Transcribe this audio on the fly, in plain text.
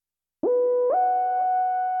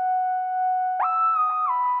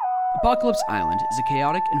Apocalypse Island is a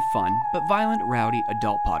chaotic and fun, but violent, rowdy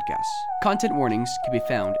adult podcast. Content warnings can be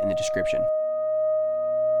found in the description.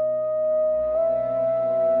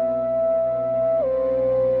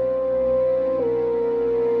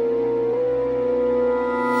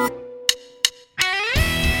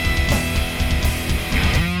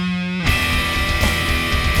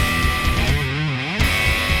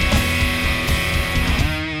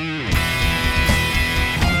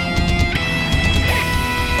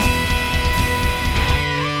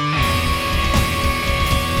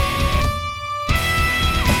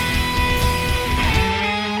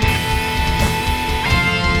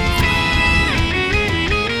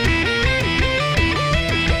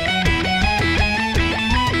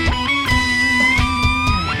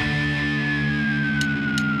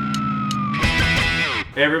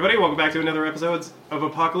 Hey everybody, welcome back to another episode of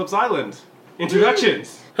Apocalypse Island.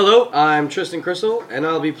 Introductions! Hello, I'm Tristan Crystal, and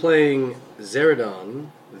I'll be playing Zeradon,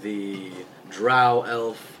 the Drow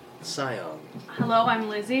Elf Scion. Hello, I'm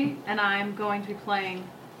Lizzie, and I'm going to be playing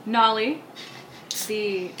Nolly,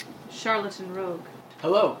 the Charlatan Rogue.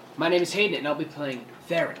 Hello, my name is Hayden, and I'll be playing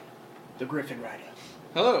Theron, the Griffin Rider.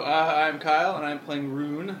 Hello, I'm Kyle, and I'm playing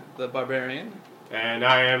Rune, the Barbarian. And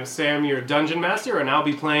I am Sam, your Dungeon Master, and I'll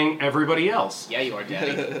be playing everybody else. Yeah, you are,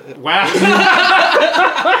 Daddy. Wow.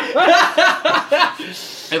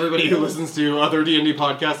 Everybody who listens to other D&D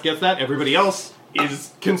podcasts gets that. Everybody else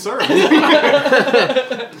is concerned. So,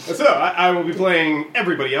 I will be playing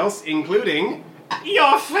everybody else, including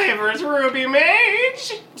your favorite Ruby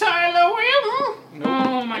Mage, Tyler Whim.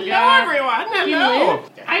 Oh my Hello, god. everyone. You Hello. live?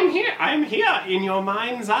 I'm here in your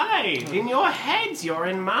mind's eye. In your heads, you're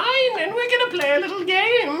in mine, and we're gonna play a little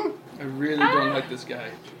game. I really don't like this guy.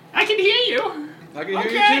 I can hear you. I can hear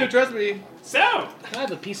Okay. you too, trust me. So, Can I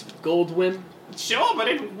have a piece of gold, Whim? sure, but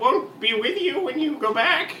it won't be with you when you go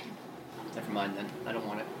back. Never mind then. I don't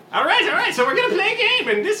want it. All right. So we're gonna play a game,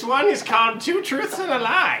 and this one is called Two Truths and a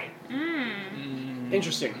Lie.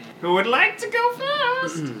 Interesting. Who would like to go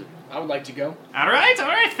first? I would like to go. All right,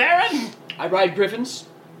 Theron. I ride griffins.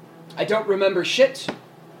 I don't remember shit.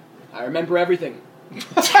 I remember everything.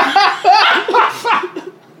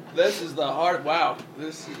 This is the hard. Wow.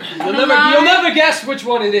 This. You'll never guess which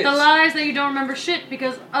one it is. The lie is that you don't remember shit,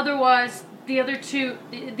 because otherwise the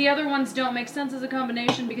other ones don't make sense as a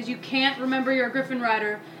combination, because you can't remember you're a Griffin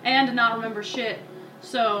Rider and not remember shit.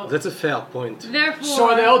 So, That's a fair point. therefore... So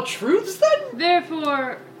are they all truths then?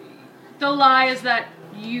 Therefore, the lie is that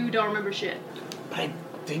you don't remember shit. But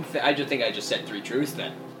I just think I just said three truths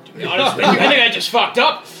then. To be honest with you, I think I just fucked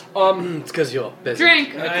up. It's because you're a peasant.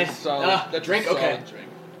 Drink! That's a solid. That's a drink? solid Okay. Drink.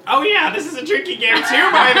 Oh yeah, this is a drinking game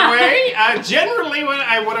too, by the way. Generally, what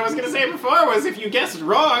I was going to say before was if you guessed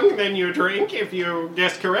wrong, then you drink. If you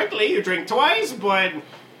guessed correctly, you drink twice, but...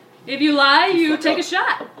 If you lie, you take a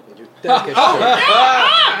shot. You take a shot.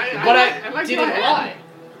 But I like didn't your lie. head.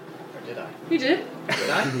 Or did I? You did? Did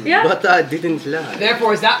I? Yeah. But I didn't lie.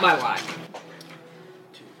 Therefore, is that my lie?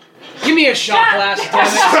 Give me a shot glass, damn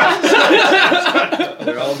it.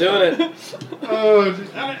 They're all doing it.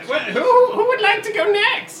 Who would like to go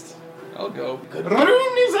next? I'll go.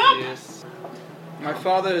 Rune is up. Yes. My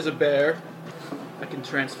father is a bear. I can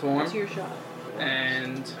transform. What's your shot?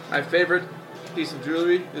 And my favorite piece of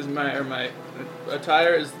jewelry is my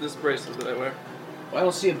attire is this bracelet that I wear. Well, I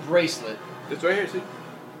don't see a bracelet. It's right here. See?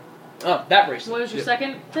 Oh, that bracelet. What was your Yeah.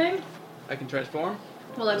 second thing? I can transform.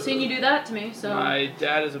 Well, I've seen you do that to me, so... My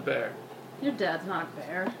dad is a bear. Your dad's not a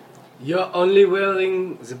bear. You're only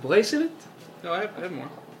wearing the bracelet? No, I have more.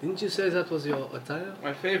 Didn't you say that was your attire?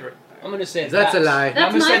 My favorite. I'm gonna say That's a lie. I'm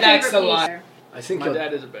That's gonna my say that's favorite the lie. piece. I think My your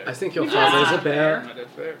dad is a bear. I think your Your father dad's is a not bear. My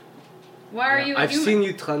dad's a bear. Why are you a I've human? seen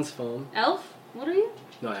you transform. Elf? What are you?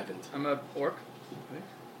 No, I haven't. I'm a orc.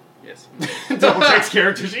 Yes. Double checks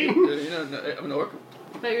character sheet. You know, no, I'm an orc.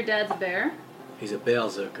 But your dad's a bear? He's a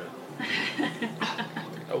berserker.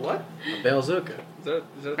 A what? A berserker. Is that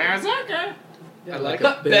Berserker. I like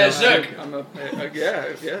a it. Berserk. I'm a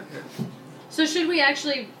yeah. So should we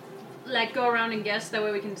actually, like, go around and guess? That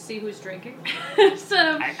way we can see who's drinking?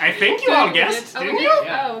 Instead of... I think you all guessed, Oh, didn't we you? did?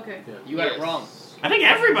 Yeah. Oh, okay. You got it Yes. wrong. I think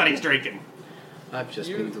everybody's drinking. I've just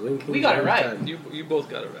You- been drinking. we got it all the right. time. You both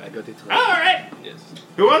got it I right. got it All right. right. Yes.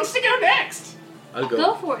 Who wants to go next? I'll Go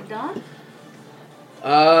go. for it, Don.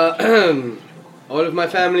 All of my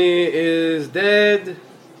family is dead.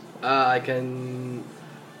 I can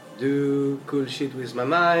do cool shit with my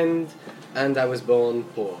mind, and I was born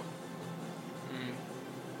poor.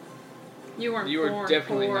 You weren't You were born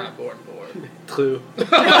definitely poor. not born poor. True.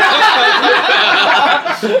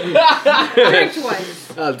 Drink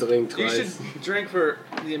twice. I'll drink You twice. should drink for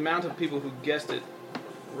the amount of people who guessed it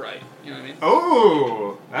right. You know what I mean?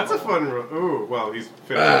 Oh, that's a fun rule. Oh, well, he's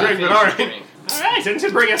finished the drink, but all right. All right, and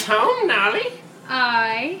to bring us home, Nolly.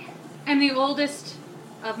 I am the oldest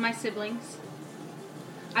of my siblings.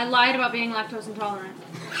 I lied about being lactose intolerant.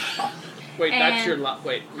 Wait, that's And- your lie.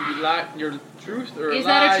 Wait, you lie. Your truth or a Is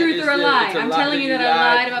lie? that a truth or a lie? It's a I'm lie telling you that I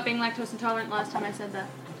lied. lied about being lactose intolerant last time I said that.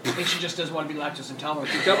 I think she just doesn't want to be lactose intolerant.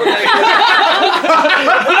 Double negative.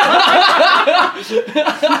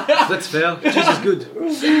 That's fair. This is good.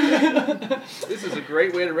 This is a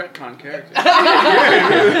great way to retcon characters.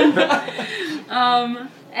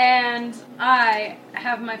 And I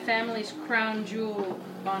have my family's crown jewel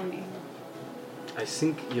on me. I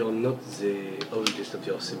think you're not the oldest of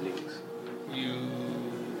your siblings. You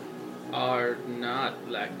are not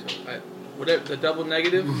lactose. Whatever the double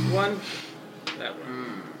negative one. That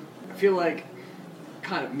one. I feel like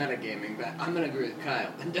kind of metagaming, but I'm gonna agree with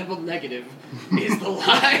Kyle. And double negative is the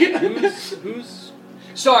lie. Who's?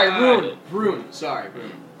 Sorry, Kyle. Rune. Sorry,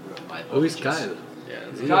 Rune. My Who is apologies. Kyle? Yeah.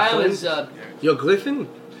 Is he your Kyle friend? is Your Griffin?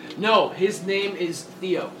 no. His name is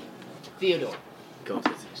Theo. Theodore. Got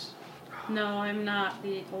it. No, I'm not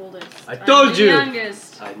the oldest. I told I'm the you.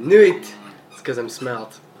 youngest. I knew it. It's because I'm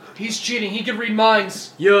smart. He's cheating. He can read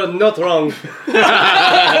minds. You're not wrong.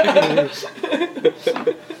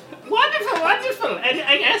 Wonderful, wonderful.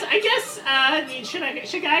 I guess.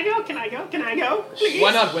 Should I go? Can I go? Please.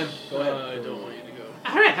 Why not, Wim? Go ahead. I don't want you to go.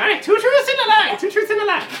 All right. 2 truths and a lie. 2 truths and a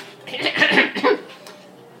lie.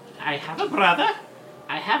 I have a brother.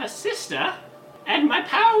 I have a sister, and my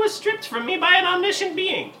power was stripped from me by an omniscient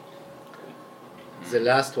being. The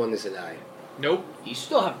last one is a lie. Nope. You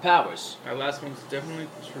still have powers. Our last one's definitely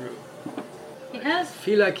true. He has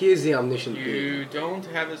Feel like he is the omniscient being. You don't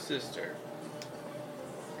have a sister.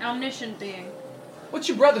 omniscient being. What's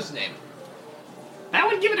your brother's name? That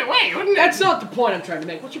would give it away, wouldn't it? That's not the point I'm trying to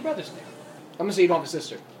make. What's your brother's name? I'm gonna say you don't have a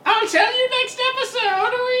sister. I'll tell you next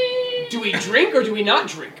episode. Do we drink or do we not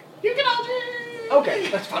drink? You can all drink. Okay,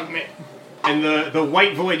 that's fine with me. And the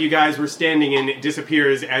white void you guys were standing in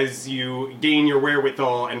disappears as you gain your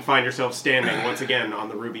wherewithal and find yourself standing once again on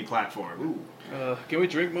the Ruby platform. Can we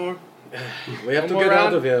drink more? We have One to more get round?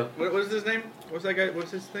 out of here. What is his name? What's that guy?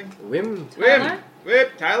 What's his thing? Wim? Tyler?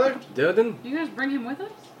 Tyler? Durden? You guys bring him with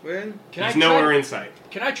us? Win? Can He's I nowhere try, in sight.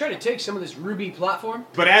 Can I try to take some of this ruby platform?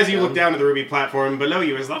 But as you look down to the Ruby platform, below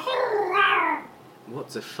you is the... What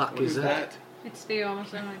the fuck What is that? It's Theo,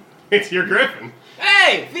 almost certainly. It's your griffin.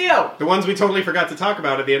 Hey, Theo! The ones we totally forgot to talk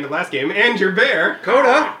about at the end of last game. And your bear.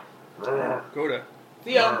 Coda? Coda.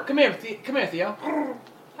 Theo, come here, Theo.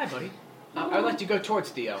 Hi, buddy. I'd like to go towards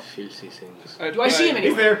Theo. Filthy things. Do I see him He's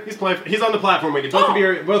anywhere? there. He's playing. He's on the platform with you. Both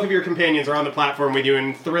of your companions are on the platform with you,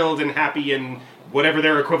 and thrilled and happy and whatever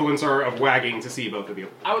their equivalents are of wagging to see both of you.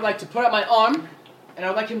 I would like to put out my arm, and I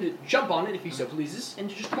would like him to jump on it if he so pleases, and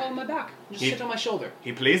to just crawl on my back, and just He- sit on my shoulder.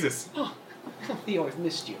 He pleases. Oh, Theo, I've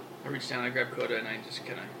missed you. I reach down, I grab Coda, and I just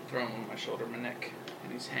kind of throw him on my shoulder, my neck,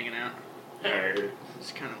 and he's hanging out.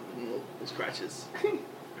 Just kind of scratches.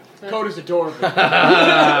 Coda's adorable.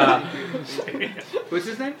 What's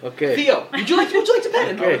his name? Okay. Theo, would you like to pet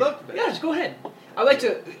him? Okay. I would love to bet. Yeah, just go ahead. I'd like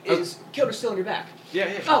to. Is Coda still on your back?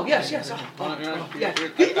 Yeah. Oh yes. Oh, Yeah. yeah.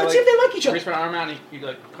 I Let's see if they like each Reach other. my arm out, and he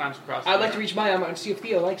like climbs across. I'd like to reach my arm out and see if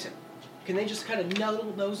Theo likes him. Can they just kind of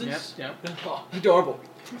nuzzle noses? Yep. Oh, adorable.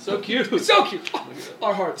 So cute. So cute.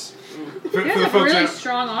 Our hearts. For You the guys have folks really out,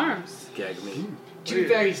 strong arms. Gag me. Too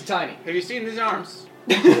very tiny. Have you seen his arms?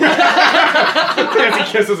 as he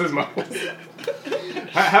kisses his mouth.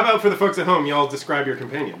 How about for the folks at home, y'all describe your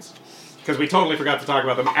companions? Because we totally forgot to talk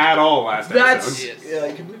about them at all last episode. Yes. Yeah,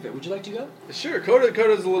 I can believe it. Would you like to go? Sure.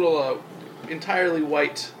 Coda's a little entirely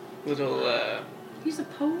white little He's a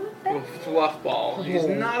polar bear? little fluff ball. He's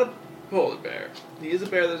not a polar bear. He is a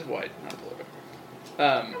bear that's white, not a polar bear.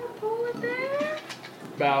 A polar bear?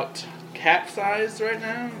 About cat sized right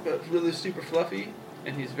now, but really super fluffy,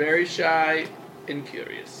 and he's very shy and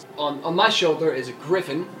curious. On my shoulder is a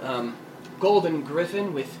griffin, golden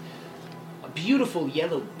griffin with a beautiful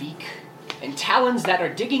yellow beak and talons that are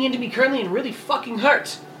digging into me currently and really fucking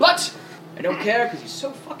hurt. But I don't care because he's so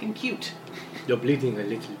fucking cute. You're bleeding a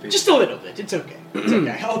little bit. Just a little bit. It's okay. It's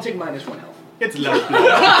okay. I'll take -1 health. It's love.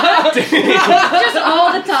 Just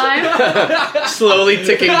all the time. slowly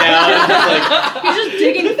ticking down. He's just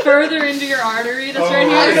digging further into your artery that's right Oh,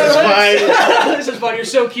 here. This is fine. This is fun. You're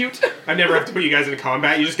so cute. I never have to put you guys into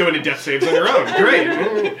combat. You just go into death saves on your own.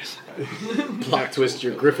 Great. Plot twist,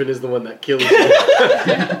 your griffin is the one that kills you.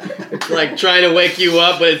 It's like trying to wake you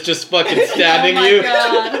up, but it's just fucking stabbing Oh my you.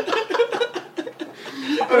 God.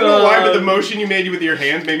 don't know why, but the motion you made with your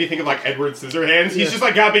hands made me think of like Edward Scissorhands. He's just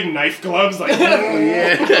like got big knife gloves, like. Or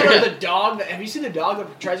the dog. Have you seen the dog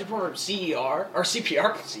that tries to perform CER or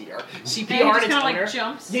CPR? CPR. CPR And in it its just kind of owner. like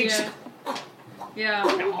jumps. Yeah, just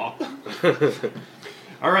Yeah.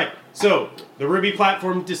 All right, so the Ruby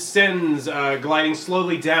platform descends, gliding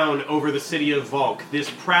slowly down over the city of Volk.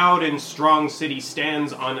 This proud and strong city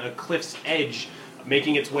stands on a cliff's edge,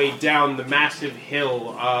 making its way down the massive hill.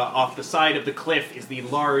 Off the side of the cliff is the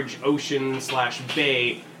large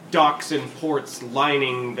ocean/bay, docks and ports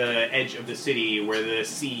lining the edge of the city where the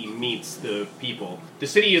sea meets the people. The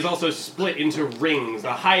city is also split into rings.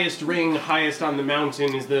 The highest ring, highest on the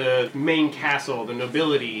mountain, is the main castle, the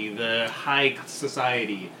nobility, the high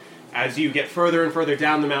society. As you get further and further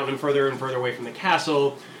down the mountain, further and further away from the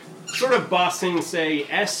castle, sort of Ba Sing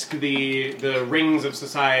Se-esque, the rings of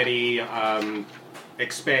society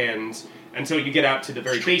expand until you get out to the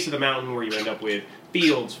very base of the mountain where you end up with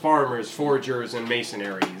fields, farmers, foragers, and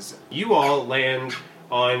mercenaries. You all land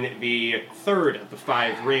on the third of the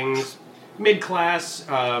 5 rings. Mid-class,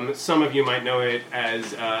 some of you might know it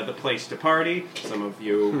as the place to party. Some of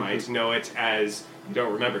you might know it as you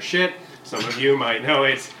don't remember shit. Some of you might know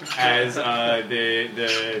it as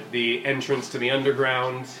the entrance to the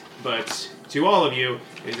underground. But to all of you,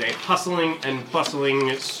 it is a hustling and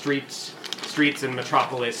bustling streets and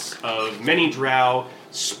metropolis of many drow,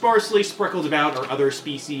 sparsely sprinkled about or other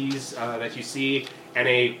species that you see, and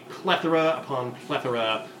a plethora upon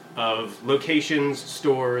plethora of locations,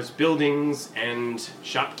 stores, buildings, and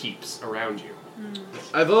shopkeepes around you.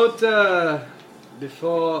 I vote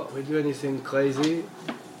before we do anything crazy,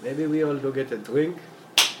 maybe we all go get a drink.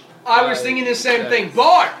 I was thinking the same thing.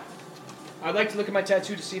 Bar! I'd like to look at my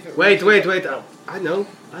tattoo to see if it... Wait. I know.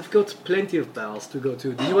 I've got plenty of bars to go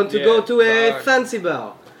to. Do you want to go to a bar. fancy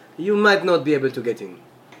bar? You might not be able to get in.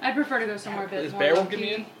 I prefer to go somewhere a bit This more bear won't get low-key.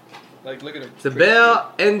 me in? Like, look at him. The bear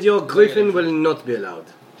and your griffin will not be allowed.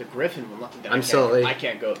 The Griffin will not... I'm sorry. I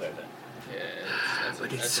can't go there then. Yeah,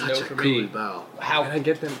 But it's that's such no a for cool me. bar. How? Can I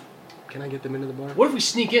get them? Can I get them into the bar? What if we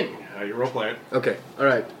sneak in? You roleplay it. Okay. All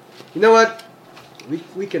right. You know what?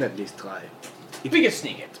 We can at least try. We can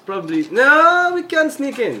sneak in. It's probably no. We can't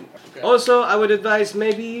sneak in. Okay. Also, I would advise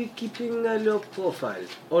maybe keeping a low profile,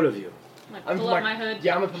 all of you. Like, I'm pull put up my hood.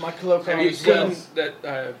 Yeah, I'm gonna put my cloak on Have you as well. seen that?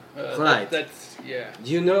 Right. That's yeah. Do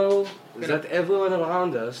you know that everyone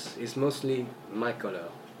around us is mostly my color?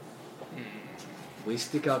 We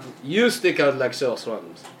stick out. You stick out like sore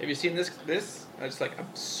swans. Have you seen this? It's like a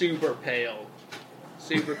super pale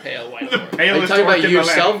white The orc. Are you palest talking orc about in the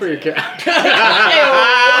yourself land. or your character?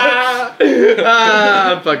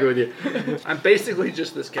 I'm fucking with you. I'm basically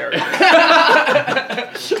just this character.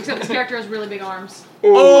 Except this character has really big arms.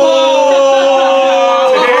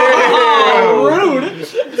 Oh, rude!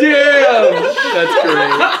 Damn, that's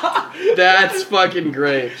great. That's fucking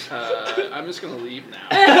great. I'm just gonna leave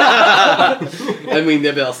now. And we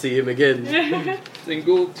never see him again.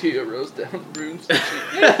 Single Tia rose down rooms.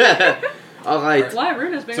 All right, Why?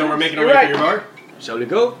 Rune has big So we're arms. making our way to your bar? shall we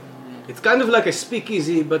go? It's kind of like a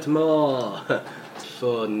speakeasy, but more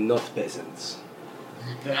for not peasants.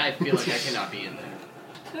 Then I feel like I cannot be in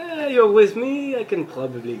there. You're with me. I can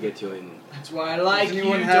probably get you in. That's why I like Does you,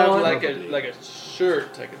 anyone have Dawn. like Probably. a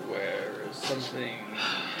shirt I could wear or something?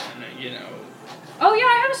 You know. Oh yeah,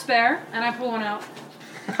 I have a spare, and I pull one out.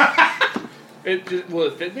 Will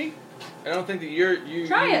it fit me? I don't think that you.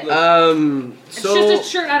 Try you it. look- It's So just a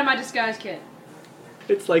shirt out of my disguise kit.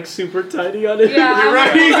 it's like super tiny on it. Yeah, You're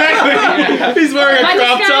right, exactly. He's wearing a My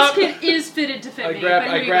crop disguise top. kit is fitted to fit I me. grab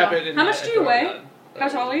but here you go. it. And How much I do you throw it weigh? on. How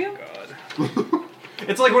tall are you? God.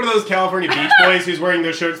 It's like one of those California Beach Boys who's wearing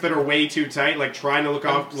those shirts that are way too tight, like trying to look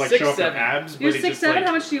off, like show off their 6'7". abs. You're but it 6'7". just, like,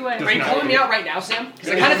 How much do you weigh? does Are you not calling me fit. out right now, Sam? Because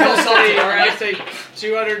I kind of feel salty, I'd alright? say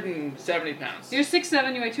 270 pounds. You're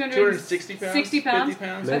 6'7". You weigh 260 pounds. 60 pounds. 50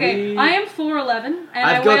 pounds. Maybe- Okay, I am 4'11", and I've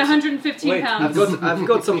I weigh got- 115 Wait, pounds. I've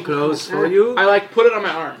got some clothes for you. I like put it on my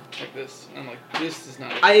arm like this. I'm like, this is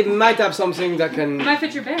not. I might have something that can Might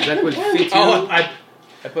fit your bear. that will fit you. Oh, I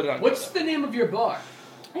put it on. What's the name of your bar?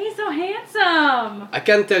 He's so handsome. I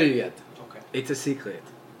can't tell you yet. Okay. It's a secret.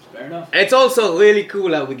 Fair enough. It's also really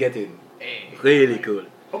cool how we get in. Hey. Really cool.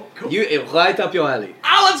 Oh, cool. Right up your alley.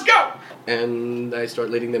 Let's go! And I start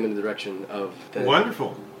leading them in the direction of the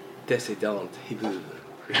Wonderful. Décident Hibou.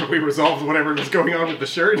 We resolved whatever was going on with the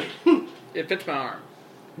shirt. It fits my arm.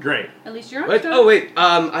 Great. At least you're Wait, oh wait,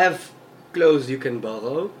 I have clothes you can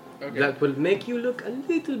borrow Okay. that will make you look a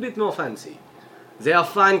little bit more fancy. They are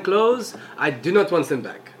fine clothes. I do not want them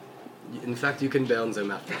back. In fact, you can burn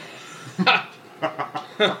them after.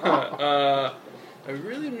 I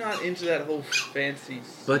really am not into that whole fancy.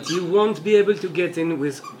 But you won't be able to get in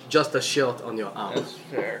with just a shirt on your arm. That's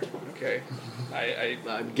fair. Okay.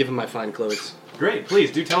 I'm giving my fine clothes. Great,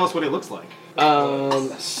 please do tell us what it looks like.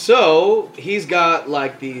 So he's got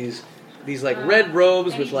like these like red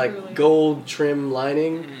robes with like truly. gold trim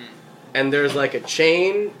lining, and there's like a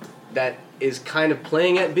chain that is kind of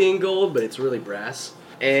playing at being gold, but it's really brass.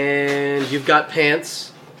 And you've got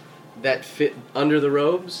pants that fit under the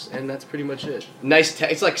robes, and that's pretty much it. Nice,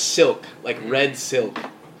 it's like silk, like red silk.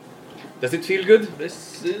 Does it feel good?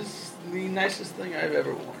 This is the nicest thing I've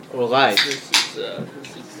ever worn. All right, This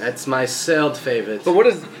is. that's my third favorite. But what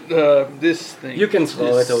is this thing? You can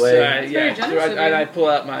throw This, it away. yeah. Very generous of I you. pull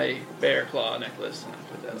out my bear claw necklace and I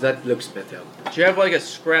put that. That looks better. Do you have like a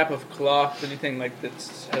scrap of cloth, anything like that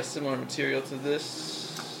has similar material to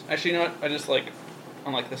this? Actually, you know what? I just like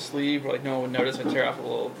on like the sleeve, where like no one would notice. I tear off a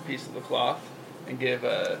little piece of the cloth and give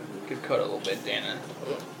Coda a little bandana.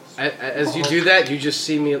 As you do that, you just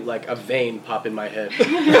see me like a vein pop in my head.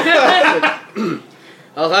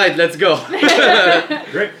 All right, let's go.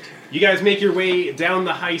 Great. You guys make your way down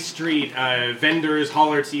the high street. Vendors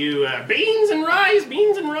holler to you, beans and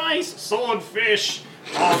rice, swordfish,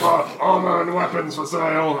 armor and weapons for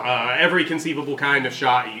sale. Every conceivable kind of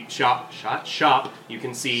shop you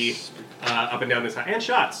can see up and down this high. And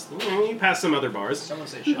shots. You pass some other bars. Someone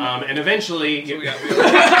say shot. And eventually... So we got.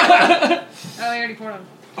 Oh, I already poured them.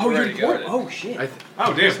 Oh, we you're already got it. Oh, shit.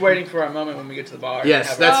 Oh, Just dude. waiting for our moment when we get to the bar.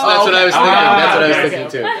 Yes, and that's have what I was thinking. That's what I was okay, thinking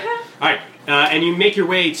too. Alright, and you make your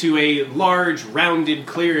way to a large, rounded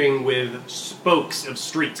clearing with spokes of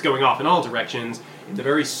streets going off in all directions. In the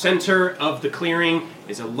very center of the clearing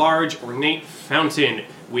is a large, ornate fountain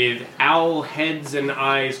with owl heads and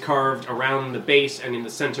eyes carved around the base, and in the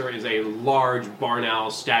center is a large barn owl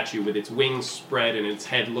statue with its wings spread and its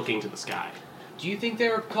head looking to the sky. Do you think they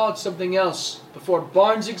were called something else before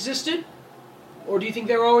barns existed? Or do you think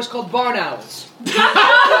they were always called barn owls? The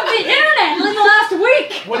internet in the last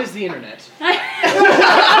week. What is the internet?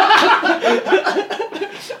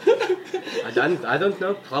 I don't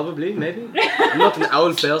know. Probably, maybe. I'm not an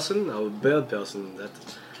owl person. I'm a bird person.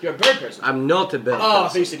 You're a bird person. I'm not a bird Oh, I thought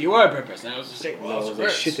person. you said you were a bird person. I was just saying, well, No, it's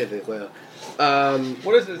there's birds. shit everywhere.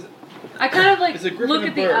 What is this? I kind of like It's a griffin look and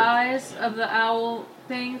at the bird. eyes of the owl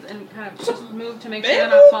things and kind of just move to make sure they're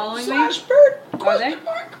not following me. Bird? Are they?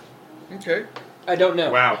 Okay. I don't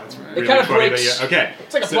know. Wow, that's really kind of funny. breaks. That okay.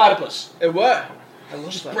 It's like a So- platypus. What? I love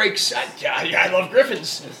Just that. breaks. I love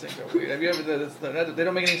griffins. These things are weird. Have you ever? They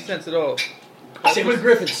don't make any sense at all. Same with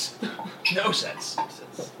griffins. No sense.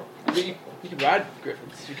 You can ride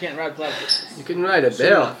griffins. You can't ride platypuses. You can ride a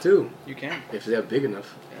bear too, You can. if they're big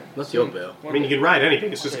enough. Yeah. Not your bear. I mean, you can ride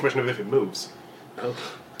anything, it's just a question of if it moves. Oh.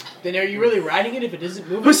 Then are you really riding it if it isn't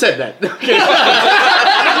moving? Who said that?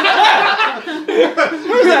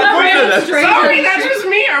 Sorry, that's just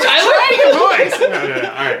me. I was trying a voice. No,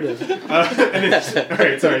 alright. And then,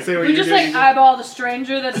 alright, sorry, say what We you're just doing. like eyeball the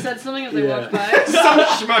stranger that said something as they Yeah. walked by. Some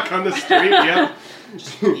schmuck on the street, yep.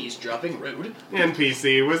 Eavesdropping, rude.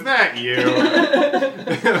 NPC, was that you?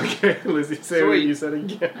 Okay, Lizzie, say So what wait. you said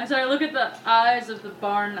again. I started to look at the eyes of the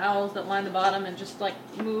barn owls that line the bottom and just like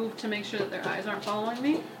move to make sure that their eyes aren't following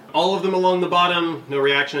me. All of them along the bottom, no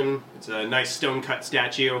reaction. It's a nice stone-cut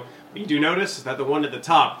statue. But you do notice that the one at the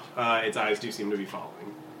top, its eyes do seem to be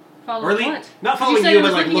following. Follow Or at least, what? not 'Cause following said you, it but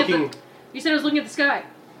was like at the- looking... You said it was looking at the sky.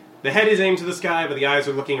 The head is aimed to the sky, but the eyes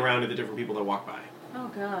are looking around at the different people that walk by. Oh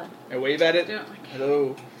god. I wave at it. Don't.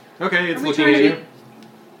 Hello. Okay, it's Are we looking trying at to you. get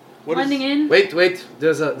What is? blending in? Wait.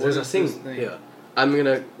 There's a is thing this thing? here. I'm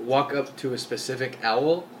gonna walk up to a specific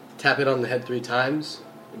owl, tap it on the head 3 times,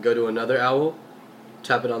 go to another owl,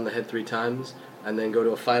 tap it on the head 3 times, and then go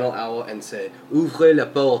to a final owl and say, "Ouvrez la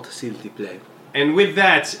porte, s'il te plaît." And with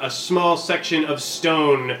that, a small section of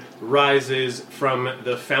stone rises from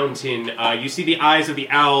the fountain. You see the eyes of the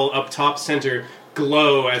owl up top center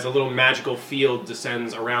glow as a little magical field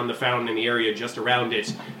descends around the fountain and the area just around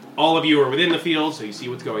it. All of you are within the field, so you see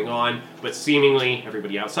what's going on, but seemingly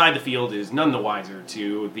everybody outside the field is none the wiser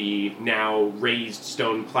to the now raised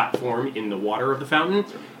stone platform in the water of the fountain.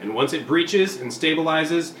 And once it breaches and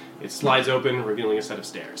stabilizes, it slides open, revealing a set of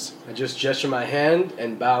stairs. I just gesture my hand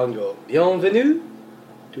and bow and go, "Bienvenue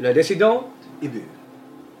to la Décidante Ibu."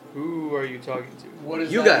 Who are you talking to? What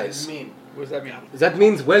does You that guys. mean? What does that mean? That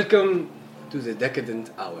means welcome to the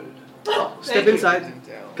decadent owl. Oh, Step thank you. inside.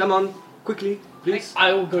 Come on, quickly, please.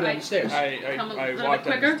 I will go down the stairs. Come a I little walk bit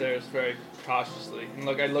down the quicker. stairs very cautiously. And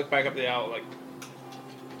I look back up the owl like,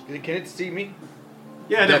 can it see me?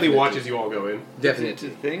 Yeah, it definitely Definitely. watches you all go in. It's Definitely.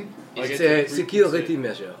 a thing? It's a a security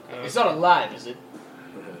measure. It's not alive, is it?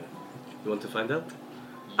 You want to find out?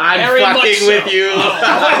 I'm Very much fucking so. with you.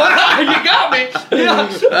 You got me.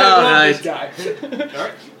 Oh, nice. This guy.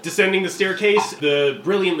 Alright. Descending the staircase, the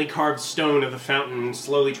brilliantly carved stone of the fountain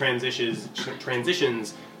slowly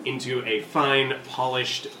transitions into a fine,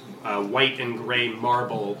 polished, white and gray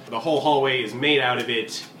marble. The whole hallway is made out of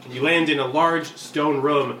it. You land in a large stone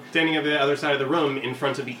room. Standing at the other side of the room, in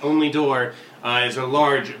front of the only door, is a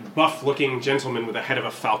large, buff-looking gentleman with the head of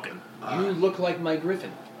a falcon. You look like my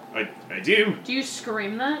griffin. I do. Do you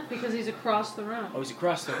scream that because he's across the room? Oh, he's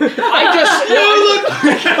across the room. I just... You look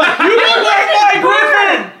like my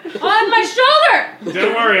griffin! On my shoulder.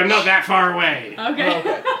 Don't worry, I'm not that far away.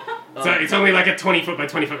 Okay. So it's only like a 20-foot by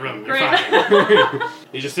 20-foot room. You're Great. fine.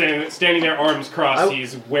 He's just standing there, arms crossed. I-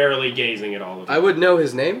 He's warily gazing at all of you. I would know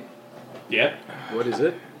his name. Yeah? What is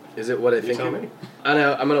it? Is it what I think? tell me. I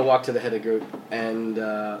know. I'm gonna walk to the head of the group and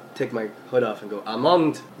take my hood off and go,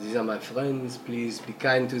 Armand, these are my friends. Please be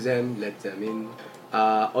kind to them. Let them in.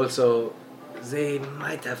 Also, they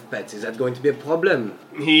might have pets. Is that going to be a problem?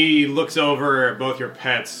 He looks over at both your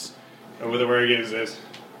pets, and with a word he gives this.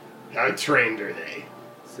 How trained are they?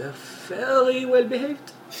 They're fairly well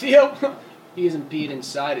behaved. Theo, he hasn't peed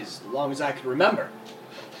inside as long as I can remember.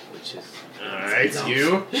 Which is. Alright,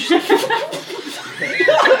 you.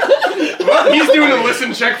 Well, he's doing a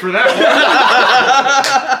listen check for that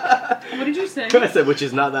What did you say? I said, which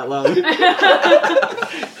is not that long. one.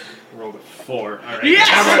 Rolled a 4. Alright. Yes!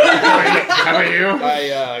 How about you?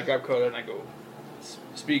 I grab Coda and I go,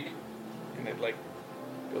 speak, and it like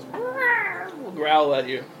goes, will growl at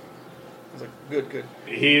you. I was like, good.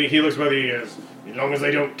 He looks by the as long as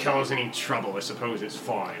they don't cause any trouble, I suppose it's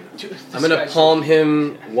fine. I'm gonna palm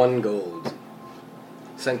him 1 gold.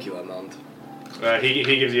 Thank you, Armand. He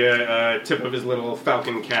gives you a tip of his little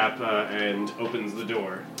falcon cap and opens the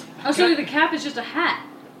door. Oh, so the cap is just a hat.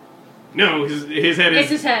 No, his head is... It's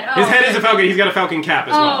his head. Oh, his head okay. is a falcon. He's got a falcon cap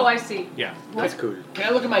as well. Oh, I see. Yeah, That's cool. Can I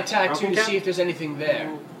look at my tattoo Falcon to cap? see if there's anything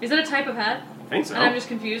there? Is that a type of hat? I think so. And I'm just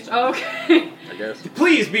confused. Oh, okay. I guess.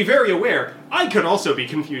 Please be very aware. I could also be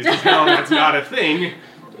confused as how that's not a thing.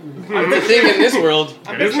 I'm the thing in this world.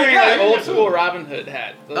 I'm It isn't picturing like an that. old school Robin Hood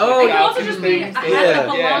hat. Those, Oh, like, It could also falcon just be a things. hat Yeah. that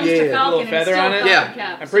belongs Yeah, to yeah. Falcon Little and feather still on it? Falcon Yeah.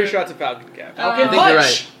 cap. I'm pretty so- sure it's a falcon cap. Falcon I think you're punch!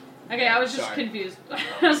 right. Okay, I was just Sorry. confused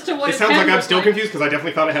as to what It his sounds head like I'm looked still confused because I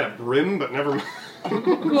definitely thought it had a brim, but never mind.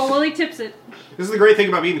 Cool, well, he tips it. This is the great thing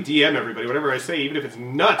about being the DM, everybody. Whatever I say, even if it's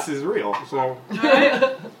nuts, is real. So,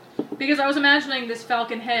 Alright. Because I was imagining this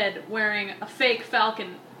falcon head wearing a fake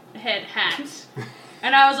falcon head hat.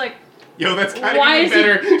 And I was like, yo, that's kind Why of is he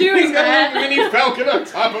better. doing He's got that? a little mini falcon on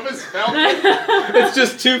top of his falcon. It's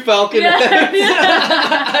just 2 falcon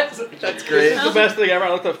heads. That's This great. is the best thing ever. I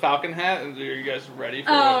looked at a falcon hat, and are you guys ready for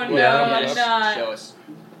Oh, what- no, Yeah. I'm Yes. not. Show us.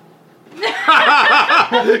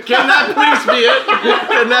 Can that please be it?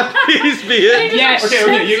 Can that please be it? Yes.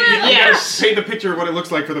 Okay, you Yes. paint the picture of what it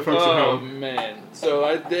looks like for the folks at Oh home. man!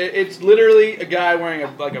 So it's literally a guy wearing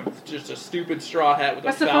just a stupid straw hat with a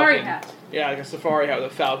A safari falcon. hat. Yeah, like a safari hat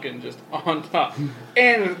with a falcon just on top.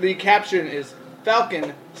 And the caption is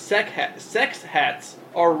Falcon sex hats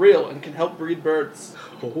are real and can help breed birds.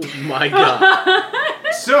 Oh my god.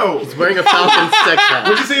 So, He's wearing a falcon sex what'd hat.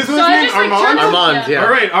 you say his So name? I just, like, Armand? turned- Armand, yeah.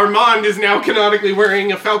 Alright, Armand is now canonically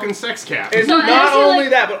wearing a falcon sex cap. And So I not actually, only like-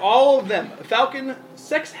 that, but all of them Falcon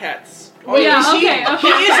sex hats. Wait, Yeah, is he, okay, okay.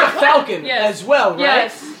 he is a falcon Yes. as well, right?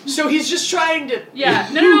 Yes. So he's just trying to... Yeah.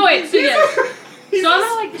 No, wait. So, yes. He's So I'm a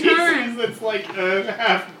gonna, like, species turn. that's like a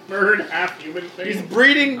half bird, half human thing. He's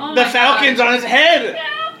breeding Oh the my falcons God. on his head.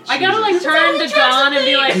 I gotta, like, turn to Jesus. John and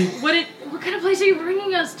be like, what kind of place are you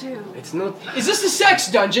bringing us to? It's not. Is this the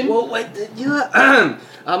sex dungeon? Well, wait.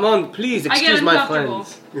 Armand, please I get excuse my uncomfortable.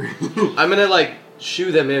 friends. I'm gonna like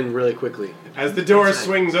shoo them in really quickly. As the door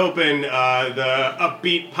swings open, the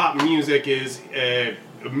upbeat pop music is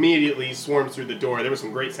immediately swarms through the door. There was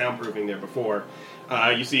some great soundproofing there before.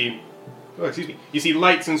 You see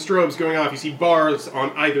lights and strobes going off. You see bars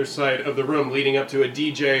on either side of the room leading up to a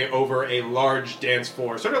DJ over a large dance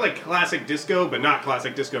floor. Sort of like classic disco, but not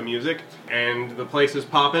classic disco music. And the place is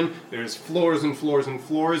popping. There's floors and floors and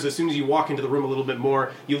floors. As soon as you walk into the room a little bit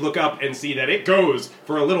more, you look up and see that it goes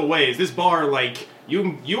for a little ways. This bar, like,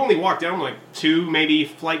 you only walk down like 2, maybe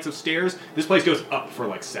flights of stairs. This place goes up for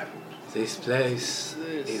like 7. This place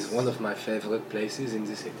is one of my favorite places in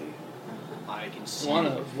the city. I can see One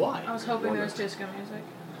of. why. I was hoping there was disco music.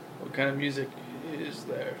 What kind of music is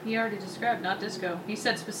there? He already described, not disco. He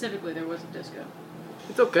said specifically there wasn't disco.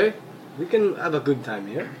 It's okay. We can have a good time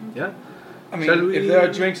here. Yeah. I mean, Shall we- if there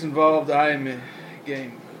are drinks involved, I am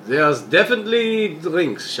game. There's definitely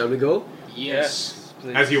drinks. Shall we go? Yes.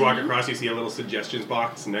 Please. As you walk across, you see a little suggestions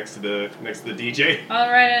box next to the DJ.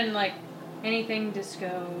 I'll write in, like, anything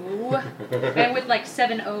disco, and with like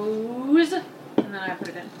 7 O's, and then I put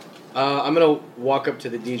it in. I'm gonna walk up to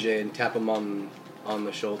the DJ and tap him on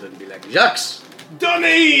the shoulder and be like, Jux!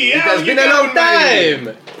 Donny! It has been a long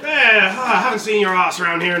time! I haven't seen your ass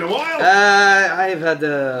around here in a while. I've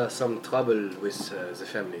had some trouble with the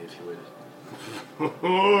family, if you will.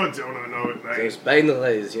 Oh, don't I know it, mate. Those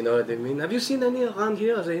binaries, you know what I mean? Have you seen any around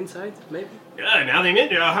here on the inside, maybe? Yeah, now they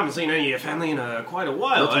meant I haven't seen any of your family in quite a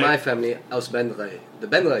while. Not my family, House Benray. The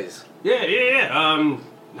Benrays. Yeah.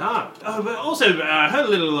 But also, I heard a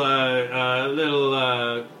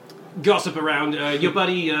little gossip around your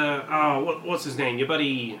buddy. What's his name? Your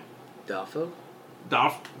buddy. Darfur?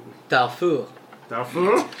 Darfur.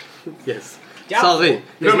 Darfur? Yes. Darfur. Sorry.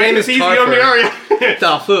 His name is easy on the area.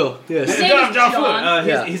 Darfur. Yes. His name is John.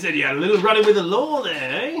 Yeah. He said you had a little running with the law there,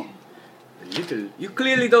 eh? Little. You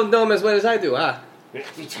clearly don't know him as well as I do, huh?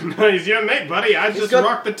 He's your mate, buddy. I just got-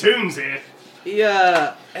 rock the tunes here.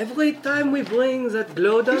 Yeah. Every time we bring that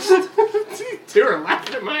glow dust, You were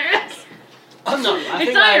laughing at my ass. I'm not laughing.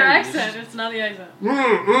 It's not your accent. It's not the accent.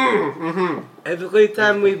 every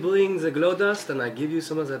time we bring the glow dust and I give you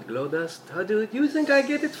some of that glow dust, how do you think I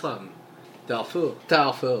get it from? Darfur.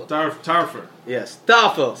 Tarfur. Yes,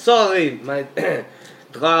 Darfur. Sorry, my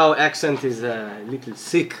drow accent is a little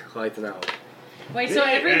sick right now. Wait, so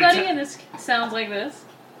everybody in this sounds like this?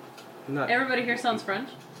 Not Everybody here sounds French?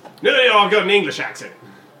 No, I've got an English accent.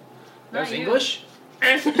 That's Not you. English?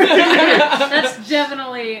 That's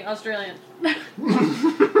definitely Australian.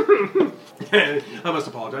 I must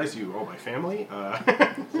apologize to you all my family.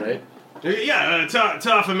 right. Yeah,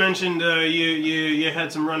 Tarfur mentioned you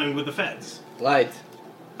had some running with the feds. Right.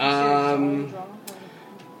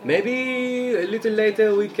 Maybe a little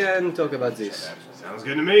later we can talk about this. Sounds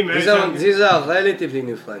good to me, man. These are relatively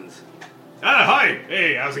new friends. Hi.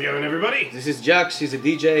 Hey, how's it going, everybody? This is Jax. He's a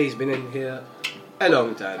DJ. He's been in here a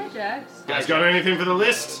long Hey, time. Jax. Guys got anything for the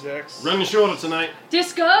list? Jax. Running shorter tonight.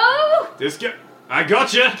 Disco! Disco. I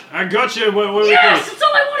gotcha. What we Yes! thinking? That's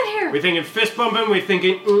all I want to hear! We thinking fist bumping. We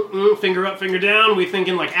thinking finger up, finger down. We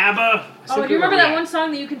thinking like ABBA. Oh, do you remember that one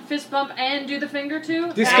song that you can fist bump and do the finger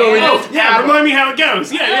to? Disco. Oh, yeah. Remind me how it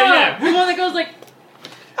goes. Yeah. The one that goes like,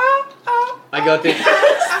 I got it.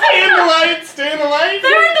 Stay in the light.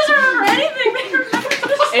 Darren doesn't remember anything. They remember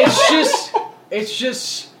the It's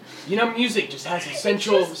just, you know, music just has a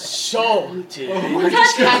central soul to it. It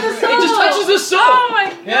touches the soul. It just touches the soul. Oh my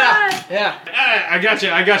god. Yeah. I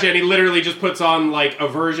gotcha. And he literally just puts on like a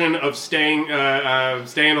version of Staying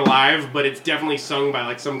Alive, but it's definitely sung by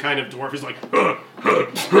like some kind of dwarf. He's like,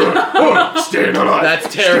 Staying Alive.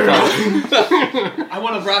 That's terrifying. I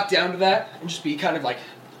want to rock down to that and just be kind of like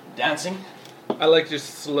dancing. I like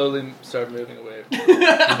just slowly start moving away.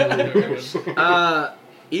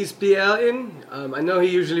 Is Pierre in? I know he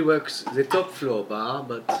usually works the top floor bar,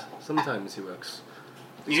 but sometimes he works.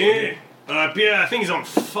 Yeah. Pierre, I think he's on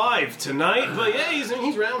 5 tonight, but yeah, he's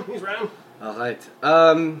round. All right.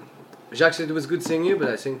 Jacques, it was good seeing you, but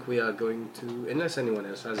I think we are going to, unless anyone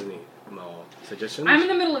else has any more suggestions. I'm in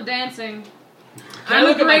the middle of dancing. Can I I'm a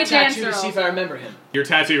look at my great tattoo dancer to see if I remember him? Your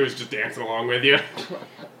tattoo is just dancing along with you.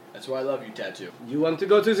 That's why I love you, tattoo. You want to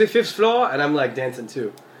go to the 5th floor? And I'm like dancing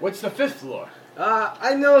too. What's the 5th floor?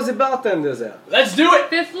 I know the bartender there. Let's do it!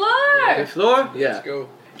 5th floor! 5th floor? Yeah. Let's go.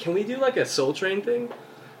 Can we do like a Soul Train thing?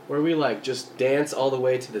 Where we like just dance all the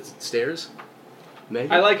way to the stairs?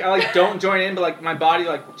 Maybe? I like don't join in, but like my body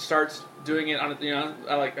like starts doing it on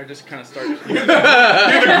I just kind of start. You're the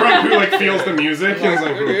grunt who like feels the music. I'm He's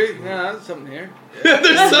like, like, okay, yeah, there's something here.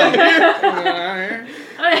 There's some here! Here.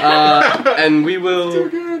 And we will,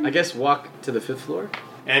 I guess, walk to the 5th floor.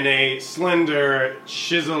 And a slender,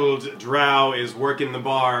 chiseled drow is working the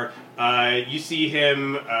bar. You see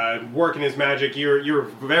him working his magic. You're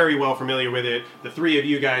very well familiar with it. The 3 of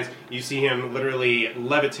you guys, you see him literally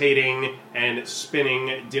levitating and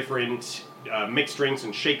spinning different mixed drinks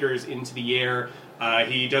and shakers into the air.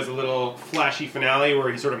 He does a little flashy finale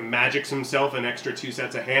where he sort of magics himself an extra 2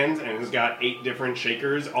 sets of hands and has got 8 different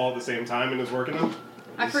shakers all at the same time and is working them.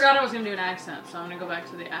 I forgot I was going to do an accent, so I'm going to go back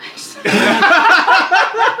to the accent.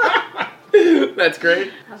 That's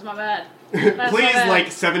great. That's my bad. That's my Please, bad.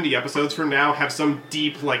 like 70 episodes from now, have some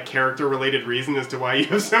deep, like, character-related reason as to why you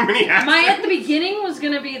have so many accents. My at the beginning was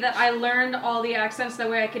going to be that I learned all the accents that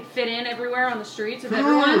way I could fit in everywhere on the streets of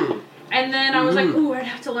everyone. And then I was like, ooh, I'd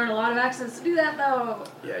have to learn a lot of accents to do that, though.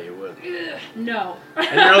 Yeah, you would. Ugh, no.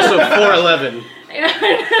 And you're also 4'11".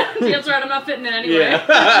 That's right, I'm not fitting in anyway.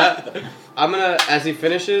 Yeah. I'm gonna, as he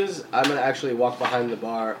finishes, I'm gonna actually walk behind the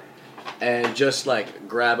bar and just like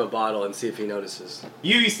grab a bottle and see if he notices.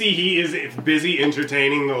 You see he is busy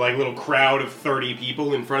entertaining the like little crowd of 30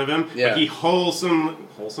 people in front of him. Yeah. But he wholesome.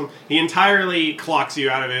 He entirely clocks you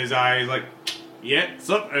out of his eye. He's like, yeah, what's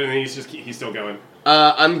up? And he's still going.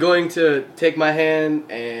 I'm going to take my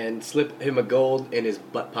hand and slip him a gold in his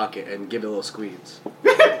butt pocket and give it a little squeeze.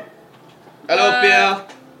 Hello, Pierre.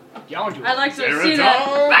 I'd like to There see it's that.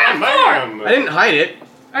 all, man. I didn't hide it.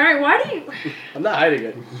 Alright, why do you... I'm not hiding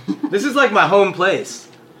it. This is like my home place.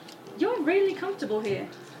 You're really comfortable here.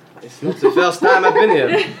 It's not the first time I've been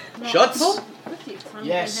here. Shots?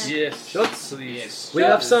 Yes. Yes. Shots? Please. We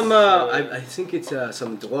have some, I think it's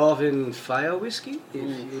some Dwarven fire whiskey,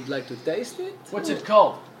 if you'd like to taste it. What's it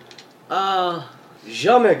called?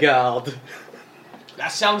 Jommegarde.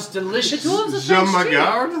 That sounds delicious. The dwarves are Jean French too.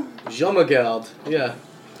 Magard? Jommegarde, yeah.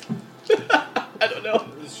 I don't know.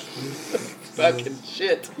 Fucking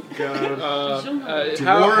shit. God. How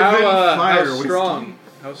fire whiskey. strong?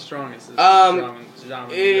 How strong is this?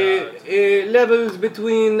 Levels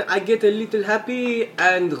between I get a little happy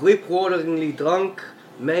and rip-roaringly drunk,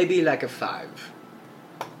 maybe like a 5.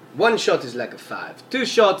 1 shot is like a 5. 2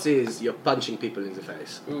 shots is you're punching people in the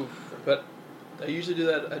face. Oof. But I usually do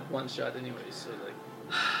that at 1 shot anyway, so like.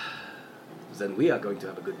 Then we are going to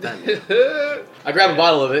have a good time. I grab a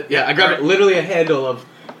bottle of it. Yeah, I grab literally a handle of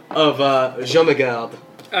Jommegarde.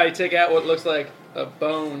 I take out what looks like a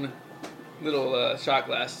bone little shot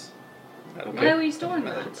glass. Why are we storing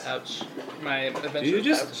My that? pouch. My adventure You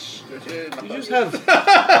just- pouch. You just have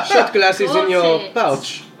shot glasses in your Got it.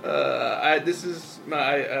 pouch. This is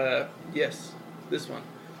my yes. This one.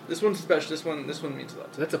 This one's special. This one means a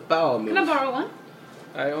lot. That's a power Can I move. borrow one?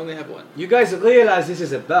 I only have one. You guys realize this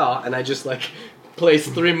is a bar, and I just like place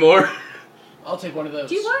 3 more. I'll take one of those.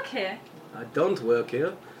 Do you work here? I don't work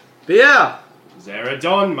here. Pierre!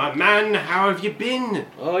 Zeradon, my man, how have you been?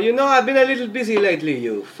 Oh, you know, I've been a little busy lately,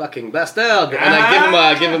 you fucking bastard. And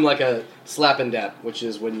I give him like a slap and dap, which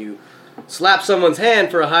is when you slap someone's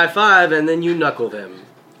hand for a high five and then you knuckle them.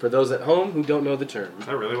 For those at home who don't know the term. Is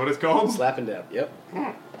that really what it's called? Slap and dap, yep.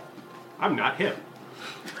 I'm not hip.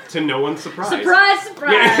 To no one's surprise. Surprise,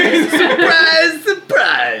 surprise! Surprise,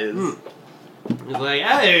 surprise! He's like,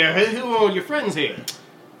 hey, who are all your friends here?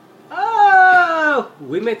 Oh,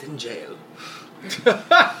 we met in jail.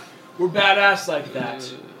 We're badass like that.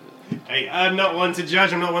 Hey, I'm not one to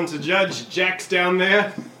judge. I'm not one to judge. Jack's down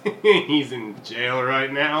there. He's in jail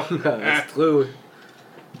right now. That's true.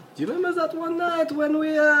 Do you remember that one night when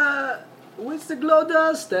we, with the glow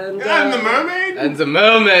dust and... And the mermaid? And the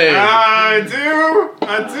mermaid! I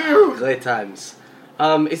do. Great times.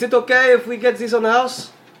 Is it okay if we get this on the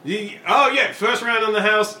house? Oh, yeah, first round on the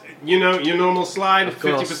house. You know, your normal slide, Of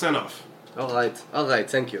course. 50% off. Alright,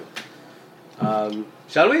 thank you.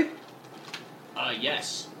 Shall we?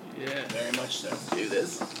 Yes. Yeah. Very much so. Do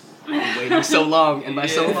this. I'm waiting so long, and by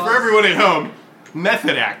so For long... everyone at home,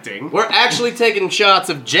 method acting. We're actually taking shots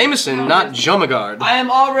of Jameson, not Jommegarde. I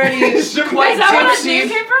am already quite Is that where that name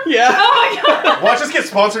tipsy. came from? Yeah. Oh my god! Watch us get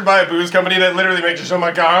sponsored by a booze company that literally makes Jean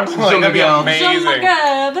Magard. Like, that'd be Jean amazing. Oh my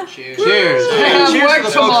god! Cheers. have Cheers work to the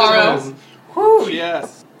folks at tomorrow. home. Whew,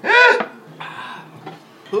 yes.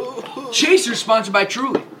 Chaser sponsored by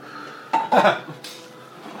Truly. I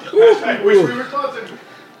wish we were sponsored.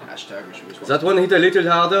 Hashtag we should be sponsored. That one hit a little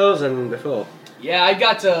harder than before. Yeah, I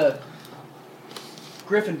got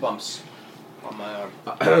griffin bumps on my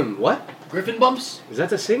arm. What? Griffin bumps? Is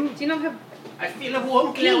that a thing? Do you not have I feel a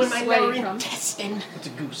warm glow in my lower intestine. It's a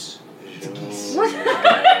goose.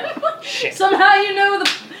 Somehow you know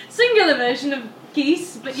the singular version of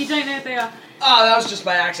geese, but you don't know what they are. Oh, that was just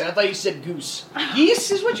by accident. I thought you said goose.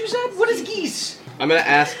 Geese is what you said? What is geese? I'm gonna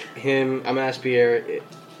ask Pierre.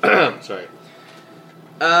 Sorry.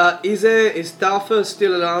 Is Tarfer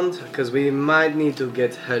still around? Because we might need to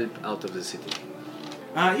get help out of the city.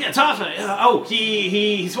 Yeah, Tarfa.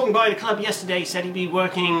 He swung by the club yesterday. Said he'd be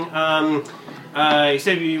working. He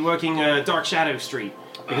said he'd be working Dark Shadow Street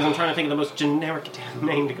because I'm trying to think of the most generic damn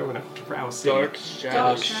name to go in a drow city. Dark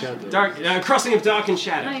shadow. Shadow. Crossing of Dark and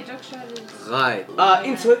Shadow. No, Dark Shadows. Right.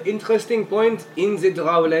 Interesting point. In the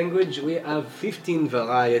drow language, we have 15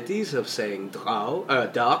 varieties of saying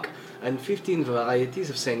dark, and 15 varieties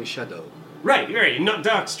of saying shadow. Right. Not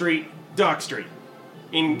Dark Street. Dark Street.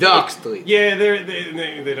 In Dark Street. Yeah,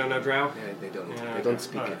 they don't know drow. Yeah, they don't. Yeah, They don't okay.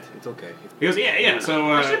 speak Alright. it. It's okay. He goes, yeah.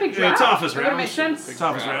 So I should be drow. Tarfa's That would round. make sense.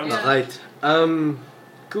 Tarfa's round. Yeah. Right.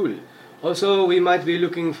 Cool. Also, we might be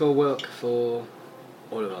looking for work for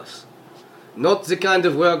all of us. Not the kind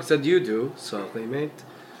of work that you do, sorry mate,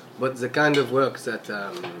 but the kind of work that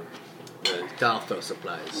the Tarfer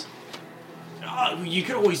supplies. You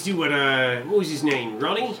could always do what was his name?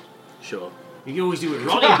 Ronnie? Sure. You can always do what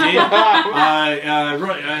Ronnie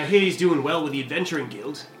did. He's doing well with the Adventuring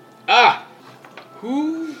Guild. Ah!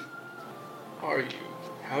 Who are you?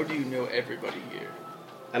 How do you know everybody here?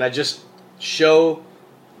 And I just show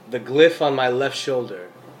the glyph on my left shoulder.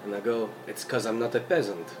 And I go, it's because I'm not a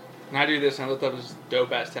peasant. And I do this, and I look up this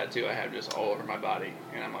dope ass tattoo I have just all over my body,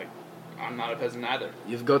 and I'm like, I'm not a peasant either.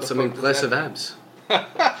 You've got The some fuck does impressive that mean? abs.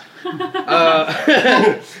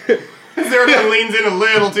 Zerman leans in a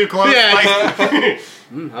little too close. Yeah. Like,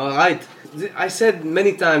 Alright. I said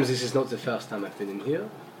many times this is not the first time I've been in here.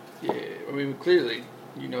 Yeah, I mean, clearly,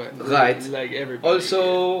 you know it. Right. Like everybody. here.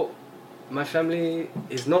 Also, my family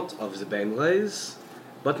is not of the Bainrays,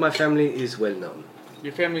 but my family is well known.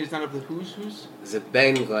 Your family is not of the who's? The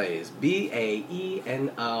Bainrays. B-A-E-N-R-E.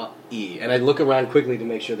 And I look around quickly to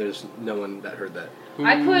make sure there's no one that heard that. Who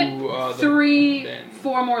I are put the Ben?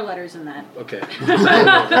 4 more letters in that. Okay.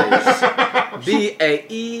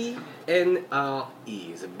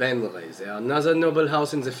 B-A-E-N-R-E. The Bainrays. They are another noble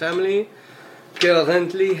house in the family.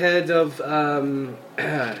 Currently head of,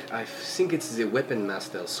 I think it's the Weapon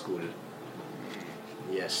Master School.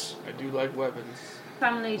 Yes. I do like weapons.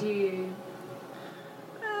 Family to you.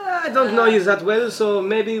 I don't know you that well, so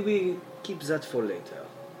maybe we keep that for later.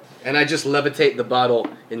 And I just levitate the bottle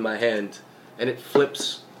in my hand, and it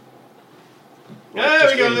flips. yeah,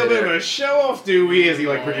 we got a in little bit of midair. a show off, do we? As he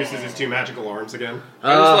like produces his 2 magical arms again.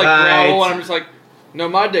 I just like growl, Alright. and I'm just like, no,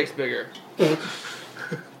 my dick's bigger. All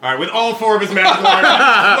right, with all 4 of his magical arms,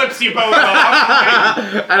 he flips you both off.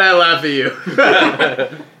 And I laugh at you.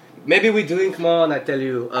 Maybe we drink more and I tell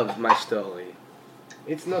you of my story.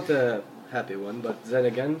 It's not a happy one, but then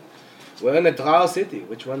again, we're in a drow city.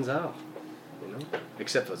 Which ones are? You know?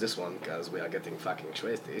 Except for this one, because we are getting fucking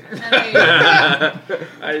twisty. Break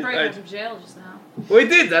out of jail just now. We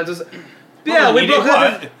did, that was... Yeah, we you did both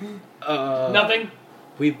had what? Nothing.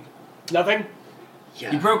 We... Nothing.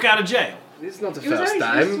 Yeah. You broke out of jail. It's not the It was first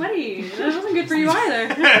already so time. sweaty. That wasn't good for you either.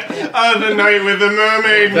 The night with the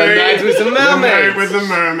mermaid, The mate. night with the The mermaid. night with the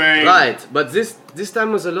mermaid. Right, but this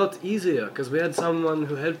time was a lot easier because we had someone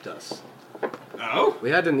who helped us. Oh? We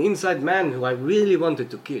had an inside man who I really wanted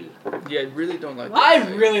to kill. Yeah, I really don't like I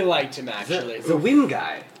that. really liked him, actually. The wind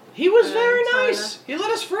guy. He was very Tyler. nice. He let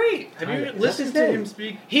us free. Have you What's listened his to name? him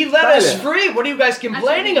speak? He let us Tyler. free. What are you guys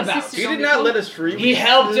complaining That's what he about? insisted He on did not before. let us free. He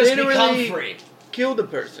helped us become Literally free. Killed a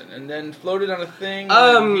person and then floated on a thing.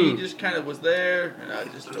 Um, and he just kind of was there, and I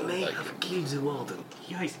just You don't may like have him. killed the warden.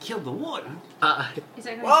 You guys killed the warden. Is that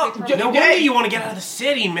going Well, to no take No Okay. wonder you want to get out of the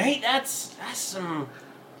city, mate. That's some...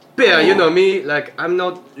 Bear, you know me, like, I'm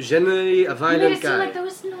not generally a You made violent it seem like guy. there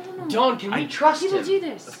was no. Don, can we trust People him? do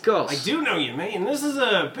this. Of course. I do know you, mate, and this is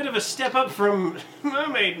a bit of a step up from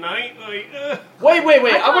Mermaid Night. Like, Wait. I want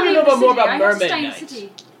to can't know leave the about more city. about I have to Mermaid stay in the Night. city.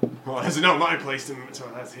 well, that's not my place, so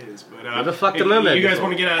that's his. But Where the fuck hey, the mermaid You guys before?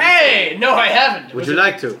 want to get out? Of Hey, no, I haven't. Would you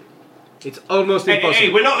like to? It's almost Hey, impossible.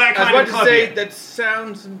 hey, we're not that I was kind about of to club say yet. that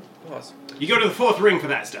sounds impossible. You go to the 4th ring for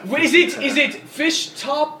that stuff. Wait, is it fish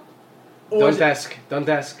top? Or Don't is it- ask. Don't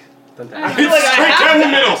ask. Don't I ask. feel like I Straight have down the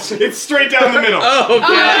that. middle. It's straight down the middle. Oh, okay.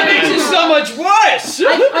 That makes it so much worse.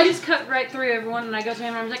 I just cut right through everyone and I go to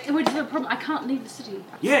him and I'm like, wait, is there a problem? I can't leave the city.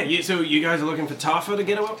 Yeah, so you guys are looking for Tafa to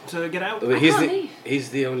get out? He's can't the leave. he's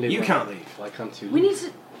the only You one. can't leave. Why can't you? We need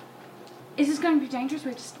to. Is this going to be dangerous?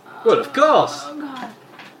 We just. Well, of course. Oh god.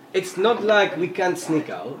 It's not like we can't sneak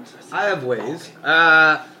out. I have ways.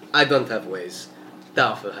 I don't have ways.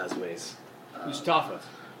 Darfa has ways. Who's Taffa?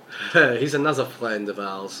 He's another friend of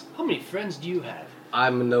ours. How many friends do you have?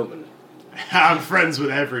 I'm a noble. I'm friends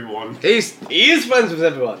with everyone. He is friends with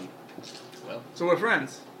everyone. So we're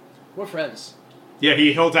friends. We're friends. Yeah,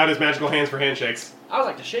 he holds out his magical hands for handshakes. I would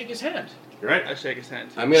like to shake his hand. You right? I shake his hand.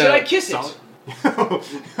 I'm gonna Should I kiss Solid.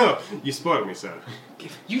 it? You spoiled me, son.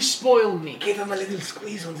 You spoil me. give him a little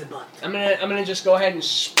squeeze on the butt. I'm gonna just go ahead and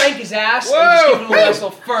spank his ass and Whoa! just give him a nice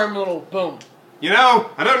little firm little boom. You know,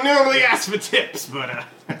 I don't normally ask for tips, but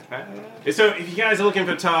so if you guys are looking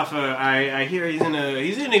for Tafa, I hear he's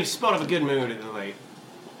in a spot of a good mood at the lake.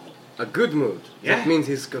 A good mood. Yeah. That means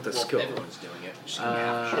he's got a skill. Everyone's doing it. Just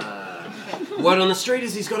Word on the street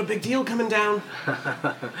is he's got a big deal coming down.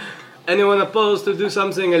 Anyone opposed to do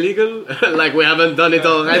something illegal? Like we haven't done it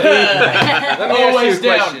already? Let me Always ask you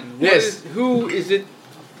a down. question. Yes. Who is it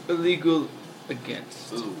illegal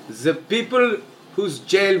against? The people whose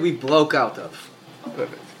jail we broke out of.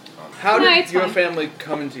 Perfect. How No, did it's your fine. family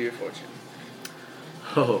come into your fortune?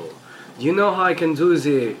 Oh, you know how I can do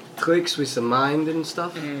the tricks with the mind and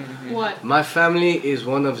stuff? What? My family is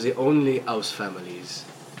one of the only house families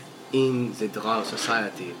in the Drow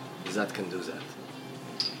society that can do that.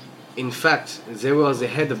 In fact, they were the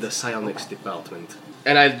head of the psionics department.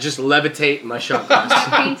 And I just levitate my shot glass.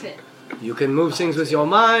 Paint it. You can move things with your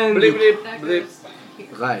mind. Bleep, bleep, That bleep. goes here.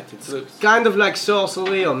 Right, it's Loops. kind of like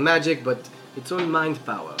sorcery or magic, but it's all mind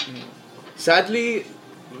power. Sadly,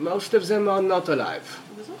 most of them are not alive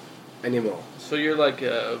anymore. So you're like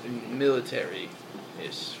a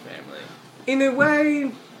military-ish family. In a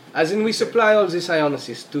way, as in we supply all the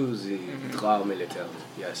psionicis to the Drow military,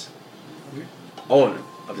 yes. All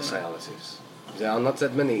of the psionicis. There are not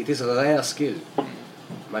that many. It is a rare skill.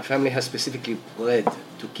 My family has specifically bred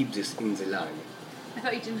to keep this in the line. I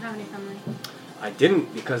thought you didn't have any family. I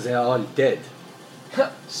didn't because they are all dead.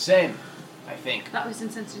 Same, I think. That was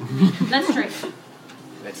insensitive. Let's drink.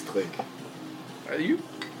 Let's drink. You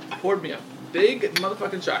poured me a big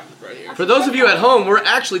motherfucking shot right here. For those of you at home, we're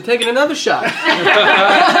actually taking another shot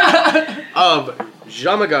of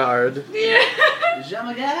Jamagard.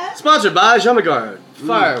 Jamagad? Sponsored by Jamagard.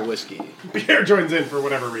 Fire whiskey. Pierre joins in for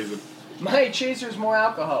whatever reason. My chaser's more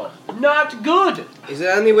alcohol. Not good! Is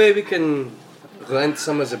there any way we can rent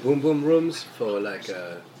some of the Boom Boom rooms for like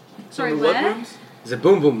Sorry, What where? rooms? the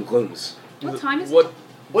Boom Boom rooms? What time is What? it?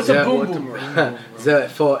 What's They're- a boom boom room? They're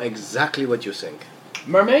for exactly what you think.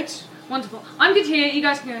 Mermaids? Wonderful. I'm good here. You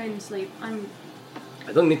guys can go ahead and sleep.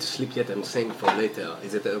 I don't need to sleep yet. I'm saying for later.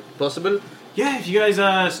 Is it possible? Yeah, if you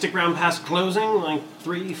guys stick around past closing, like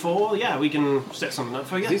 3, 4, yeah, we can set something up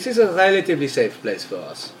for you. This is a relatively safe place for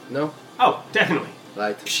us. No? Oh, definitely.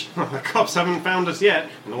 Right. The cops haven't found us yet,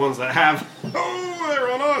 and the ones that have, oh, they're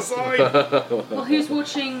on our side. Well, who's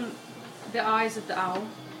watching the eyes of the owl?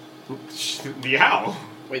 The owl.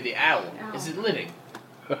 Wait, the owl. Owl. Is it living?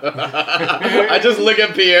 I just look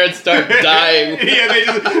at Pierre and start dying. Yeah, they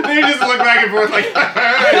just look back and forth like,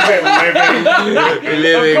 is it living?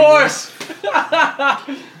 Living. Of course!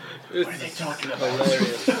 This What are they is talking about?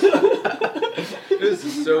 hilarious. This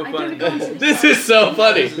is so I funny. don't know. This is so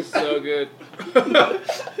funny. This is so good.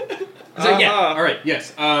 So yeah, all right,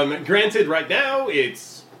 yes. Granted, right now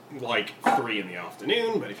it's like 3 in the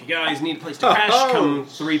afternoon, but if you guys need a place to crash, come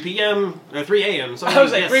 3 p.m. 3 a.m. Sorry, I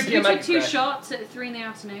was like, yes. 3 We p.m. I took could 2 crash. shots at 3 in the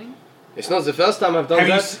afternoon. It's not the first time I've done Have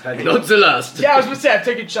you that. s- And not the last. Yeah, I was gonna say, I've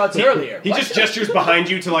taken shots earlier. He What? just gestures behind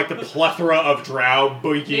you to like the plethora of drow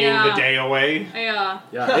boiking Yeah. the day away. Yeah.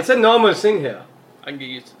 Yeah, it's a normal thing here. I can get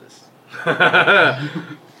used to this.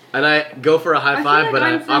 And I go for a high feel five, like but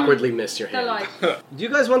I'm I from awkwardly miss your They're hand. like, Do you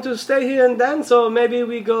guys want to stay here and dance, or maybe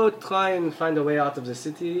we go try and find a way out of the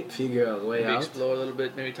city, figure a way Maybe out? explore a little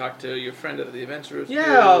bit. Maybe talk to your friend at the Adventurers Yeah,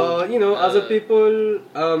 Guild. or, you know, other people.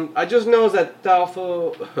 I just know that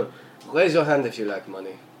Tarfo. Raise your hand if you like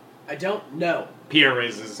money. I don't know. Pierre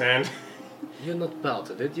raises his hand. You're not part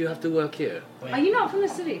of it. You have to work here. are you not from the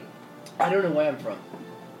city? I don't know where I'm from.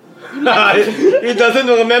 He doesn't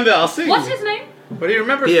remember our thing. What's his name? But he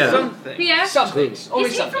remembers Yeah. something. Pierre? Some things. Only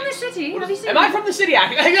Is he some from the things. city? Have you seen Am I him? from the city? I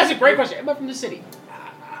think that's a great question. Am I from the city?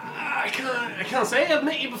 I can't say I've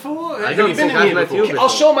met you before. I Have don't you been think in I've here met before? you. I'll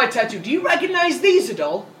show my tattoo. Do you recognize these,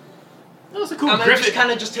 Adol? That was a cool I'm gonna just griffin.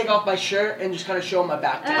 kind of just take off my shirt and just kind of show my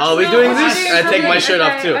back tattoo. Are we No, doing I this? do I take my something- shirt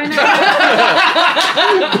off too. I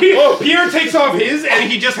know. Pierre takes off his, and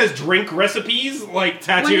he just has drink recipes like We're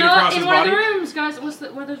tattooed not across in his one of body. the rooms, guys. What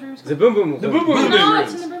are those rooms The called? boom boom. The boom boom No, room.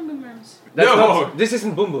 it's in the boom boom rooms. That's No. not, this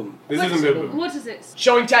isn't boom boom. This What isn't is- good. What is it?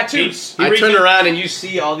 Showing tattoos. He I reaches- turn around and you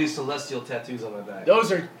see all these celestial tattoos on my back.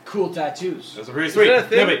 Those are cool tattoos. Those are pretty sweet. that a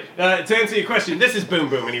thing? No, but to answer your question, this is Boom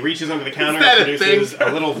Boom, and he reaches under the counter that and a produces thing?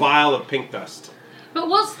 a little vial of pink dust. But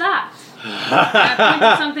what's that? I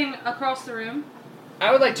pointed something across the room.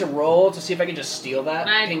 I would like to roll to see if I can just steal that And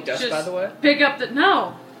I pink dust, just by the way. Pick up the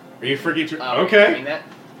no. Are you freaking? Are you Okay. doing that?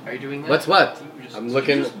 Are you doing that? What's what? You just- I'm you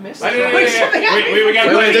looking. just missed Wait, it. wait, wait, something wait, happened. we gotta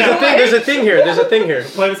Wait, play wait, this out. there's a thing here. There's a thing here.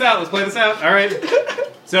 Let's play this out. Let's play this out. All right.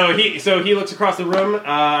 So he looks across the room.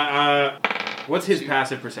 What's his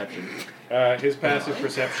passive perception? His passive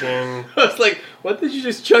perception. I was like, what did you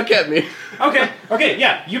just chuck at me? Okay,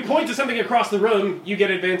 yeah. You point to something across the room. You get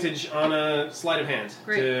advantage on a sleight of hand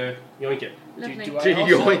Great. to yoink it. Lovely. Do I Do you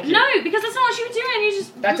also- like it? No, because that's not what you were doing. You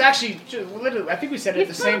just That's actually literally. I think we said it at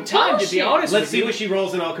the It's same so time. To be bullshit. honest, Let's with see you. what she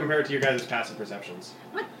rolls, and I'll compare it to your guys' passive perceptions.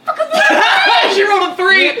 what? Fuck is that? She rolled a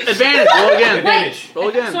 3. Advantage. Roll again. Advantage. Roll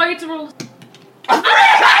again. So I get to roll.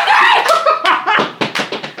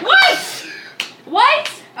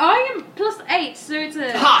 What? I am +8, so it's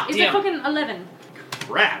a Ha, it's damn. a fucking 11.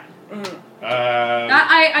 Crap.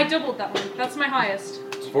 I doubled that one. That's my highest.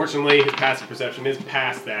 Fortunately, his passive perception is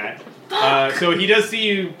past that. So he does see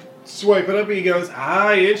you swipe it up, and he goes,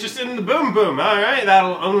 you're interested in the Boom Boom. All right,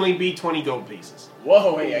 that'll only be 20 gold pieces.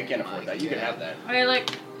 Whoa, hey, I can't afford that. You can have that. I like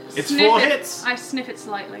It's sniff 4 it. hits. I sniff it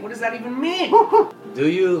slightly. What does that even mean? Do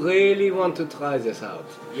you really want to try this out?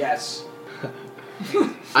 Yes.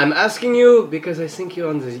 I'm asking you because I think you're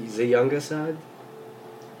on the younger side.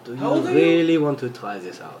 Do How old you are you? really want to try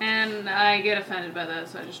this out? And I get offended by that,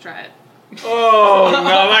 so I just try it. Oh no!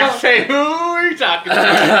 Like say, who are you talking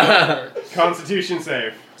about? Constitution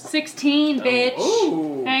save. 16, bitch.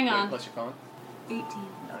 Ooh. Hang Wait, on. plus your con. 18.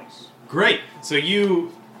 Nice. Great. So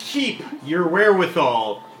you keep your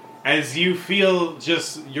wherewithal as you feel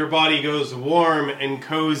just your body goes warm and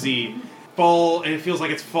cozy. And it feels like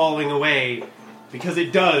it's falling away because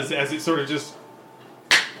it does as it sort of just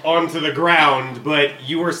onto the ground, but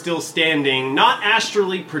you are still standing, not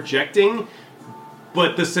astrally projecting,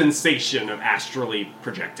 but the sensation of astrally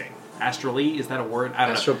projecting. Astrally, is that a word? I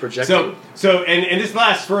don't Astral know. projecting? So and this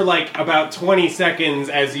lasts for like about 20 seconds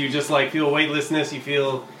as you just like feel weightlessness, you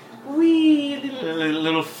feel wee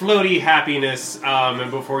little floaty happiness, and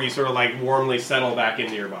before you sort of like warmly settle back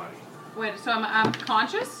into your body. Wait, so I'm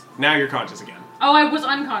conscious? Now you're conscious again. Oh, I was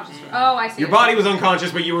unconscious. Oh, I see. Your body was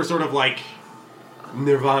unconscious, but you were sort of like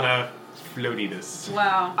nirvana floatiness.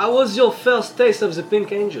 Wow. How was your first taste of the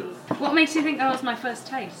pink angel? What makes you think that was my first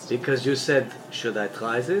taste? Because you said, should I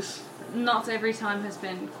try this? Not every time has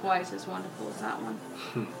been quite as wonderful as that one.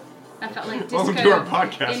 I felt like disco Welcome to our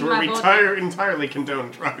podcast in where my we body. entirely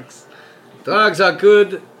condone drugs. Drugs are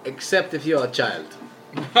good, except if you're a child.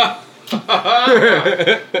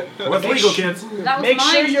 What's legal, kids? That was Make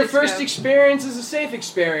sure mine's your disco. first experience is a safe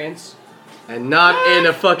experience. And not in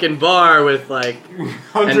a fucking bar with like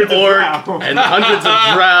Hundreds an of orc drow. and hundreds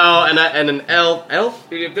of drow and an elf. Elf?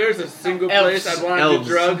 Dude, if there's a single Elves. place I'd want to Elves.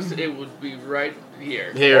 do drugs, it would be right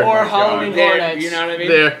here. Here. Or God. Halloween There, Hornets. you know what I mean?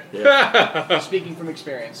 There. Yeah. Speaking from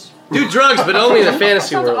experience. Do drugs, but only in the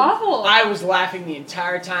fantasy Sounds world. awful. I was laughing the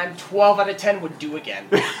entire time. 12 out of 10 would do again.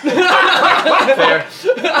 Fair.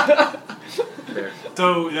 Fair.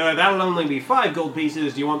 So that'll only be 5 gold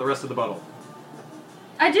pieces. Do you want the rest of the bottle?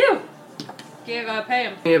 I do. Pay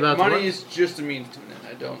him. Hey, about Money what? is just a means to an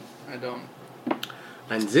end. I don't.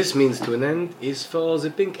 And this means to an end is for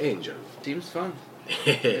the pink angel. Seems fun.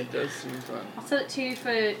 It does seem fun. I'll sell it to you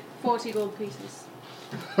for 40 gold pieces.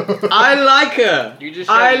 I like her. You just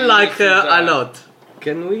I showed me like this her is, a lot.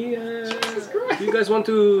 Can we? Do you guys want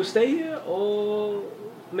to stay here, or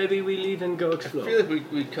maybe we leave and go I explore? feel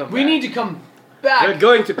like we'd come We back. need to come We're back.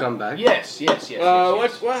 going to come back. Yes.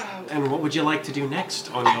 What? Wow. And what would you like to do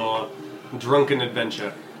next on your drunken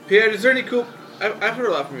adventure? Pierre, is there any cool? I've heard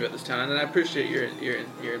a lot from you about this town, and I appreciate your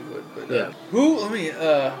input. But Yeah.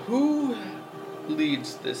 who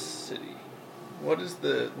leads this city? What is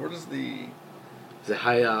the The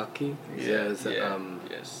hierarchy. There's,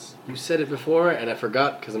 yes. You said it before, and I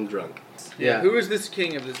forgot because I'm drunk. Yeah. Who is this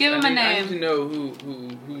king of this? Give him a I name. need to know who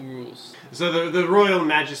rules. So the royal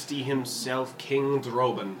majesty himself, King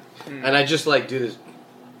Droban. And I just like do this.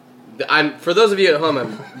 For those of you at home,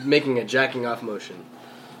 I'm making a jacking off motion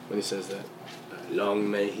when he says that. Long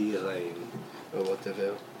may he reign, or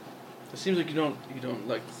whatever. It seems like you don't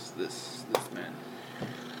like this man.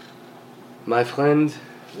 My friend,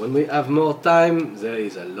 when we have more time, there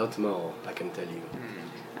is a lot more, I can tell you.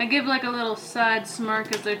 I give like a little side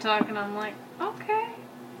smirk as they're talking. I'm like, okay.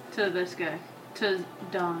 To this guy. To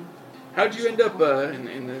Don. How'd you end up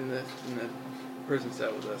in the prison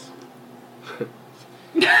cell with us?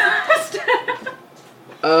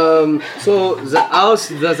 So the house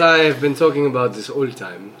that I have been talking about this whole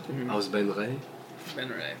time, House Benray, Ben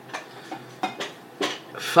Ray.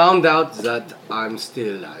 found out that I'm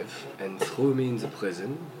still alive and threw me in the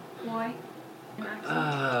prison. Why? An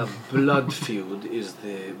accent. Blood feud is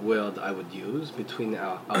the word I would use between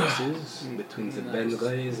our houses, between the Nice.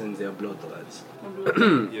 Benrays and their bloodthreads.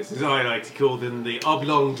 Yes, as I like to call them, the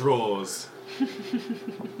oblong drawers.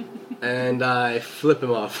 And I flip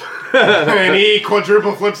him off. And he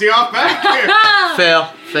quadruple flips you off back.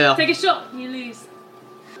 Fair. Take a shot. You lose.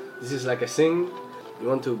 This is like a thing. You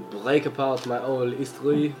want to break apart my whole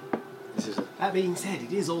history? This is That being said,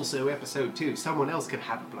 it is also episode 2. Someone else could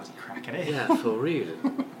have a bloody crack at it. yeah, for real.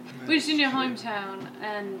 We're just in your hometown,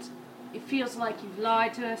 and it feels like you've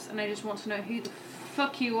lied to us, and I just want to know who the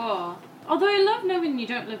fuck you are. Although I love knowing you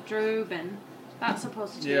don't live Droban. That's a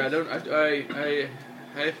positive. Yeah,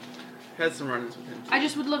 I had some run-ins with him. I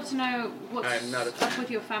just would love to know what's I'm not a fan. up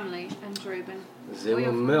with your family and Droban. They Or were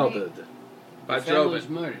your family. murdered By The family was Droban.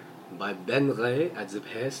 murdered. by Benray at the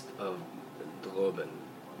behest of Droban.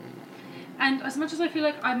 And as much as I feel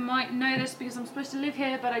like I might know this because I'm supposed to live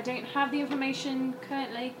here, but I don't have the information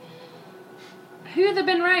currently, who have they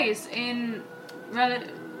been raised in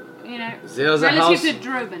relative There's a house. to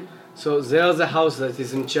Droban? So there's a house that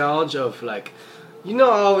is in charge of like You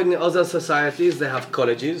know how in other societies they have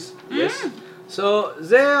colleges? Yes. So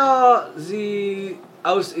they are the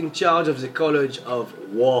house in charge of the College of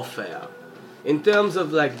Warfare. In terms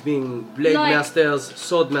of like being blade masters,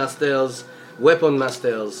 sword masters, weapon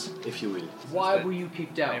masters, if you will. Why were you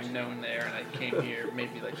kicked out? I'm known there, and I came here,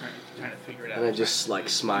 maybe like trying to figure it out. And I just like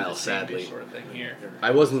smile sadly. Sort of thing here.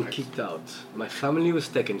 I wasn't kicked out. My family was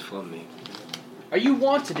taken from me. Are you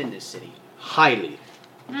wanted in this city? Highly.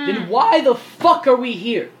 Then why the fuck are we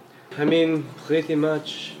here? I mean, pretty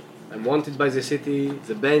much. I'm wanted by the city.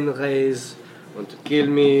 The Ben Rays want to kill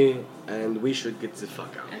me, and we should get the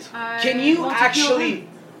fuck out. Can you actually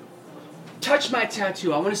touch my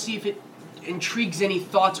tattoo? I want to see if it intrigues any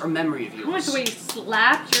thoughts or memory of I like yours. the way you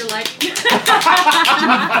slapped. You're like.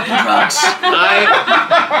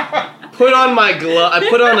 I put on my glove. I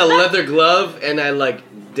put on a leather glove, and I like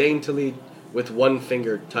daintily, with one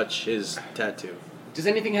finger, touch his tattoo. Does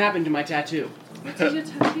anything happen to my tattoo? What did your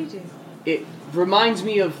tattoo do? It reminds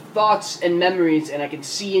me of thoughts and memories, and I can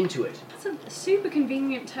see into it. That's a super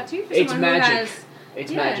convenient tattoo for It's someone magic. who has.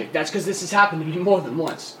 It's Yeah. magic. That's because this has happened to me more than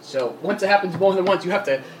once. So once it happens more than once, you have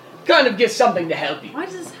to kind of get something to help you. Why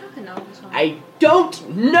does this happen all the time? I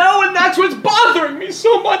don't know, and that's what's bothering me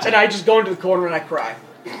so much. And I just go into the corner and I cry.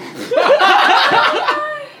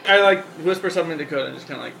 I like whisper something to Dakota and just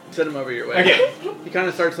kind of like send him over your way. Okay. He kind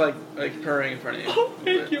of starts like purring in front of you. Oh,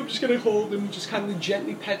 thank you. I'm just gonna hold him, just kind of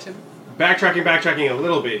gently pet him. Backtracking a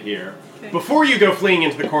little bit here. Before you go fleeing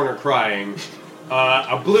into the corner crying,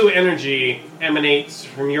 a blue energy emanates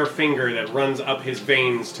from your finger that runs up his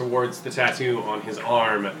veins towards the tattoo on his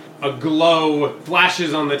arm. A glow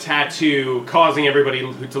flashes on the tattoo, causing everybody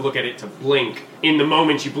to look at it to blink. In the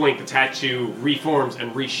moment you blink, the tattoo reforms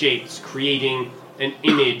and reshapes, creating an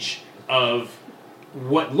image of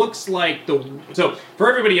what looks like the... So, for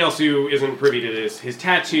everybody else who isn't privy to this, his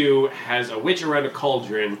tattoo has a witch around a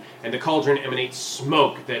cauldron, and the cauldron emanates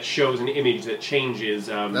smoke that shows an image that changes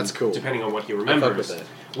That's cool. depending on what he I fuck remembers. with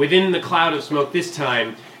that. Within the cloud of smoke this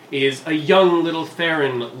time is a young little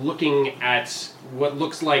Theron looking at what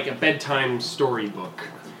looks like a bedtime storybook.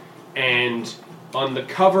 And on the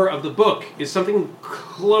cover of the book is something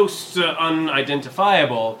close to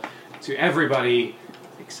unidentifiable to everybody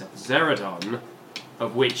except Zeradon,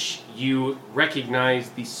 of which you recognize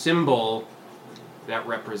the symbol that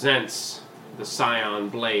represents the Scion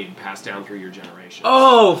blade passed down through your generations.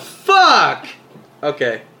 Oh, fuck!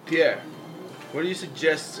 Okay. Pierre, what do you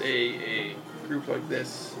suggest a group like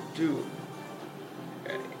this do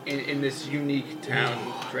in this unique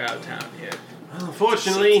town, Drow town here? Well,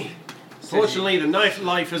 fortunately, the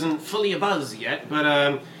nightlife isn't fully abuzz yet, but,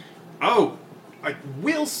 I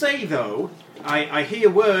will say, though, I hear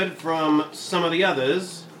word from some of the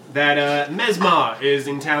others that, Mesmar is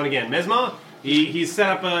in town again. Mesmar? He's set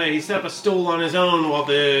up a stall on his own while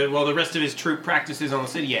the rest of his troop practices on the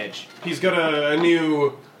city edge. He's got a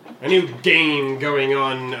new game going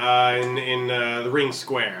on in the ring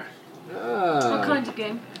square. What kind of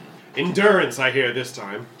game? Endurance, I hear this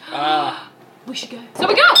time. We should go. So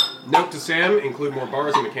we go! Note to Sam: include more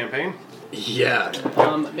bars in the campaign. Yeah.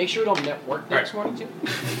 Make sure we don't network next morning too.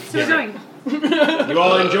 So we're going. You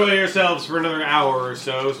all enjoy yourselves for another hour or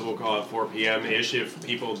so we'll call it 4 p.m.-ish if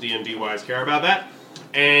people D&D-wise care about that.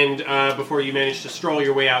 And before you manage to stroll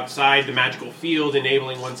your way outside the magical field,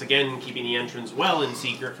 enabling once again keeping the entrance well in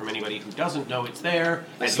secret from anybody who doesn't know it's there.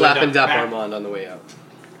 I as you slap end and up dap back- Armand on the way out.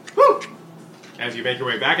 Woo! As you make your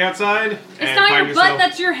way back outside, It's and not find your yourself... butt,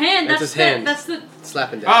 that's your hand. That's his hand. That's the...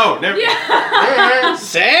 Slap and dap. Oh, never... Yeah!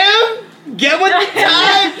 Sam? Get with the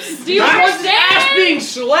times! Do you Ass understand? being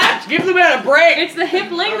slapped. Give the man a break. It's the hip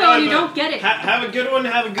lingo Alright, and you but don't get it. Have a good one.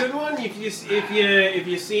 Have a good one. If you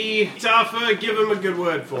see Tafa, give him a good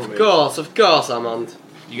word for me. Of course, Armand.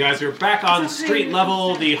 You guys are back on street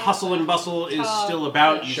level. The hustle and bustle is still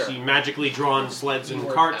about. You sure. see magically drawn sleds and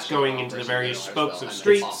carts going into the various spokes of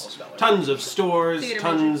streets. Tons of stores. Theater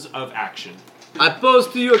Tons of action. I pose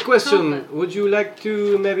to you a question. Confident. Would you like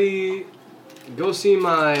to maybe go see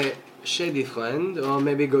my shady friend, or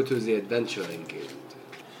maybe go to the adventuring guild?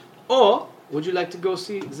 Or would you like to go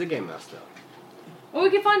see the game master? Or we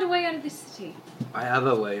can find a way out of this city. I have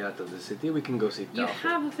a way out of the city. We can go see You Tarfa.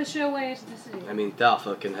 have a for sure way out of the city. I mean,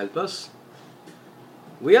 Tarfa can help us.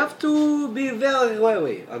 We have to be very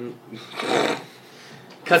wary.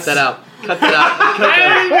 Cut that out. Cut that out. Cut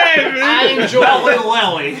that I enjoy it.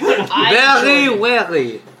 Lelly. out. Very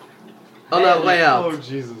wary. On our way out. Oh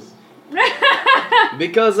Jesus.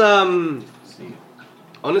 Because,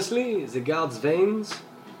 honestly, the guard's veins,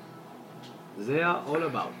 they are all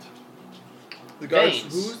about. The guards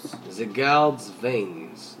Veins. who's? The guards'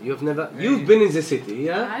 veins. You've been in the city,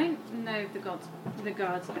 yeah? I know the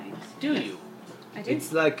god's veins. Do you? I do.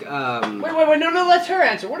 It's like, Wait, no, let her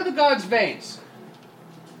answer. What are the gods' veins?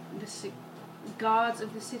 The gods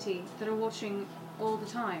of the city that are watching all the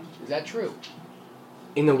time. Is that true?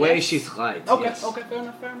 in a way Yes. she's right. Okay, yes. okay, fair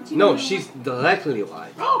enough. No, she's directly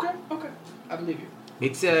right. Oh, okay. I believe you.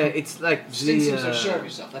 It's like You didn't seem so the sure of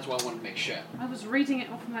yourself. That's why I wanted to make sure. I was reading it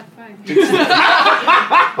off my phone.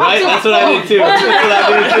 right. That's what I did too. That's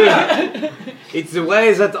what I did too. It's the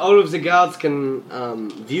way that all of the guards can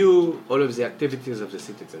view all of the activities of the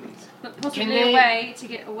citizens. But possibly Can they- a way to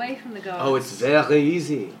get away from the guards. Oh, it's very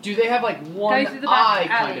easy. Do they have like one through the back eye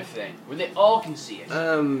kind alley. of thing where they all can see it?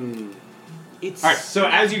 It's All right. So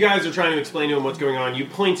as you guys are trying to explain to him what's going on, you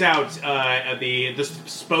point out at the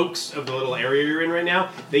spokes of the little area you're in right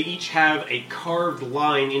now. They each have a carved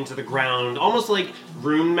line into the ground, almost like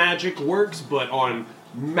rune magic works, but on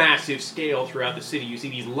massive scale throughout the city. You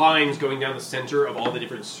see these lines going down the center of all the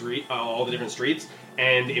different streets,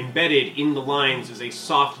 and embedded in the lines is a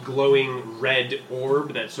soft, glowing red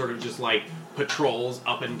orb that sort of just like patrols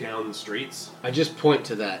up and down the streets. I just point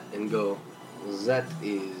to that and go, that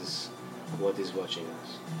is what is watching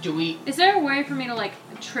us. Do we? Is there a way for me to like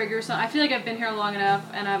trigger something? I feel like I've been here long enough,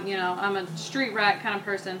 and I'm a street rat kind of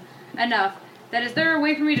person enough. That is there a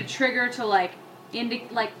way for me to trigger to like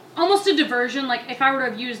almost a diversion? Like if I were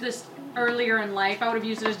to have used this earlier in life, I would have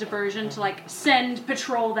used it as diversion to like send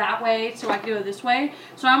patrol that way, so I could go this way.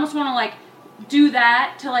 So I almost want to like do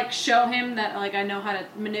that to like show him that like I know how to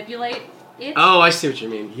manipulate it. Oh, I see what you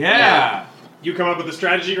mean. Yeah. You come up with a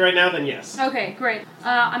strategy right now, then yes. Okay, great.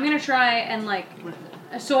 I'm gonna try and like,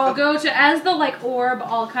 so I'll go to, as the like orb,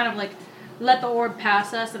 I'll kind of like let the orb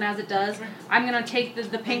pass us, and as it does, I'm gonna take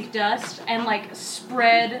the pink dust and like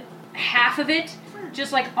spread half of it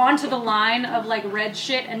just like onto the line of like red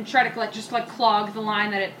shit and try to like just like clog the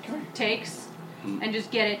line that it takes and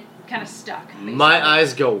just get it kind of stuck. Basically. My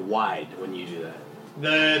eyes go wide when you do that.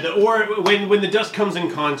 The orb, when the dust comes in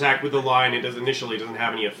contact with the line, it initially doesn't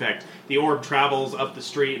have any effect. The orb travels up the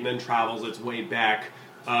street and then travels its way back.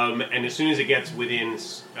 And as soon as it gets within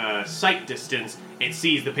sight distance, it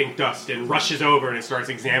sees the pink dust and rushes over and it starts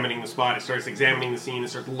examining the spot. It starts examining the scene. It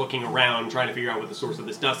starts looking around, trying to figure out what the source of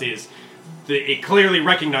this dust is. It clearly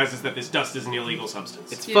recognizes that this dust is an illegal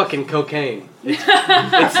substance. It's Yes. fucking cocaine.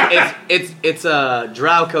 It's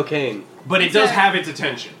drow cocaine. But it It's does a- have its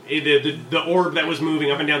attention. The orb that was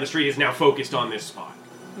moving up and down the street is now focused on this spot.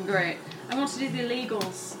 Great. I want to do the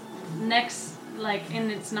illegals next, like in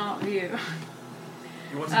its not view.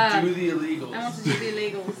 You want to do the illegals. I want to do the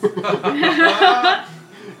illegals.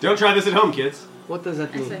 Don't try this at home, kids. What does that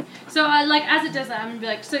I see. mean? So, like, as it does that, I'm gonna be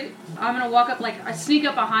like, so I'm gonna walk up, like, I sneak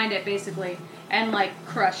up behind it, basically, and, like,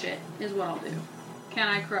 crush it, is what I'll do. Can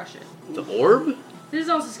I crush it? The orb? This is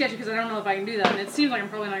also sketchy because I don't know if I can do that, and it seems like I'm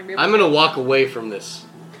probably not gonna be able I'm to. gonna walk away from this.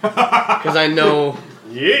 Because I know...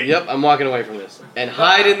 Yeah. Yep, I'm walking away from this. And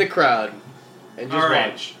hide in the crowd. And just All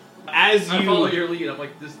right. watch. As I follow you your lead. I'm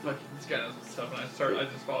like this kind of stuff, and I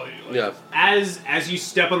just follow you. Like, Yeah. as you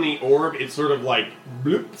step on the orb, it sort of like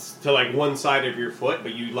bloops to like one side of your foot,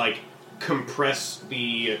 but you like compress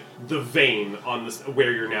the vein on this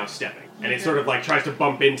where you're now stepping, and it Okay. sort of like tries to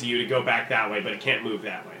bump into you to go back that way, but it can't move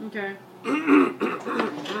that way. Okay.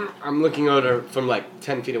 I'm looking over from like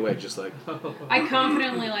 10 feet away, just like... I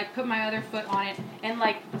confidently, like, put my other foot on it and,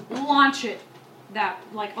 like, launch it that,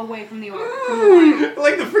 like, away from the orb. From the line.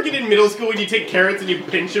 Like the freaking in middle school when you take carrots and you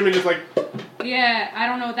pinch them and just like. Yeah, I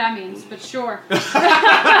don't know what that means, but sure.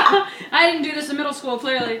 I didn't do this in middle school,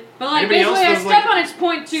 clearly. But, like, Anybody else basically, I does, step like, on its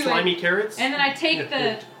point, too. Slimy carrots? And then I take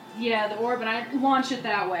the orb and I launch it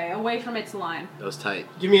that way, away from its line. That was tight.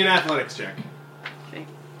 Give me an athletics check.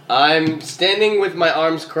 I'm standing with my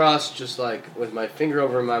arms crossed, just like with my finger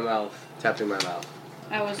over my mouth, tapping my mouth.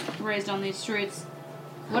 I was raised on these streets.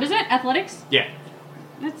 What is it? Athletics? Yeah.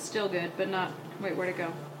 That's still good, but not... Wait, where'd it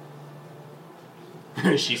go?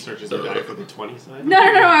 She searches her die for the 20 side. No,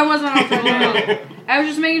 I wasn't on for a while. I was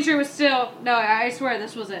just making sure it was still... No, I swear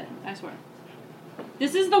this was it. I swear.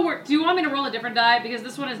 This is the word... Do you want me to roll a different die? Because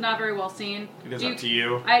this one is not very well seen. It is up to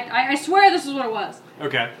you. I swear this is what it was.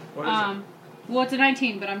 Okay. What is it? Well, it's a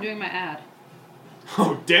 19, but I'm doing my ad.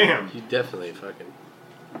 Oh, damn. You definitely fucking...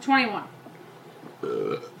 21.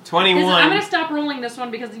 21. I'm going to stop rolling this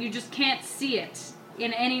one because you just can't see it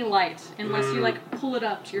in any light unless you, like, pull it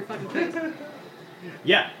up to your fucking face.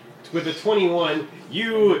 Yeah, with the 21,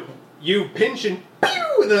 you pinch and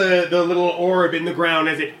pew the little orb in the ground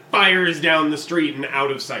as it fires down the street and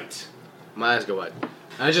out of sight. My eyes go wide.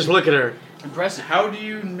 I just look at her. Impressive. How do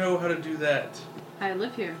you know how to do that? I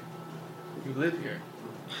live here. You live here.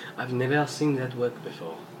 I've never seen that work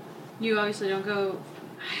before. You obviously don't go.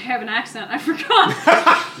 I have an accent. I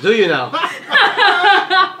forgot. Do you now?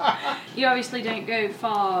 You obviously don't go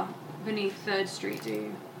far beneath 3rd Street, do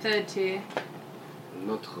you? 3rd tier.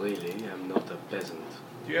 Not really. I'm not a peasant.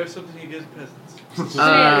 Do you have something against peasants?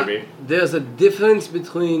 Maybe. There's a difference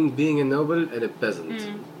between being a noble and a peasant.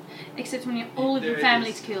 Except when all of your There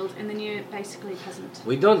family's is. killed, and then you're basically a peasant.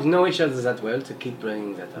 We don't know each other that well to keep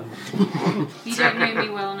bringing that up. You don't know me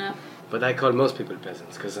well enough. But I call most people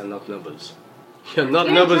peasants because they're not nobles. You're not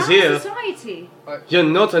Yeah, nobles class here. Society. You're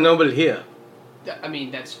not a noble here. I mean,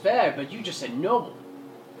 that's fair, but you just said noble.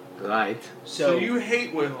 Right. So you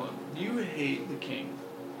hate Wilhelm. You hate the king.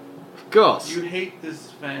 Of course. You hate this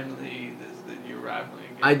family that you're rivaling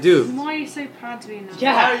against. I do. Why are you so proud to be a noble?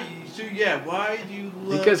 Yeah. Why do you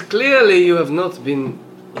love... Because clearly you have not been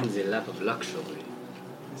in the lap of luxury.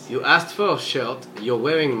 You asked for a shirt, you're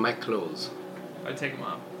wearing my clothes. I take them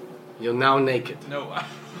off. You're now naked. No,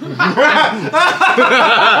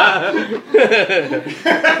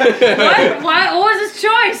 Why? What was his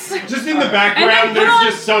choice? Just in the And background, then there's put on-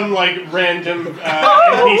 just some like random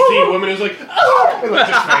NPC woman who's like, oh, and like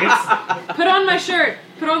just faints. Put on my shirt.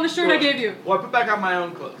 Put on the shirt I gave you. Well, I put back on my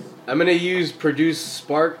own clothes. I'm gonna use produce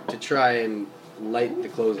spark to try and light the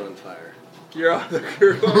clothes on fire. You're on the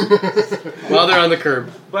curb. While they're on the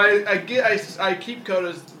curb. But I keep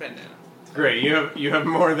Coda's bandana. Great, you have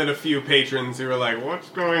more than a few patrons who are like, what's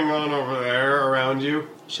going on over there around you?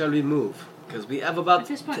 Shall we move? Because we have At about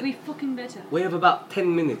this point, we fucking better. we have about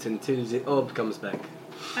 10 minutes until the orb comes back.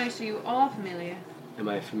 Oh, so you are familiar. Am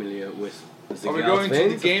I familiar with the Are we Gauss going to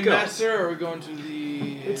veins? the Game Of course. Master or are we going to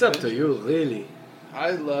the... It's up to you, really.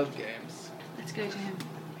 I love games. Let's go to him.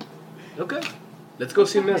 Okay. Let's go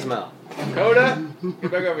see Mesmer. Coda,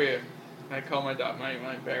 get back over here. I call my dog, my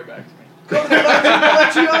bear back to me.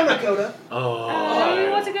 Coda. Oh, he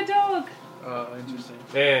wants a good dog. Oh, interesting.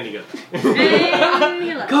 And you go. And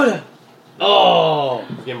he left. Coda! Oh!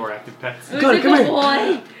 Get more active pets. Who's Coda, a come good here.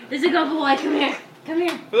 boy? There's a good boy. Come here. Come here.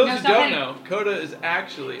 For those No, who stop don't hitting. know, Coda is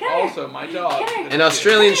actually Come here. also my dog. Come here. An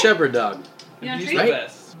Australian Shepherd dog. You want He's a the treat?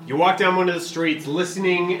 best. You walk down one of the streets,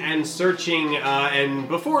 listening and searching, and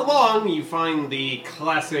before long, you find the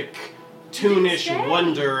classic tune-ish Stay.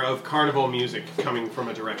 wonder of carnival music coming from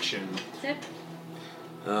a direction. Sip.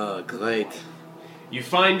 Oh, great. You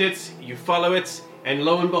find it, you follow it, and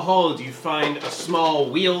lo and behold, you find a small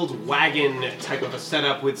wheeled wagon type of a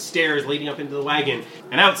setup with stairs leading up into the wagon.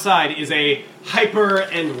 And outside is a hyper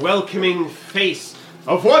and welcoming face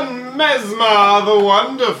of one Mesmer the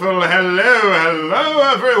Wonderful. Hello,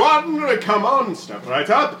 everyone. Come on, step right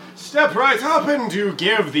up, and do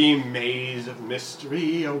give the Maze of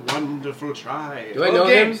Mystery a wonderful try. Do I know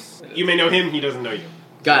him? You may know him, he doesn't know you.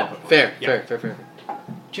 Got it. Fair, Yeah. fair.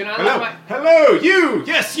 Can I Hello, let my... hello, you!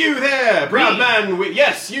 Yes, you there! Proud Me. man,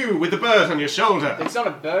 yes, you, with the bird on your shoulder. It's not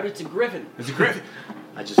a bird, it's a griffin. It's a griffin.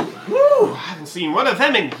 I just... Woo! I haven't seen one of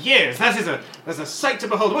them in years. That's a sight to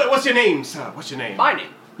behold. What's your name, sir? What's your name? My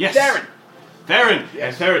name. Yes. Theron. Theron. Yes.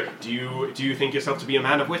 And Theron, do you think yourself to be a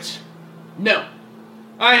man of wit? No.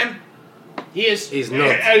 I am. He is. He's not.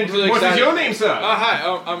 And Really what is excited. your name, sir? Hi,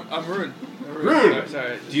 I'm Rune. Rune.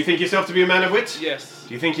 Sorry. Do you think yourself to be a man of wit? Yes.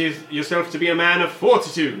 Do you think yourself to be a man of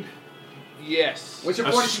fortitude? Yes. What's your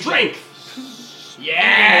Of fortitude? strength?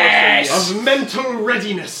 Yes! Of mental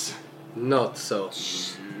readiness? Not so.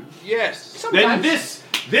 Yes. Then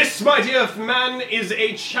this, my dear man, is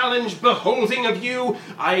a challenge beholding of you.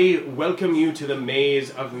 I welcome you to the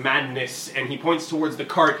Maze of Madness. And he points towards the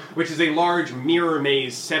cart, which is a large mirror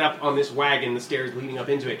maze set up on this wagon, the stairs leading up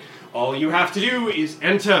into it. All you have to do is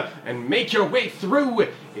enter and make your way through.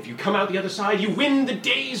 If you come out the other side, you win the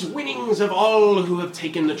day's winnings of all who have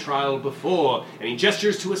taken the trial before. And he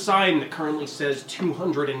gestures to a sign that currently says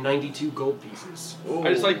 292 gold pieces.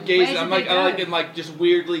 I just like gazing. Where I'm did like they I like go? getting like just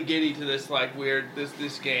weirdly giddy to this like weird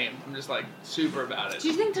this game. I'm just like super about it. Do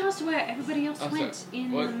you think that's where everybody else I'm went sorry.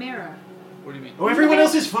 in What? the mirror? What do you mean? Oh, everyone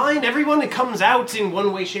else is fine. Everyone that comes out in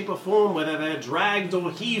one way, shape, or form, whether they're dragged or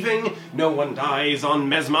heaving, no one dies on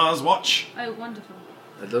Mesmer's watch. Oh, wonderful.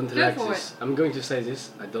 I don't Go like for this. I'm going to say this.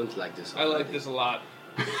 I don't like this. I like already. this a lot.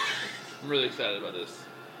 I'm really excited about this.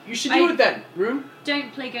 You should do it then, Rune.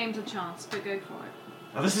 Don't play games of chance, but go for it.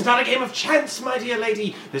 Now, this is not a game of chance, my dear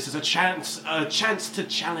lady. This is a chance to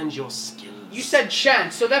challenge your skills. You said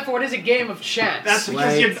chance, so therefore it is a game of chance. That's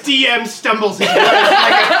because Wait. your DM stumbles his words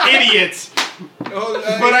like an idiot. Oh,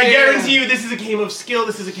 But I guarantee you, this is a game of skill.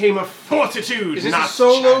 This is a game of fortitude, Is this not a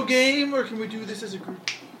solo chance. game or can we do this as a group?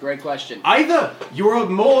 Great question. Either. You are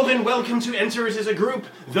more than welcome to enter it as a group,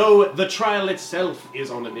 though the trial itself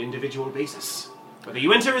is on an individual basis. Whether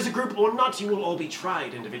you enter as a group or not, you will all be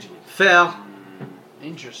tried individually. Fair.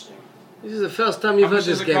 Interesting. This is the first time you've How heard much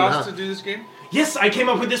does this it game, cost huh? to do this game? Yes, I came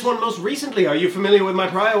up with this one most recently. Are you familiar with my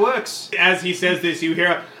prior works? As he says this, you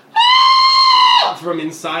hear from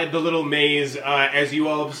inside the little maze as you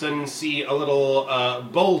all of a sudden see a little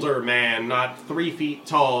boulder man, not 3 feet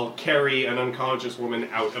tall, carry an unconscious woman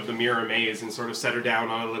out of the mirror maze and sort of set her down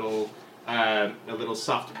on a little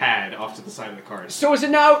soft pad off to the side of the card. So is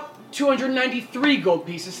it now 293 gold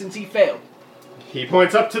pieces since he failed? He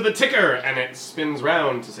points up to the ticker and it spins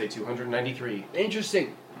round to say 293.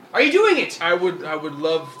 Interesting. Are you doing it? I would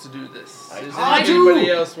love to do this. Does I do.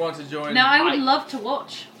 anybody else want to join? Now I would love to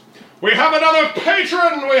watch. We have another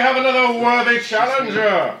patron! We have another worthy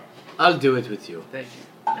challenger! I'll do it with you. Thank you.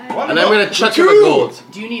 And I'm gonna chuck him a gold.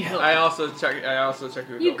 Do you need help? I also check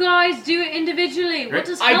your You gold. guys do it individually. What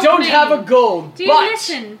does I help don't mean? have a gold, Do you but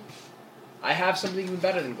listen? I have something even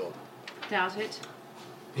better than gold. Doubt it.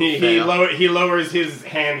 He lowers his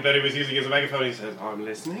hand that he was using as a megaphone. He says, "I'm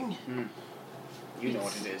listening." You know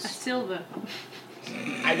what it A is. silver.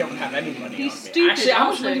 I don't have any money He's on me. stupid Actually, how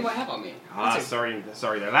much also. money do I have on me?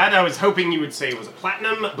 Sorry there, lad. I was hoping you would say it was a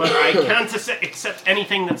platinum, but I can't accept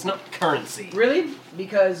anything that's not currency. Really?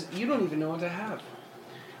 Because you don't even know what I have.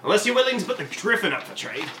 Unless you're willing to put the griffin up for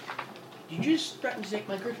trade. You just threatened to take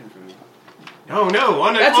my griffin from me. No,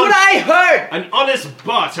 That's what I heard! An honest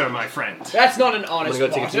barter, my friend. That's not an honest I'm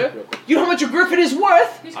gonna go take a barter. seat real quick. You know how much a griffin is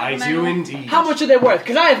worth? Who's got I the do manual? indeed. How much are they worth?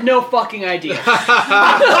 Because I have no fucking idea.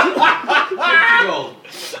 Not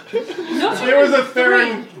If there was a 203.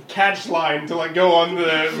 Theron catch line to go on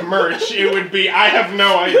the merch, it would be, I have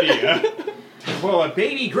no idea. Well, a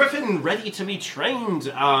baby griffin ready to be trained,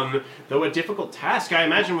 though a difficult task, I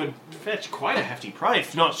imagine would fetch quite a hefty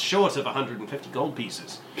price, not short of 150 gold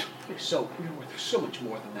pieces. You're worth so much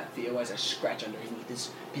more than that, Theo, as I scratch underneath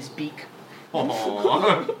his beak.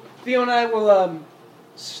 Aww. Theo and I will,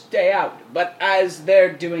 stay out. But as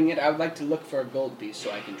they're doing it, I would like to look for a gold piece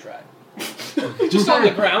so I can try. Just on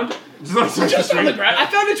the ground. Just on the ground. I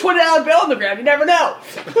found a $20 bill on the ground. You never know.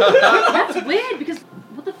 That's weird because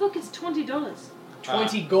what the fuck is $20?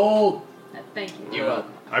 20 gold. Thank you. You're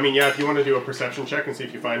welcome. I mean, yeah, if you want to do a perception check and see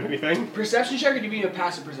if you find anything. Perception check, or do you mean a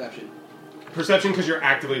passive perception? Perception, because you're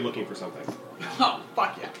actively looking for something. Oh,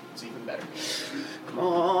 fuck yeah. It's even better. Come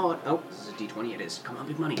on. Oh, this is a D20. It is. Come on,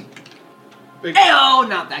 big money. Oh,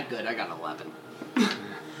 not that good. I got an 11.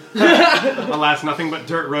 Alas, nothing but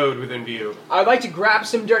dirt road within view. I'd like to grab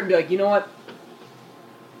some dirt and be like, you know what?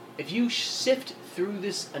 If you sift through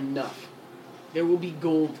this enough, there will be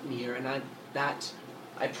gold in here, and I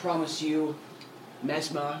promise you,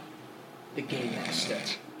 Mesmer, the game master.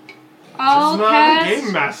 I'll This is cast the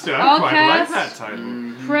Game Master. I I'll quite cast- like that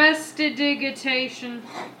title. prestidigitation.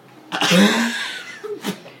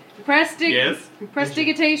 Yes?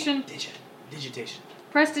 Prestidigitation. Digitation.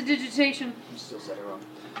 Prestidigitation. You still said it wrong.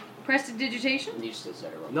 Prestidigitation. You still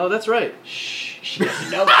said it wrong. No, that's right. Shh, she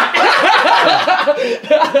doesn't know.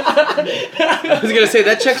 I was gonna say,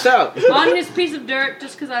 that checks out. On his piece of dirt,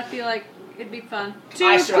 just because I feel like it'd be fun. I To still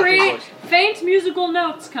have to create voice. faint musical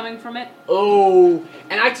notes coming from it. Oh,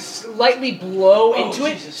 and I like to slightly blow Oh, into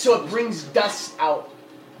it Jesus. so it brings dust out.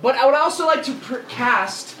 But I would also like to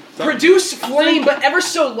produce flame, but ever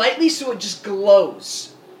so lightly so it just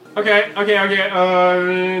glows. Okay.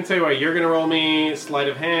 Tell you what, you're gonna roll me sleight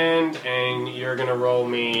of hand, and you're gonna roll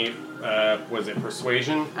me, was it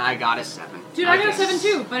persuasion? I got a 7. Dude, I got a 7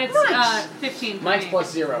 too, but it's Nice. 15 for Mine's me.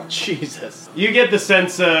 +0. Jesus. You get the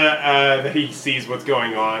sense that he sees what's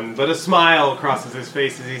going on, but a smile crosses his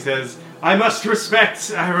face as he says, I must respect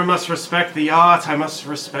the art, I must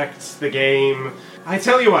respect the game. I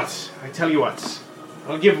tell you what,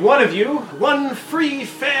 I'll give one of you one free,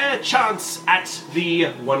 fair chance at the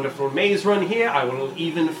wonderful maze run here. I will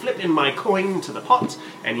even flip in my coin to the pot,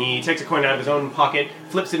 and he takes a coin out of his own pocket,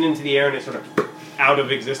 flips it into the air, and it's sort of out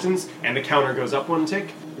of existence, and the counter goes up one tick.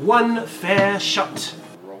 One fair shot.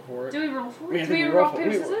 Roll for it. Do we roll for Yeah, it? I Do we think we rock, roll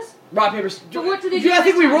paper, for it. scissors? Rock, paper, But what do they do Yeah, I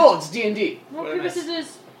think this we time? roll. It's D&D. Rock, What paper, is-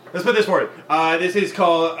 scissors. Let's put this forward. This is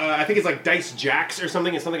called, I think it's like Dice Jacks or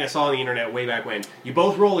something. It's something I saw on the internet way back when. You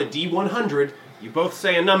both roll a D100, you both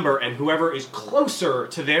say a number, and whoever is closer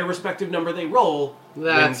to their respective number they roll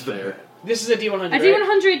That's wins the fair. This is a D100. A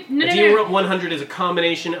D100. No, A no, no. D100 is a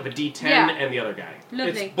combination of a D10 Yeah. and the other guy.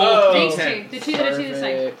 Lovely. It's both These D10s. two. The two that are two the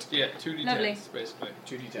same. Perfect. Yeah, 2d10s, Lovely. basically.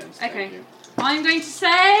 2D10s. Okay. Thank you. I'm going to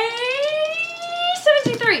say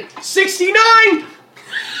 73. 69!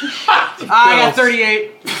 I got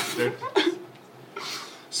 38.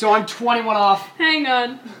 So I'm 21 off. Hang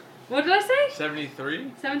on. What did I say?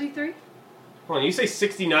 73? 73? Hold on, you say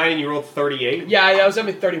 69 and you rolled 38? Yeah, I was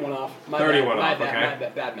only 31 off. My 31 bad, off, my bad, okay. my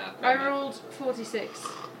bad, bad math. I rolled 46.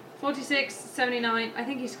 46, 79. I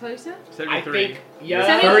think he's closer. 73. I think,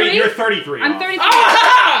 yeah. 73? You're 33 I'm off. 33.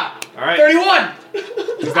 Ah! All right. 31!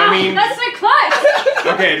 Does that mean... That's so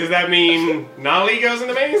close! Okay, does that mean Nolly goes in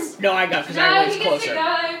the maze? No, I got because I No, was he gets to closer.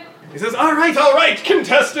 go. He says, all right,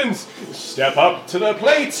 contestants, step up to the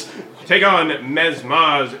plate. Take on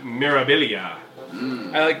Mesmar's Mirabilia.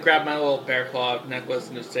 I like grab my little bear claw necklace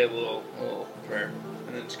and just say a little prayer,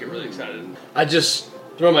 and then just get really excited. I just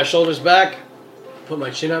throw my shoulders back, put my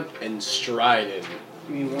chin up, and stride in. Give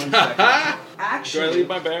me 1 second. Do I Actually, leave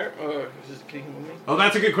my bear, or can he come with me? Oh,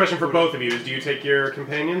 that's a good question for both of you. Do you take your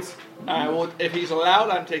companions? If he's allowed,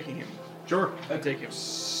 I'm taking him. Sure. I'll take him.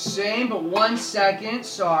 same, but 1 second,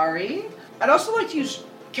 sorry. I'd also like to use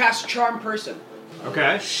cast Charm Person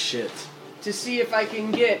Okay. Shit. to see if I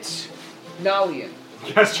can get Nolly in.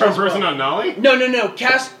 Cast Charm Person on Nolly? No,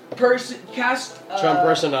 cast Charm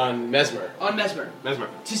person on Mesmer. on Mesmer. Mesmer.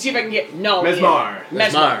 To see if I can get Nolly Mesmar. in.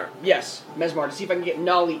 Mesmar. Yes, Mesmar. To see if I can get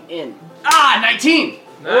Nolly in. Ah, 19!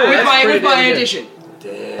 That's pretty with my damn good. addition.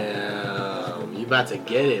 Damn. You about to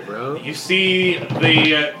get it, bro. You see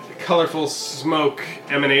the colorful smoke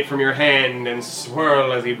emanate from your hand and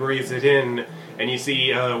swirl as he breathes it in, and you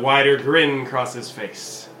see a wider grin cross his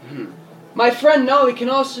face. My friend Nolly can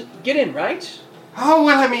also get in, right? Oh,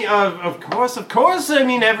 well, I mean, of course. I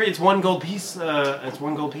mean, it's 1 gold piece, it's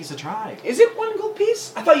 1 gold piece a try. Is it 1 gold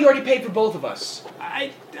piece? I thought you already paid for both of us.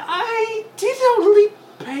 I did only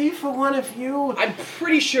pay for one of you. I'm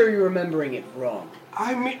pretty sure you're remembering it wrong.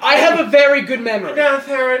 I mean, I have a very good memory. No,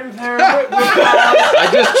 Theron, we're I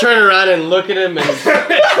just turn around and look at him and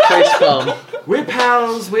face palm. We're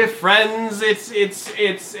pals, we're friends. It's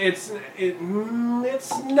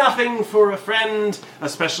nothing for a friend,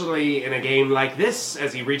 especially in a game like this.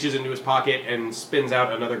 As he reaches into his pocket and spins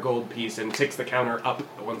out another gold piece and ticks the counter up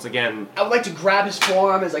once again. I would like to grab his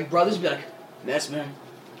forearm as like brothers and be like, Mesmer,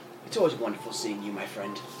 it's always wonderful seeing you, my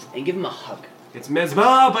friend. And give him a hug. It's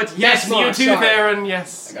Mesmar, but yes, Mesmar, you too, sorry. Theron.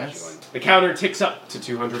 Yes. I got yes. you one. The counter ticks up to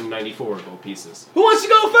 294 gold pieces. Who wants to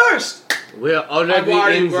go first? We're already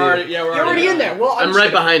in there. You're already in there. Well, I'm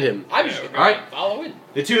right behind him. I'm just gonna Alright. follow in.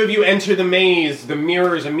 The two of you enter the maze. The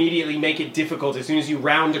mirrors immediately make it difficult. As soon as you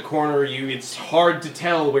round a corner, it's hard to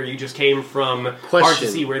tell where you just came from. Hard to Question.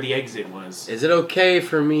 see where the exit was. Is it okay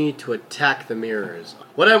for me to attack the mirrors?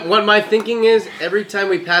 What my thinking is, every time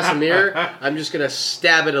we pass a mirror, I'm just gonna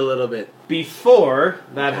stab it a little bit. Before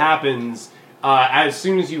that happens, as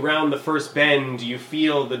soon as you round the first bend, you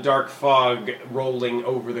feel the dark fog rolling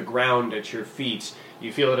over the ground at your feet.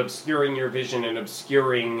 You feel it obscuring your vision and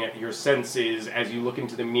obscuring your senses as you look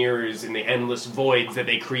into the mirrors in the endless voids that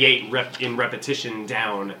they create in repetition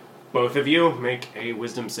down. Both of you make a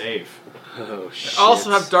wisdom save. Oh shit. I also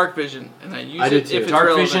have dark vision, and I use I do it too. if it's Dark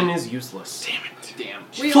relevant. vision is useless. Damn it. Damn.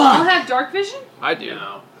 We all have dark vision? I do.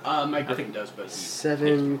 No. My Griffin does, but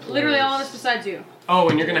 7. Literally all of us besides you. Oh,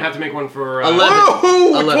 and you're gonna have to make one for 11.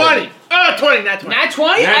 Whoa! 11. 20! Oh, 20, not 20. Nat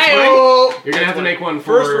 20? Nat 20? Ayo! You're gonna have to make one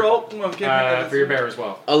for First roll. for your bear as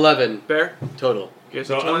well. 11 Bear. total. Okay,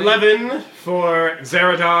 So 20. 11 for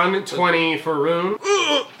Zeradon, 20 for Rune.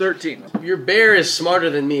 13. Your bear is smarter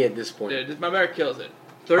than me at this point. Dude, my bear kills it.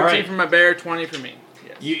 13 Alright. for my bear, 20 for me.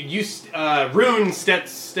 Yes. Rune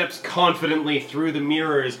steps confidently through the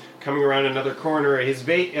mirrors, coming around another corner.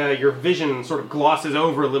 Your vision sort of glosses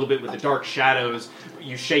over a little bit with the dark shadows.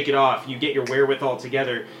 You shake it off. You get your wherewithal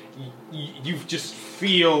together. You just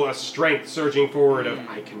feel a strength surging forward of,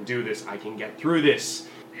 I can do this. I can get through this.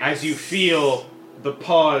 As you feel the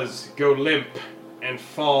paws go limp and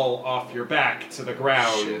fall off your back to the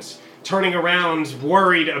ground. Shit. Turning around,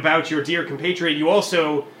 worried about your dear compatriot, you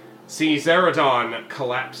also see Zeradon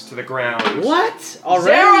collapse to the ground. What?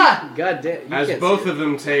 Already? Zara! God damn. As both of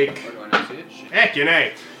them take... Or do I not see it? Shit. Heck, you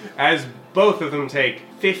nay. As both of them take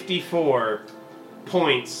 54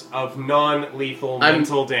 points of non-lethal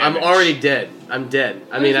mental damage. I'm already dead. I'm dead.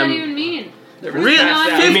 What does that even mean? Really?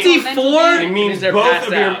 Non- 54? It Means means they're both passed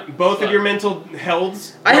of your out. both of your mental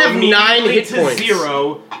healths. I go have 9 immediately hit to points.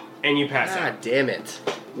 0, and you pass out. God damn it.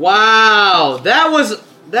 Wow. That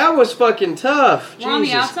was fucking tough. We're on the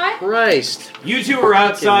Jesus outside? Christ. You two are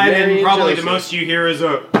outside, Mary and probably Joseph. the most you hear is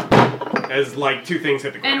as like 2 things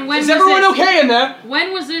hit the ground. And when Is was everyone this? okay in there?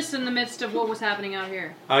 When was this in the midst of what was happening out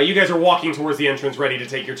here? You guys are walking towards the entrance, ready to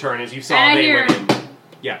take your turn. As you saw, And I they hear went in.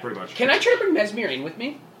 Yeah, pretty much. Can I try to bring Mesmer in with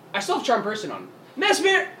me? I still have Charm Person on.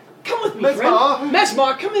 Mesmer, come with me, Mesmer. friend.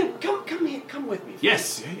 Mesmer, come in. Come here. Come with me. Friend.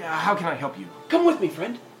 Yes. How can I help you? Come with me,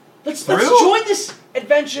 friend. Let's Through? join this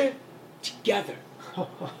adventure together.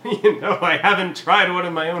 You know, I haven't tried one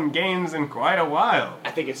of my own games in quite a while.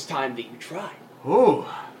 I think it's time that you try.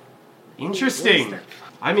 Oh, interesting.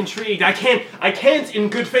 I'm intrigued. I can't in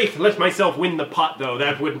good faith let myself win the pot, though.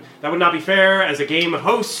 That would not be fair as a game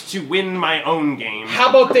host to win my own game. How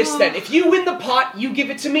about this then? If you win the pot, you give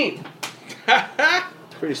it to me.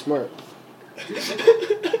 Pretty smart.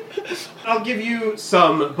 I'll give you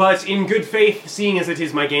some, but in good faith, seeing as it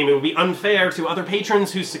is my game, it would be unfair to other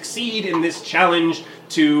patrons who succeed in this challenge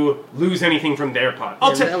to lose anything from their pot.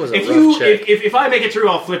 That was a rough check. If I make it through,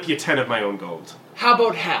 I'll flip you 10 of my own gold. How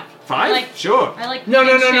about half? 5? Sure. I like No,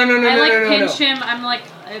 no, pinch no, no, him. no, no, I no, like no, no, pinch no. him. I'm like,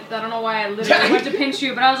 I don't know why I literally went to pinch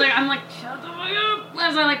you, but I was like, shut the fuck up.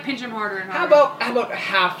 As I like pinch him harder and harder. How about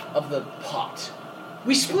half of the pot?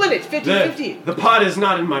 We split it 50-50. The pot is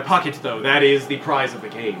not in my pocket, though. That is the prize of the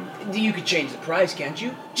game. You could change the prize, can't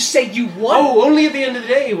you? Just say you won. Oh, only at the end of the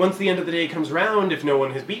day. Once the end of the day comes round, if no one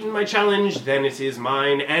has beaten my challenge, then it is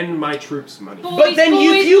mine and my troops' money. But then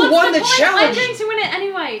if you what's won the point? challenge- I'm going to win it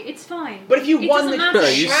anyway. It's fine. But if you It won the doesn't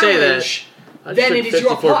matter. You say that. challenge, I just then took it is your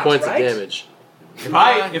 54 pot, points right? of damage. If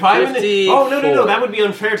I win the, oh no, 54. that would be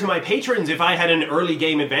unfair to my patrons if I had an early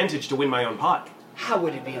game advantage to win my own pot. How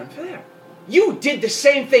would it be unfair? You did the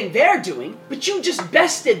same thing they're doing, but you just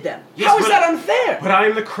bested them. Yes, How is but- that unfair? But I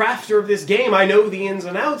am the crafter of this game. I know the ins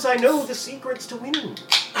and outs. I know the secrets to winning.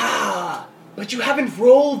 Ah, but you haven't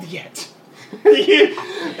rolled yet. Oh, you've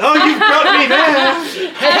got me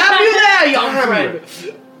there. Have you there, young Damn.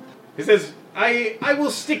 friend? He says, I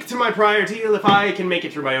will stick to my prior deal. If I can make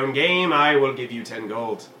it through my own game, I will give you 10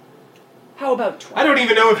 gold. How about 12? I don't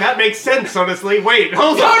even know if that makes sense, honestly. Wait,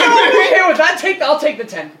 hold No, on. no, we're here with that. I'll take the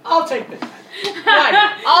 10. I'll take the 10.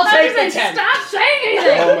 Right, I'll take the 10. Stop saying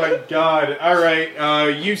anything. Oh my god.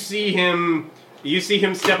 Alright, you see him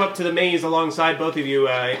step up to the maze alongside both of you,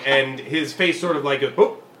 and his face sort of like,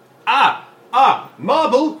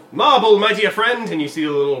 Marble, my dear friend, and you see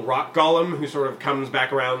a little rock golem who sort of comes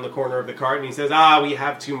back around the corner of the cart, and he says, we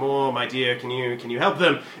have 2 more, my dear, can you help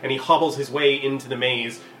them? And he hobbles his way into the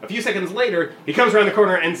maze. A few seconds later, he comes around the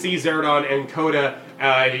corner and sees Zerodon and Coda.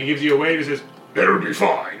 He gives you a wave and says, "It'll be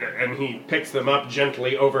fine," and he picks them up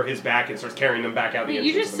gently over his back and starts carrying them back out the Wait,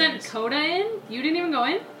 entrance you just of the sent maze. Coda in? You didn't even go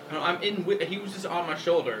in? No, I'm in. He was just on my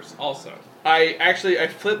shoulders. Also, I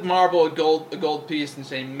flip Marble a gold piece and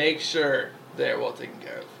say, "Make sure they're well taken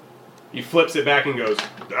care of." He flips it back and goes,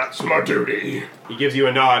 "That's my duty." He gives you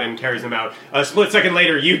a nod and carries them out. A split second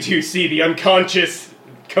later, you two see the unconscious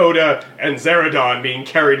Coda and Zerodon being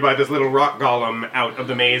carried by this little rock golem out of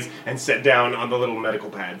the maze and set down on the little medical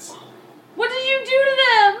pads. What did you do to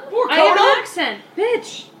them? Poor I have Coda. an accent.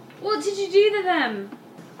 Bitch. What did you do to them?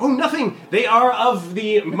 Oh, nothing! They are of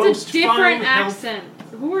the It's most a different fine health. accent.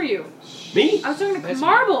 Who are you? Me? I was talking to That's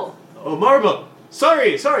Marble. Oh, Marble.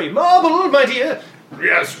 Sorry, Marble, my dear.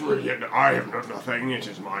 Yes, Ryan, I have done nothing. It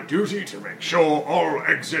is my duty to make sure all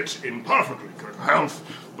exit in perfectly good health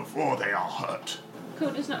before they are hurt.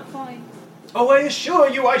 Coda's not fine. Oh, I assure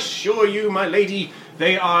you, my lady,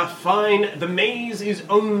 they are fine. The maze is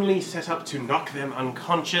only set up to knock them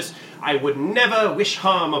unconscious. I would never wish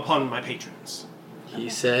harm upon my patrons. He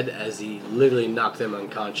said as he literally knocked them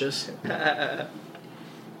unconscious.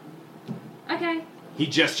 Okay. He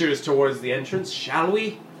gestures towards the entrance. Shall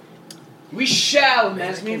we? We shall,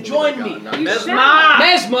 Mesmer. Join me. You Mesma!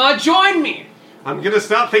 Mesmer, join me. I'm gonna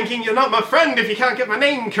start thinking you're not my friend if you can't get my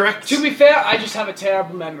name correct. To be fair, I just have a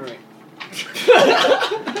terrible memory.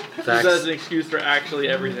 That's Facts. an excuse for actually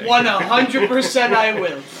everything. 100% I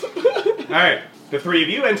will. Alright, the 3 of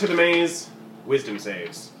you enter the maze. Wisdom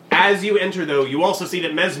saves. As you enter, though, you also see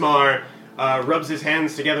that Mesmar rubs his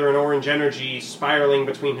hands together in orange energy spiraling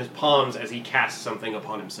between his palms as he casts something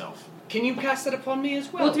upon himself. Can you cast it upon me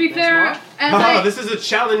as well? Well, to be fair, Mesmer? This is a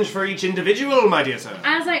challenge for each individual, my dear sir.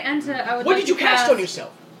 as I enter, I would What like did you to cast on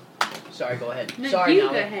yourself? Sorry, go ahead. No, Sorry, you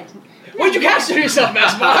now. go ahead. What did you cast on yourself,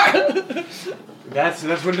 Mesmer?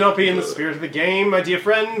 That would not be in the spirit of the game, my dear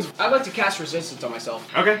friend. I'd like to cast resistance on myself.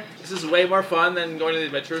 Okay. This is way more fun than going to the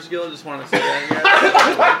Adventurers Guild. I just want to say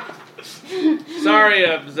that again. Sorry,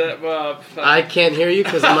 I can't hear you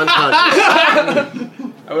because I'm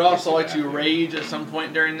unconscious. I would also like to rage at some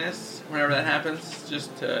point during this, whenever that happens,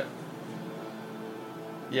 just to...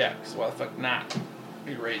 Yeah, because why the fuck not?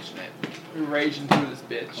 Be raging it. Be raging through this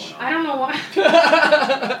bitch. I don't know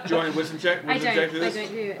why. Join wisdom check. I Wisdom check don't. through I this.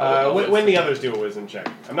 don't do it. When the others do a wisdom check.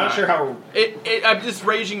 I'm not sure how... I'm just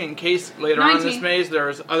raging in case later on in this 19. maze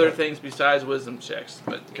there's other things besides wisdom checks.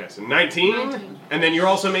 But Okay, so 19. 19. And then you're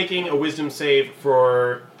also making a wisdom save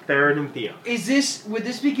for Theron and Theo. Would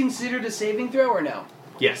this be considered a saving throw or no?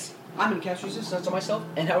 Yes. I'm going to cast resistance on myself,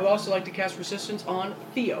 and I would also like to cast resistance on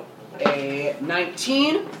Theo. a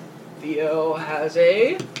 19. Theo has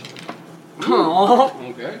a... Oh,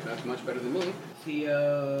 okay, that's much better than me.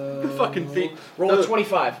 Theo... Fucking feet. Roll a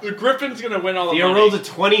 25. The Griffin's gonna win all the Theo money. rolled a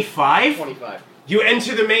 25. 25. You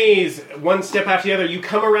enter the maze, one step after the other. You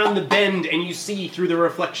come around the bend, and you see through the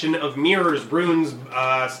reflection of mirrors, Rune's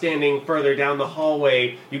standing further down the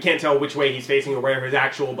hallway. You can't tell which way he's facing or where his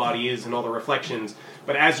actual body is in all the reflections.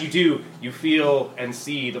 But as you do, you feel and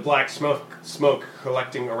see the black smoke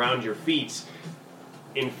collecting around your feet,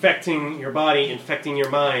 infecting your body, infecting your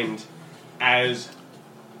mind, as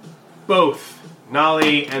both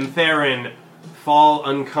Nolly and Theron fall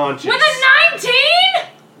unconscious. With a 19?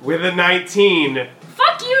 With a 19,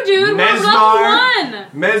 Fuck you, dude. We're Mesmar, level 1.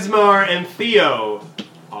 Mesmar and Theo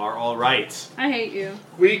are all right. I hate you.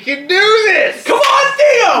 We can do this! Come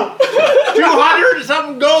on, Theo! 200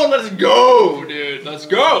 something gold, let's go, dude. Let's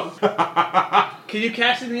go. Can you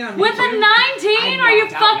cast anything on me? With a 19? I'm Are you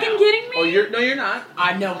knocked out fucking now. kidding me? Oh, you're not.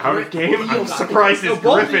 I know. Out of game? Theo I'm got surprised it. his No,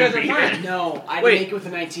 both of you Griffin guys are beat fine. it. No, I Wait. didn't make it with a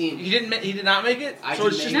 19. He did not make it? I So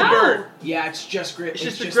it's didn't just make the it. bird. Yeah, it's just Griffin. It's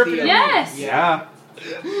just the Griffin. Theo. Yes. Yeah.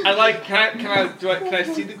 I like. Can I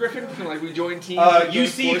see the Griffin? Can like we join teams? You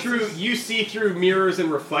see through mirrors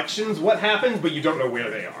and reflections what happens, but you don't know where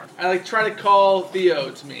they are. I like try to call Theo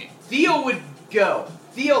to me. Theo would go.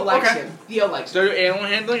 Theo likes Okay. him. Theo likes So him. I do animal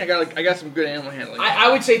handling. I got some good animal handling. I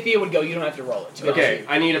would say Theo would go. You don't have to roll it. To be honest Okay, with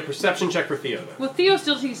I need a perception check for Theo then. Well, Theo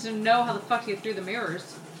still needs to know how the fuck to get through the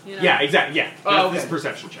mirrors. You know? Yeah, exactly. Yeah, Oh, this okay.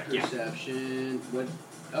 perception check. you. Yeah. Perception. What?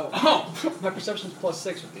 Oh, my perception's +6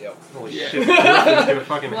 with Theo. Holy Yeah. shit! Griffin's gonna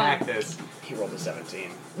fucking Wow. hack this. He rolled a 17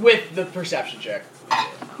 with the perception check.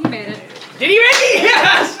 He made it. Did he make it?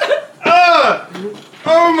 Yes.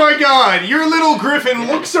 Oh my god! Your little griffin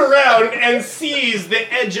looks around and sees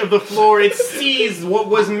the edge of the floor. It sees what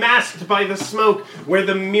was masked by the smoke, where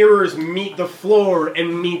the mirrors meet the floor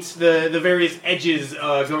and meets the various edges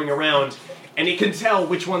going around. And it can tell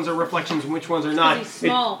which ones are reflections and which ones are not. He's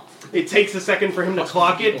small. It takes a second for him to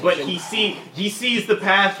clock it, but he sees the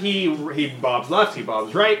path. He bobs left, he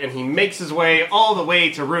bobs right, and he makes his way all the way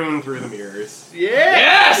to Rune through the mirrors.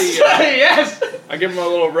 Yes! Yes. Yes. I give him a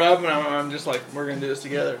little rub, and I'm just like, we're gonna do this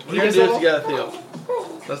together. We're gonna guys do this all- together, Theo.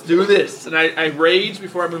 Let's do this. And I rage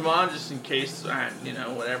before I move on, just in case,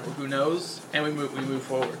 whatever, who knows. And we move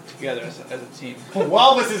forward together as a team.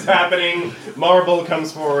 While this is happening, Marble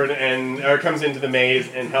comes forward comes into the maze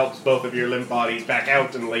and helps both of your limp bodies back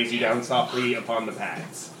out and lays you down softly upon the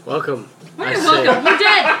pads. Welcome. What I are you say. welcome? We're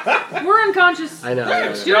dead. We're unconscious. I know. I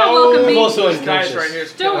know. Do not welcome me. I'm also This guy's unconscious. right here.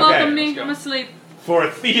 Don't Okay, welcome me. let's go. I'm asleep. For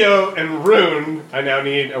Theo and Rune, I now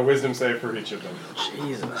need a wisdom save for each of them.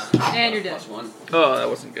 Jesus. And you're dead. +1. Oh, that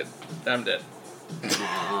wasn't good. I'm dead.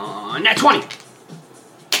 Nat 20.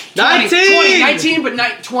 19! 20, 19,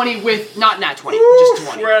 but 20 with not nat 20, just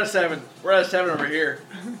 20. We're at a 7. We're at a 7 over here.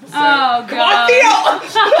 Oh, Come on, God. Theo!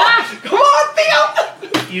 Come on,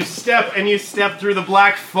 Theo! You step through the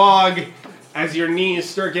black fog. As your knees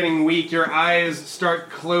start getting weak, your eyes start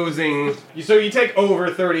closing. So you take over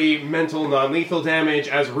 30 mental non-lethal damage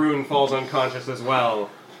as Rune falls unconscious as well.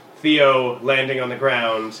 Theo landing on the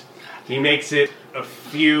ground. He makes it a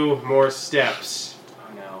few more steps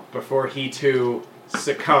Oh no. before he too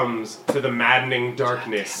succumbs to the maddening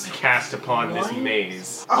darkness cast upon this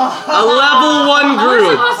maze. A level 1 We're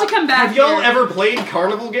group. supposed to come back Have y'all here. ever played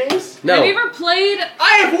carnival games? No. Have you ever played?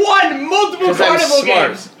 I have won multiple 'Cause I'm carnival smart.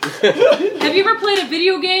 games. Have you ever played a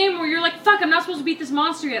video game where you're like, "Fuck, I'm not supposed to beat this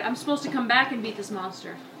monster yet. I'm supposed to come back and beat this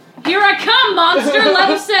monster." Here I come, monster!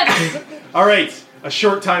 Level 7. All right. A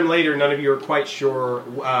short time later, none of you are quite sure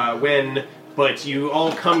when, but you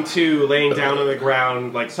all come to laying down on the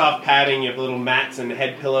ground, like soft padding. You have little mats and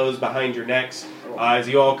head pillows behind your necks. As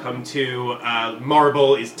you all come to,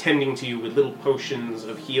 Marble is tending to you with little potions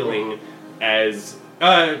of healing,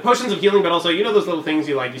 potions of healing, but also those little things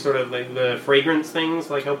you sort of like the fragrance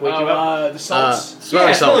things, like help wake you up. The salts.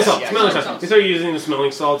 Smelling salts. Smelling Yeah, smelling smelling salts. salts. You start using the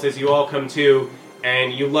smelling salts as you all come to,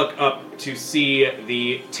 and you look up to see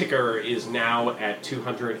the ticker is now at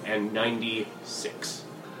 296.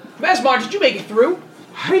 Mesmar, did you make it through?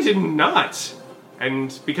 I did not.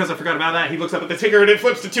 And because I forgot about that, he looks up at the ticker and it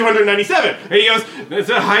flips to 297. And he goes,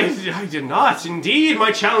 I did not. Indeed,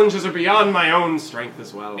 my challenges are beyond my own strength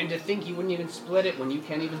as well. And to think you wouldn't even split it when you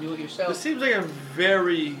can't even do it This yourself. seems like a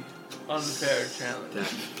very unfair challenge.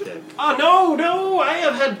 Oh, no, I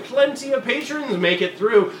have had plenty of patrons make it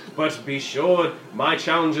through. But be sure, my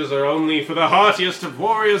challenges are only for the heartiest of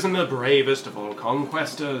warriors and the bravest of all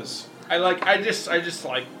conquestors. I just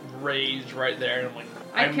rage right there, and I'm like,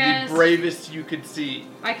 I I'm cast- the bravest you could see.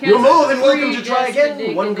 I cast You're more than welcome to try again.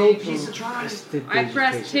 predestination. One gold piece to try. I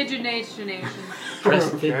pressed pigeonation.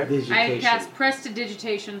 Prestidigitation. I cast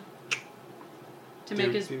Prestidigitation to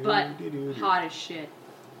make his butt hot as shit.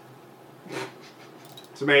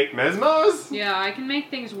 To make mesmos? Yeah, I can make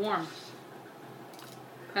things warm.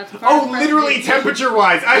 That's part Oh, of literally Prestidigitation.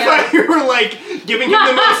 temperature-wise. I Yeah. thought you were like giving him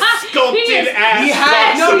the most sculpted He is- ass. He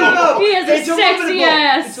has possible. no. He has a It's a little bit of sexy both.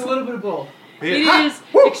 ass. It's a little bit of both. It Ha! is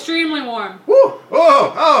Woo! extremely warm. Woo!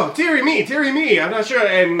 Oh, dearie me. I'm not sure.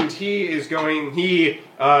 And he is going. He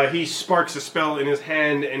sparks a spell in his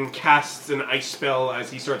hand and casts an ice spell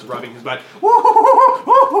as he starts rubbing his butt.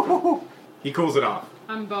 He cools it off.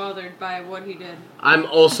 I'm bothered by what he did. I'm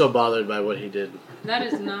also bothered by what he did. That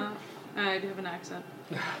is not. I do have an accent.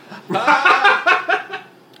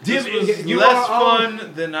 This was You less are all-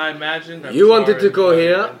 fun than I imagined. I'm You wanted to sorry, go but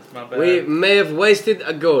here. it's my bad. We may have wasted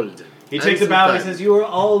a gold. He And takes a some bow. He time. says, "You are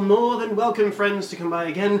all more than welcome, friends, to come by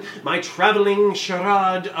again. My traveling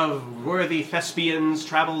charade of worthy thespians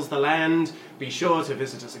travels the land. Be sure to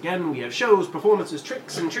visit us again. We have shows, performances,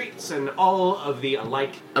 tricks, and treats, and all of the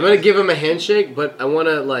alike." I'm gonna give him a handshake, but I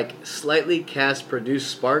wanna like slightly cast Produce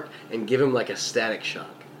Spark and give him like a static shock.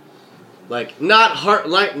 Like not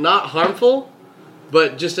harmful,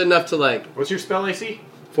 but just enough to like What's your spell AC?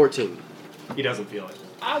 14. He doesn't feel it.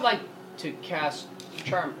 I'd like to cast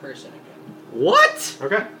Charm Person again. What?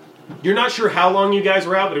 Okay. You're not sure how long you guys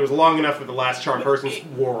were out, but it was long enough that the last charm person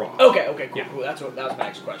wore off. Okay, cool, Yeah. cool. That was my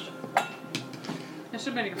next question. That should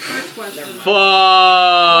have been your first question.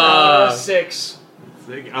 Fuck. 6.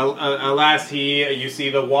 Alas, you see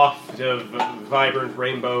the waft of vibrant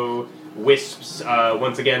rainbow wisps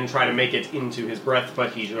once again try to make it into his breath,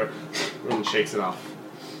 but he just and shakes it off.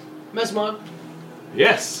 Mesmog,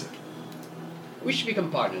 Yes. we should become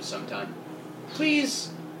partners sometime.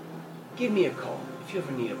 Please give me a call if you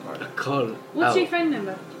ever need a partner. Call. What's out. your phone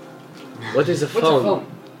number? What is a What's phone? a phone?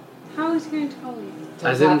 How is he going to call you?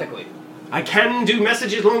 As in- Telepathically. I can do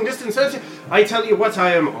messages long distance. I tell you what,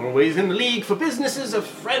 I am always in the league for businesses of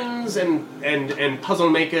friends and puzzle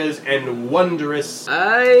makers and wondrous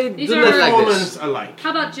I These do are- not like performers this. alike.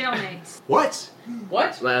 How about jailmates? What?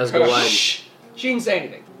 What? My eyes go wide. Shh. She didn't say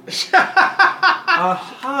anything.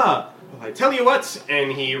 Aha! Well, I tell you what,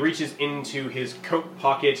 and he reaches into his coat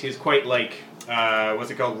pocket, his quite like, what's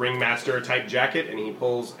it called, ringmaster type jacket, and he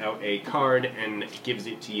pulls out a card and gives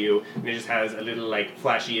it to you. And it just has a little like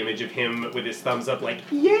flashy image of him with his thumbs up, like,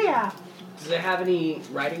 yeah! Does it have any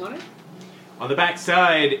writing on it? On the back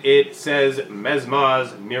side, it says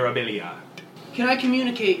Mesmaz Mirabilia. Can I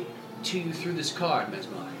communicate to you through this card,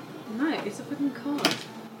 Mesmog? No, it's a fucking card.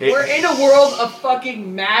 We're in a world of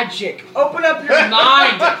fucking magic. Open up your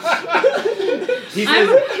mind. He I'm says,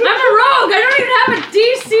 a rogue! I don't even have a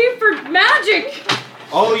DC for magic!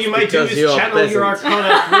 all you might do Because is you're a channel your peasant.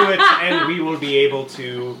 arcana through it, and we will be able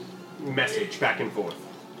to message back and forth.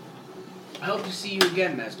 I hope to see you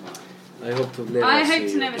again, Mesmog. I hope to never I see hope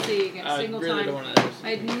to you. never see you again. I Single really time. don't want to.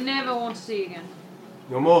 I'd never want to see you again.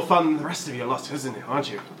 You're more fun than the rest of your lot, isn't it, aren't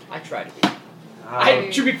you? I try to be.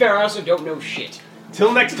 To be fair, I also don't know shit.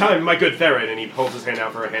 Till next time, my good Theron, and he holds his hand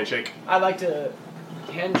out for a handshake. I'd like to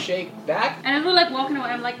handshake back. And as we're like walking away,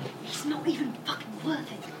 I'm like, he's not even fucking worth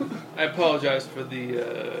it. I apologize for the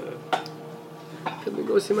Can we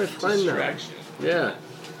go see my friend now? distraction. Yeah.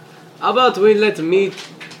 How about we let me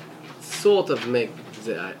sort of make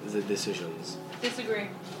the decisions? Disagree.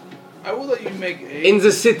 I will let you make a In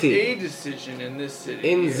the city. a decision in this city.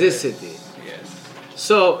 In yes. this city. Yes.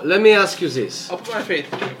 So, let me ask you this. I'll put my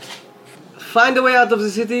faith in you. Find a way out of the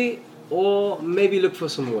city, or maybe look for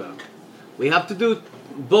some work. We have to do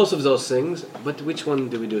both of those things, but which one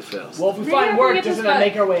do we do first? Well, if we Maybe find I can work, get this doesn't that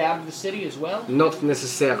back. make our way out of the city as well? Not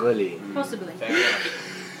necessarily. Possibly. Fair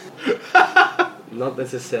enough. Not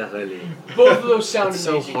necessarily. Both of those sound It's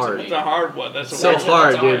so amazing hard. to It's me. a hard one. That's a So hard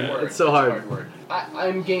hard, That's a dude. word. It's so That's a hard. word.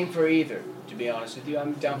 I'm game for either, to be honest with you.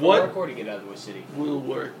 I'm down for What? work or to get out of the city. will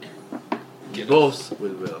work. Both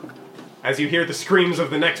will work. As you hear the screams of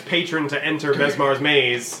the next patron to enter Mesmar's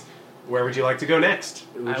maze, where would you like to go next?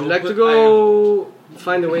 Would I you will like to put- go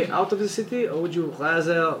find a way out of the city, or would you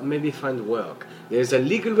rather maybe find work? There's a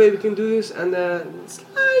legal way we can do this, and a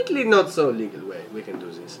slightly not so legal way we can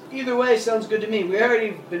do this. Either way sounds good to me. We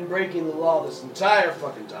already been breaking the law this entire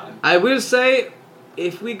fucking time. I will say,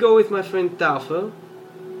 if we go with my friend Taufer,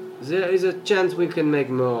 there is a chance we can make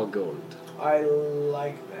more gold. I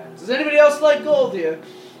like that. Does anybody else like gold here?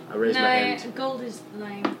 I raise my hand. No, gold is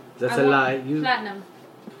lame. That's I a want lie. You, Platinum.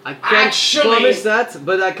 I can't Actually- promise that,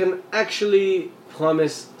 but I can actually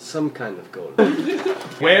promise some kind of gold.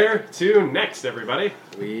 Where to next, everybody?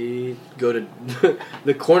 We go to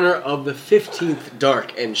the corner of the 15th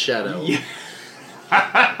Dark and Shadow.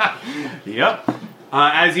 Yep.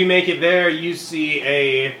 As you make it there, you see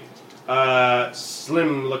a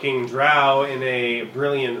slim-looking drow in a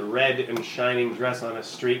brilliant red and shining dress on a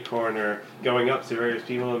street corner, going up to various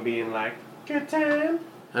people and being like, "Good time."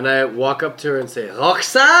 And I walk up to her and say,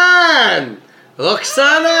 Roxanne!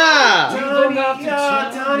 Roxana!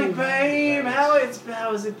 Donnie, babe,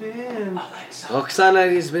 how's it been? Roxana,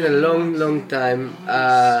 it's been a long, long time.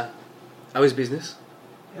 How is business?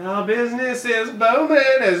 Our business is booming.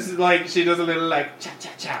 As like she does a little like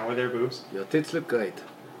cha with her boobs. Your tits look great.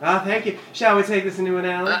 Ah, thank you. Shall we take this into an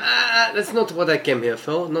alley? That's not what I came here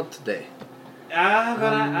for, not today. But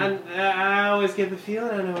I always get the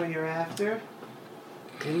feeling I know what you're after.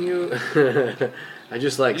 Can you... I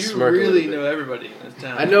just like You smirk really a little bit. know everybody in this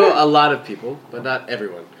town. I know a lot of people, but not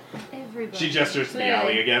everyone. Everybody. She gestures to the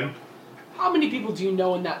alley again. How many people do you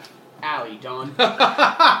know in that alley, Don?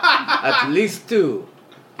 At least 2.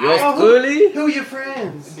 Yours Oh, truly? Who are your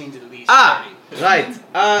friends? It means at least Ah, 30.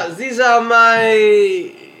 right. These are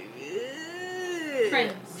my...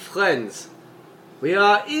 Friends. We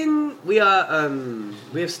have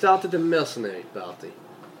started a mercenary party.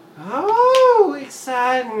 Oh,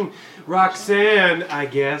 exciting! Roxanne, I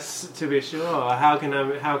guess, to be sure. How can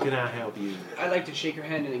I help you? I like to shake her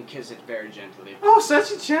hand and then kiss it very gently. Oh,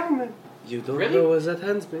 such a gentleman. You don't Really? know where that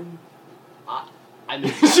hand's been. I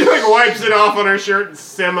mean, She like wipes it off on her shirt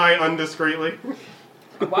semi-undiscreetly.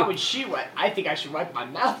 why would she wipe? I think I should wipe my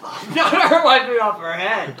mouth off, not her wiping off her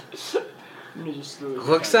head. I'm gonna just throw it.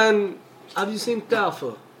 Roxanne, have you seen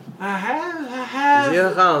Tarfo? I Is he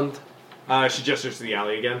have. around? She gestures to the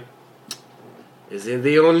alley again. Is he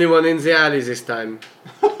the only one in the alley this time?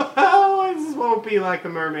 Oh, this won't be like the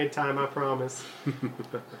mermaid time, I promise.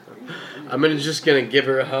 I'm just gonna give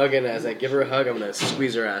her a hug, and as I give her a hug, I'm gonna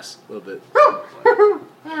squeeze her ass a little bit.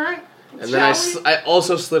 Alright. And then I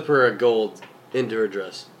also slip her a gold into her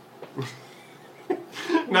dress. Not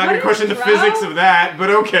What gonna is question the drow? physics of that, but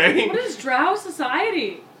okay. What is drow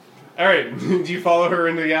society? Alright, do you follow her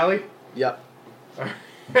into the alley? Yep.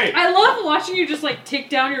 Hey. I love watching you just like tick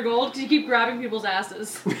down your gold because you keep grabbing people's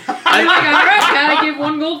asses. I'm like, alright, gotta give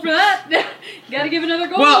 1 gold for that. Gotta give another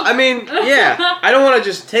gold. Well, I mean, yeah. I don't want to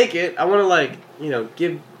just take it. I want to, like,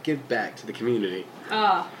 give back to the community.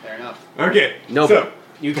 Fair enough. Okay. No, So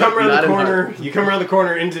you come around not the in corner. You come around the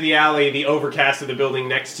corner into the alley. The overcast of the building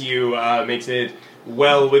next to you makes it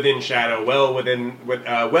well within shadow,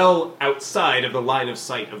 well outside of the line of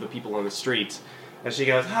sight of the people on the street. As she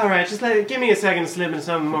goes, all right, just give me a second to slip into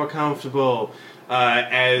something more comfortable.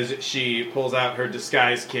 As she pulls out her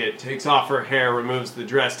disguise kit, takes off her hair, removes the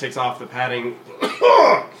dress, takes off the padding.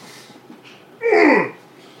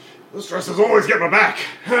 This dress has always get my back.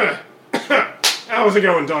 How's it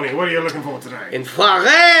going, Donnie? What are you looking for today? In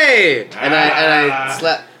Foiré! And I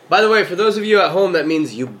slap. By the way, for those of you at home, that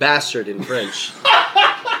means you bastard in French.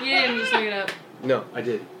 Yeah, you swing it up. No, I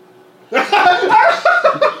did.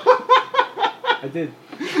 I did.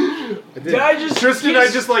 Did I just Tristan, kiss?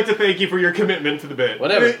 I'd just like to thank you for your commitment to the bit.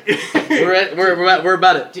 Whatever. We're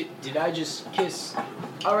about it. Did I just kiss?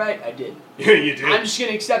 All right, I did. You did. I'm just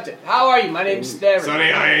gonna accept it. How are you? My name's Theron.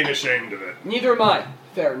 Sonny, I ain't ashamed of it. Neither am I.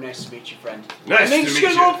 Theron, nice to meet you, friend. Nice I'm to just meet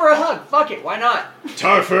gonna you. go for a hug. Fuck it, why not?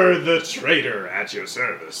 Tarfer the trader at your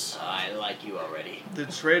service. I like you already. The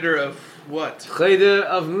trader of what? Trader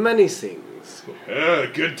of many things.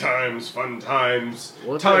 Good times, fun times.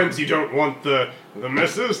 What times you don't want the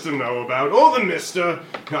missus to know about, or the mister.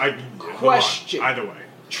 Question. Either way.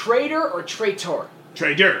 Trader or traitor?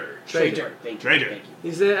 Trader. Trader. Thank you. Trader. Thank you.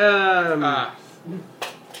 He's a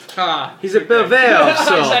he's a Okay. purveyor of I just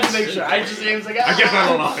had to sorts. make sure. I just was like, I get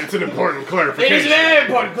that a lot. It's an important It is clarification. very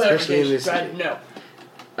important Especially in clarification. this- Glad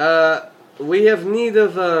to know. We have need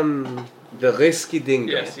of the risky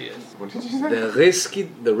dingo. Yes, he is. What did you say?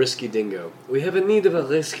 The risky dingo. We have a need of a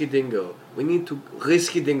risky dingo. We need to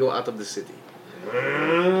risky dingo out of the city.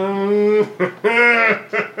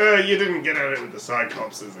 You didn't get at it with the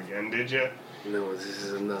Cyclopses again, did you? No, this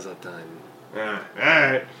is another time.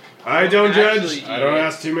 Alright. I don't Actually, judge. I don't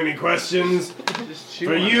ask too many questions. Just chew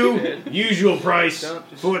For on you, it. usual price, Don't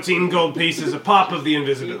just- 14 gold pieces, a pop of the Eat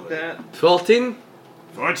invisibility. that. 14?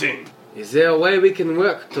 14. Is there a way we can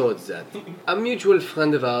work towards that? A mutual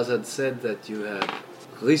friend of ours had said that you had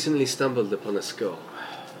recently stumbled upon a skull.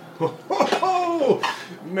 Oh,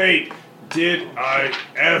 mate, did I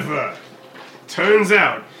ever? Turns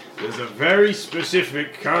out, there's a very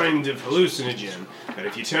specific kind of hallucinogen that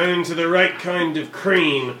if you turn into the right kind of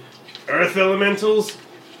cream, earth elementals,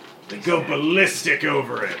 they go ballistic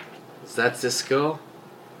over it. Is that the skull?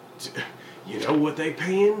 You know what they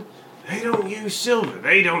paying? They don't use silver.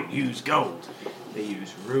 They don't use gold. They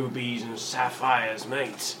use rubies and sapphires,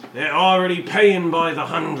 mate. They're already paying by the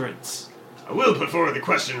hundreds. I will put forward the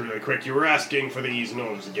question really quick. You were asking for these in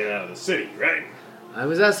order to get out of the city, right? I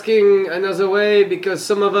was asking another way because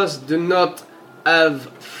some of us do not have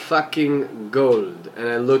fucking gold. And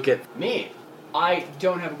I look at... Me, I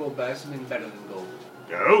don't have a gold, but I have something better than gold.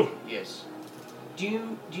 No? Yes. Do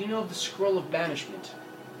you know of the Scroll of Banishment?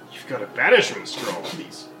 You've got a banishment scroll.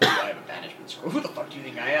 Please. I have a banishment scroll. Who the fuck do you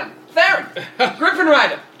think I am? Theron! Griffin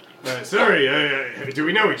Rider! Sorry, do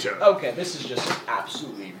we know each other? Okay, this is just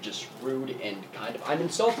absolutely just rude and kind of... I'm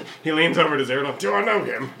insulted. He leans over to Zerodon. Do I know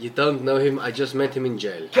him? You don't know him, I just met him in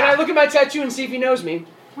jail. Can I look at my tattoo and see if he knows me?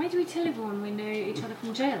 Why do we tell everyone we know each other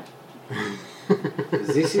from jail?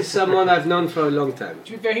 This is someone I've known for a long time.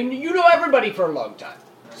 To be fair, you know everybody for a long time.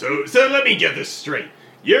 So let me get this straight.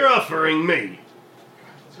 You're offering me,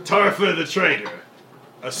 Tarfa the trader,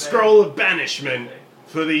 a scroll of banishment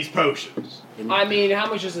for these potions. I mean, how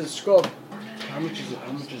much is a scroll? How much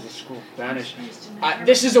is a scroll banished?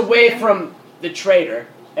 This is away from the trader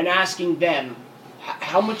and asking them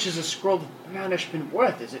how much is a scroll of banishment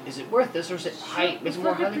worth? Is it worth this or is it high? Is it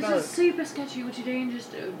more highly This valued? is super sketchy. What you're doing?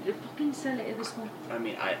 Just fucking sell it at this point. I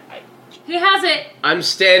mean, He has it. I'm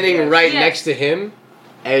standing right Yes. next to him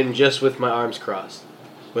and just with my arms crossed.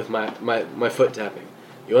 With my foot tapping.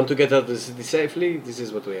 You want to get out of the city safely? This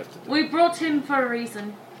is what we have to do. We brought him for a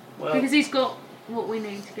reason. well, Because he's got what we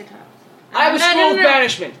need to get out. I have a scroll of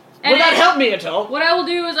banishment. Will that help me at all? What I will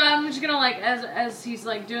do is I'm just gonna like as he's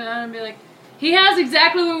like doing that and be like, he has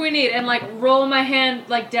exactly what we need, and like roll my hand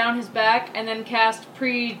like down his back and then cast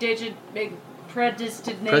predestination.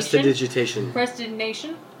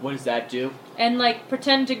 Predestination. What does that do? And like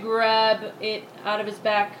pretend to grab it out of his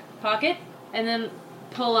back pocket and then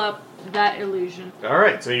pull up that illusion.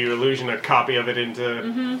 Alright, so you illusion a copy of it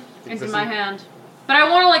into... Into my hand. But I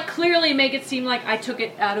want to like clearly make it seem like I took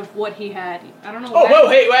it out of what he had. I don't know. Oh, whoa,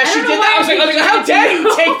 hey, well, I she don't did know that. I was why like, how dare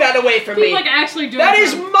you take that away from me? He's like actually doing That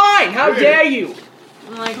is something. mine. How dare you?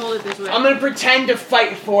 I'm like, hold it this way. I'm gonna pretend to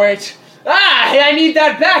fight for it. I need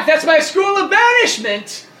that back. That's my scroll of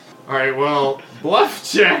banishment. Alright, well, bluff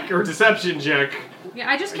check or deception check. Yeah,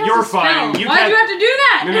 I just cast You're a spell. fine. You Why do can't- you have to do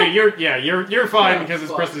that? No, you're fine Oh, because it's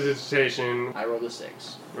fuck. prestidigitation. I rolled a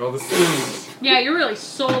 6. Roll the Yeah, you really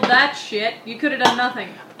sold that shit. You could have done nothing.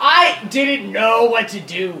 I didn't know what to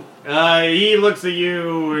do. He looks at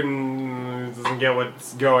you and doesn't get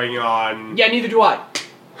what's going on. Yeah, neither do I.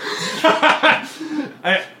 That's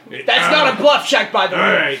not a bluff check, by the way.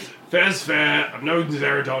 Alright, fair's fair. I've known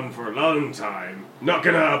Zerodon for a long time. Not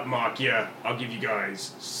gonna upmark you. I'll give you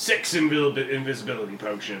guys 6 invisibility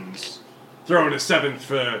potions. Throw in a 7th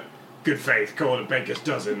for good faith. Call it a baker's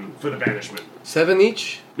dozen for the banishment. 7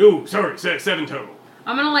 each? No, sorry, 7 total.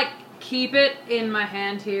 I'm gonna like keep it in my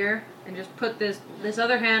hand here and just put this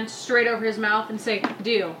other hand straight over his mouth and say,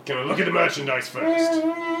 deal. Can I look at the merchandise first?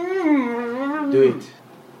 Do it.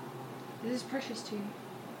 This is precious to you.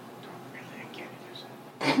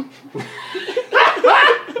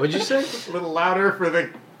 What'd you say? A little louder for the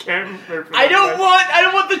camera. I don't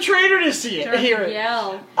want the traitor to see it. Hear it.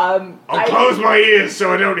 Yell. I'll close my ears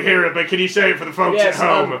so I don't hear it, but can you say it for the folks Yes,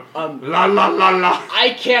 at home? La la la la.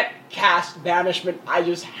 I can't cast banishment. I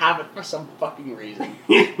just have it for some fucking reason.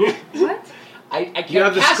 What? I can't You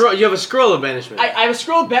have cast. You have a scroll of banishment. I have a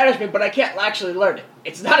scroll of banishment, but I can't actually learn it.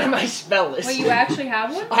 It's not in my spell list. Wait, you actually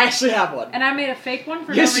have one? I actually have one. And I made a fake one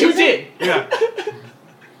for Yes, no you reason? did. Yeah.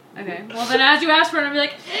 Okay. Well, then as you ask for it, I'll be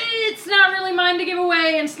like, it's not really mine to give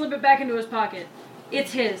away, and slip it back into his pocket.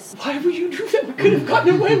 It's his. Why would you do that? We could have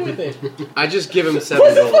gotten away with it. I just give him 7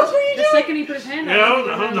 What the gold. fuck were you The doing? second he put his hand No,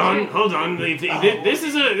 out. hold on. This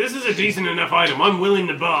is a decent enough item. I'm willing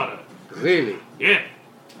to barter. Really? Yeah.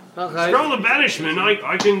 Okay. Scroll of banishment.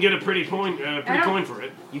 I can get a pretty coin for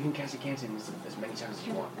it. You can cast a canton as many times as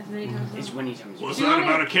you want. As many times as As many times as you What's want.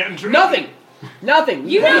 that about a cantrip? Nothing.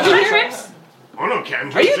 You know two trips? Oh no,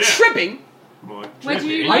 cantrips. Are you yeah. tripping? What, Wait, do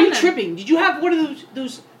you tripping? know Are you them? tripping? Did you have one of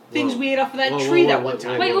those things Whoa. we ate off of that Whoa, tree whoa, that whoa, one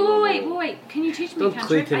whoa, time? Wait. Can you teach me Don't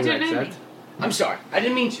cantrip? click I him don't like know that. any. I'm sorry. I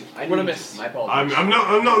didn't mean to. What a miss. My apologies. I'm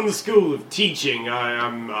not in the school of teaching.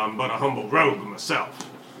 I'm but a humble rogue myself.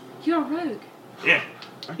 You're a rogue. Yeah.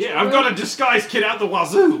 Yeah, I've got a disguise kit out the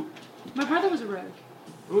wazoo. My brother was a rogue.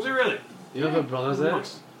 Was it really? You have a brother there?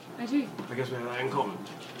 Nice. I do. I guess we have that in common.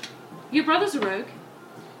 Your brother's a rogue.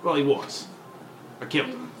 Well, he was. I killed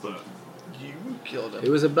him, but You killed He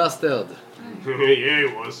him. was a bastard. yeah,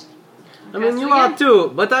 he was. I mean, you are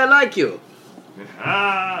too, but I like you.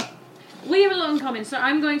 Ah. We have a lot in common, so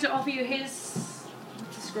I'm going to offer you his.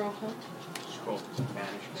 What's the scroll called? Scroll.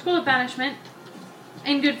 Banishment. Scroll of Banishment.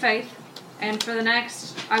 in good faith, and for the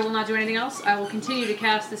next, I will not do anything else. I will continue to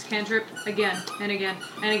cast this cantrip again and again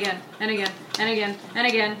and again and again and again and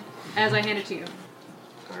again as I hand it to you.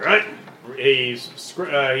 Alright. He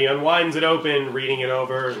unwinds it open, reading it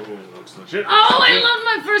over. Looks legit. Oh, I love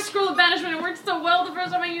my first scroll of banishment. It worked so well the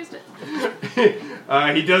first time I used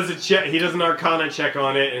it. He does a check. He does an Arcana check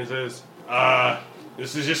on it and says,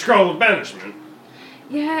 "This is your scroll of banishment."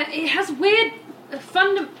 Yeah, it has weird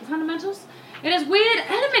fundamentals. It has weird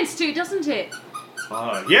elements to it, doesn't it?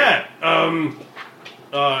 Yeah.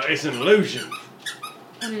 It's an illusion.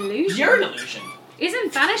 An illusion. You're an illusion.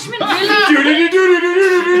 Isn't banishment really?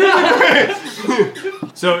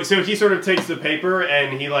 So he sort of takes the paper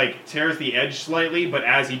and he like tears the edge slightly, but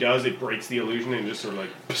as he does, it breaks the illusion and just sort of like.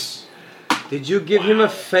 Psst. Did you give him a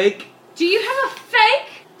fake? Do you have a fake?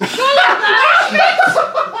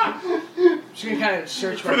 Just gonna kind of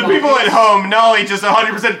search For the people at home, Nolly just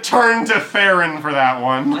 100% turned to Farron for that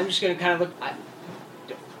one. I'm just gonna kind of look.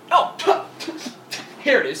 Oh,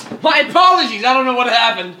 here it is. My apologies. I don't know what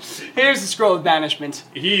happened. Here's the scroll of banishment.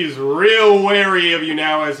 He's real wary of you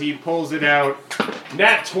now as he pulls it out.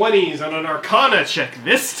 Nat 20s on an Arcana check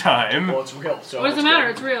this time. Well, it's real. So What does it matter?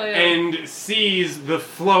 It's real, yeah. And sees the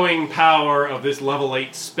flowing power of this level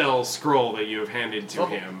 8 spell scroll that you have handed to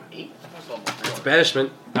him. 8? It's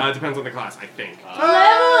banishment. It depends on the class, I think. Level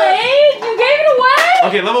 8? You gave it away?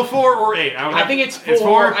 Okay, level 4 or 8? I think it's 4. It's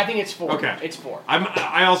 4? I think it's 4. Okay. It's 4.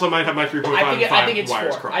 I also might have my 3.5 I and 5 think it's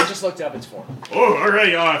wires 4. crossed. I just looked it up. It's 4. Oh,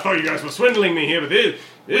 alright, I thought you guys were swindling me here, but this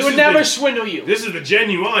We is would never the, swindle you. this is the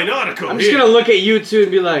genuine article. I'm just here. gonna look at you two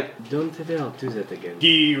and be like, don't ever do that again.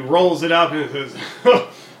 He rolls it up and says,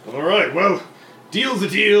 alright, well, deal's a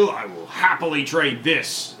deal. I will happily trade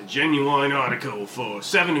this, a genuine article, for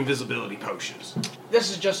 7 invisibility potions. This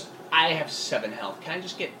is just. I have 7 health. Can I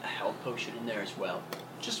just get a health potion in there as well?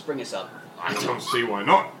 Just to bring us up. I don't see why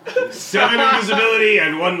not. 7 invisibility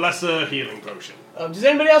and 1 lesser healing potion. Does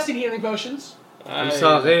anybody else need healing potions? I'm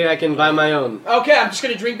sorry, I can buy my own. Okay, I'm just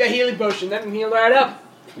gonna drink that healing potion, then I'm healed right up.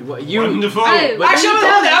 You Wonderful. Oh. Actually,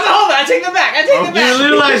 I'm gonna hold it. I take them back. I take them back. you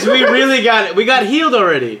realize we really got it. We got healed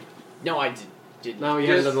already. No, I didn't. No, you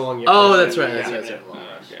haven't done along yet. Oh, that's right. That's right. right.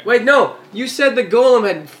 Okay. Wait, no. You said the golem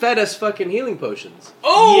had fed us fucking healing potions.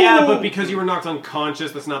 Oh! Yeah, but because you were knocked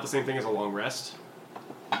unconscious, that's not the same thing as a long rest.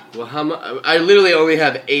 Well, how much? I literally only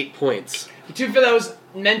have 8 points. 2 for those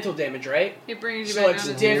mental damage, right? It brings you So back it's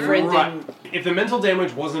down to different. zero. Right. If the mental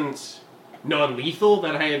damage wasn't non-lethal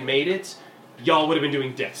that I had made it, y'all would have been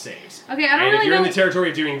doing death saves. Okay, I don't And if really you're know. in the territory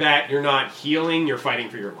of doing that, you're not healing, you're fighting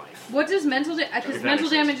for your life. What does mental damage? Because If that mental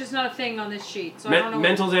makes sense. damage is not a thing on this sheet, so I don't know.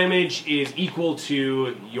 Mental damage is equal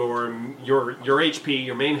to your HP,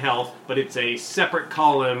 your main health, but it's a separate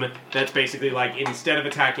column that's basically like instead of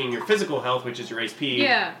attacking your physical health, which is your HP,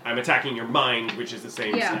 Yeah. I'm attacking your mind, which is the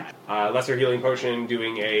same Yeah. stat. Lesser healing potion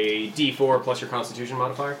doing a D4 plus your Constitution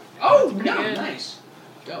modifier. Oh, no, good. nice.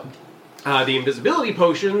 Go. The invisibility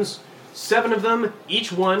potions, 7 of them.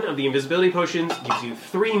 Each one of the invisibility potions gives you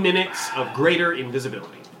 3 minutes of greater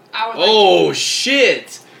invisibility. I would like Oh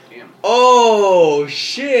shit! Damn. Oh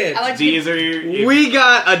shit! I like to These give, are your, We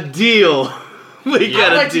got a deal. We I would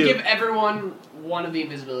got a like to deal. give everyone one of the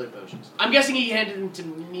invisibility potions. I'm guessing he handed them to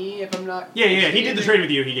me, if I'm not. yeah, he did the trade with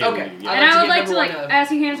you. He gave Okay. them to you. I And I would give like to everyone as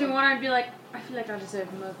he hands me one, I'd be like, I feel like I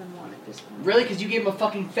deserve more than one at this point. Really? Because you gave him a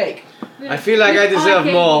fucking fake. I feel like I deserve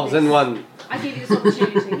gave more you than this. one. I gave you this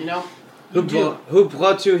opportunity. You know? Who, You do. who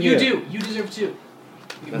brought you here? You do. You deserve 2.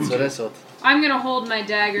 That's what I thought. I'm gonna hold my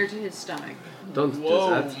dagger to his stomach. Don't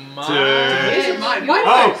Whoa, do that. my. These are mine. Why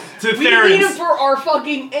Oh, to we need them Theron's. for our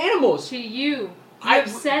fucking animals. To you. You I- have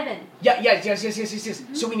 7. Yes.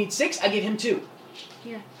 Mm-hmm. So we need 6. I give him 2.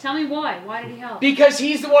 Yeah. Tell me why. Why did he help? Because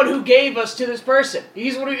he's the one who gave us to this person.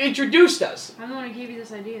 He's the one who introduced us. I'm the one who gave you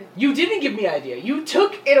this idea. You didn't give me the idea. You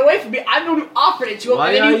took it away from me. I'm the one who offered it to him,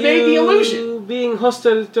 Why and then are you made the illusion. you being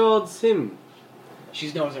hostile towards him?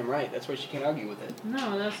 She knows I'm right. That's why she can't argue with it.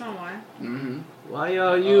 No, that's not why. Mm-hmm. Why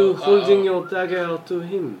are you Uh-oh. holding your dagger to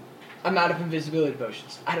him? I'm out of invisibility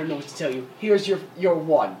potions. I don't know what to tell you. Here's your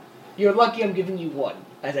 1. You're lucky I'm giving you 1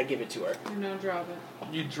 as I give it to her. I don't drop it.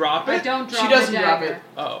 You drop I it? don't drop She doesn't the drop dagger. it.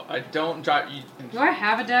 Oh, I don't drop you. Do I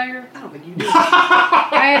have a dagger? I don't think you do.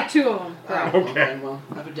 I have 2 of them. Okay. Well,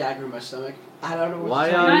 I have a dagger in my stomach. I don't know what Why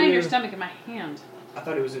to tell are you. Not in you- your stomach, in my hand. I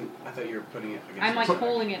thought it was in. I thought you were putting it against. I'm like your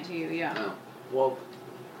holding it to you, yeah. Oh. Well,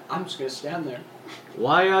 I'm just gonna stand there.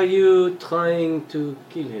 Why are you trying to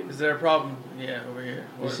kill him? Is there a problem? Yeah, over here.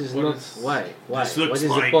 This is What not. is- Why? Why? This looks What is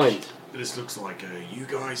like- the point? this looks like a you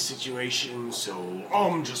guys situation, so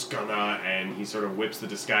I'm just gonna, and he sort of whips the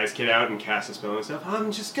disguise kit out and casts a spell and stuff.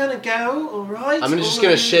 I'm just gonna go, alright? I'm just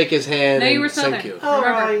gonna shake his hand No, you were and Southern. thank you.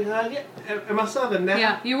 Alright, am I Southern now?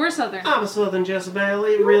 Yeah, you were Southern. I'm a Southern Jezebel.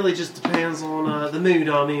 It really just depends on the mood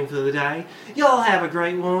I'm in for the day. Y'all have a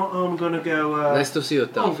great one. I'm gonna go. Nice to see you, I'm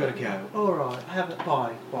Tom. gonna go. Alright, have it.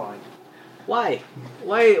 Bye. Why?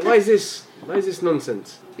 Why is this? Why is this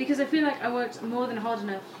nonsense? Because I feel like I worked more than hard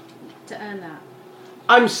enough to earn that.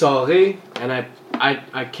 I'm sorry, and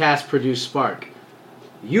I cast Produce Spark.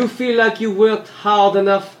 You feel like you worked hard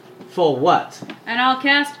enough for what? And I'll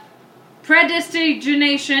cast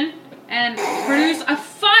Prestidigitation and produce a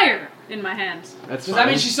fire in my hands. That's Does fine. that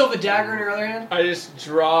mean she still have the dagger in her other hand? I just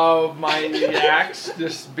draw my axe,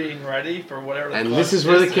 just being ready for whatever the And fuck this is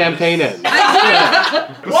where the is. campaign ends.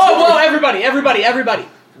 Whoa, everybody.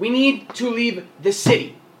 We need to leave the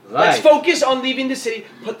city. Let's Right. focus on leaving the city.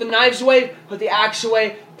 Put the knives away, put the axe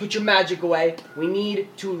away, put your magic away. We need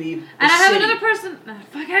to leave the And I have city. another person.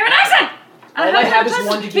 Fuck, I have an accent! And All I have another is person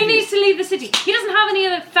one to who give you. needs to leave the city. He doesn't have any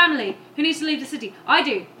other family who needs to leave the city. I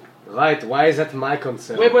do. Right, why is that my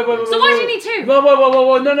concern? Wait. So why do you need two?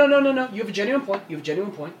 Whoa. No. You have a genuine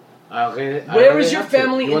point. Where is your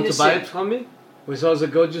family You in want this to buy city? it from me? With all the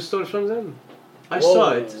gold you stole from them? I Whoa,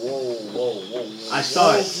 saw it. Whoa. I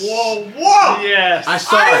saw it. Whoa! Yes. I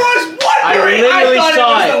saw it. was I wondering! literally thought it saw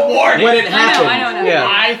was the warden. when it I know, happened. I know. Yeah.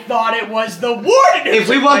 I thought it was the warden. If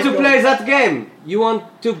we want to play that game, you want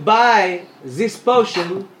to buy this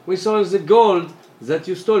potion with all the gold that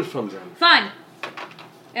you stole from them. Fine.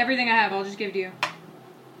 Everything I have, I'll just give to you.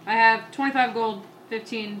 I have 25 gold,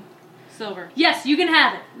 15 silver. Yes, you can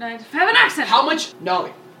have it. I have an accent. How much,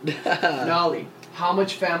 Nolly? How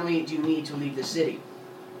much family do you need to leave the city?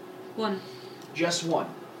 One. Just one.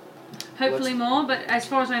 Hopefully more, but as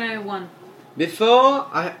far as I know, one. Before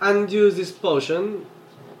I hand you this potion,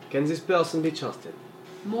 can this person be trusted?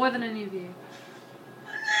 More than any of you.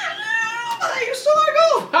 You stole our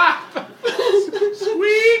gold! Ha!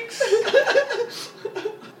 Squeaks!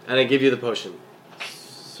 And I give you the potion.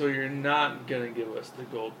 So you're not gonna give us the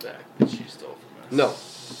gold back that she stole from us?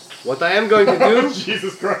 No. What I am going to do,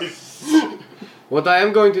 Jesus Christ. what I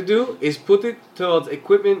am going to do is put it towards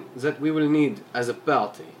equipment that we will need as a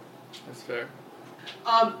party. That's fair.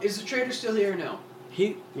 Is the trader still here or no?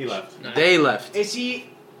 He left. Nice. They left. Is he...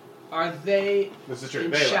 Are they This is true.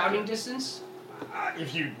 in They left. shouting distance?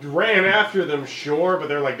 If you ran after them, sure, but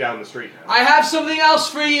they're like down the street now. I have something else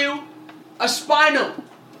for you! A spinal!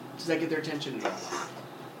 Does that get their attention enough?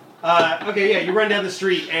 Okay, yeah, you run down the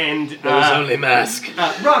street and mask.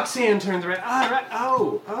 Roxanne turns around.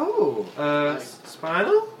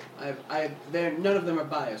 Spinal? None of them are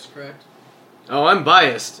biased, correct? Oh, I'm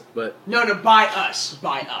biased, but No, by us.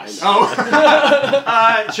 By us. Oh,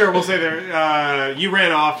 sure. We'll say there. You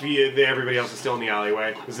ran off. Everybody else is still in the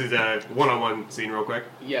alleyway. This is a one-on-one scene, real quick.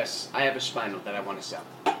 Yes, I have a spinal that I want to sell.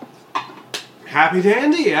 Happy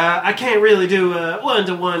dandy. I can't really do a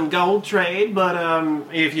one-to-one gold trade, but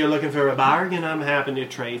if you're looking for a bargain, I'm happy to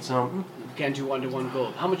trade something. You can't do one-to-one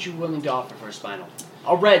gold. How much are you willing to offer for a spinal?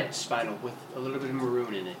 A red spinal with a little bit of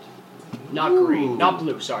maroon in it. Not green. Not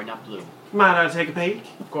blue. Sorry, not blue. Might I take a peek?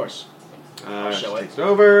 Of course. I'll show it. Takes it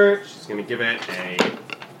over. She's gonna give it a. Do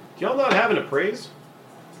y'all not have an appraise?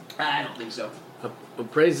 I don't think so.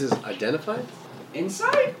 appraise is identified?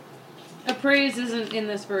 Inside? Appraise isn't in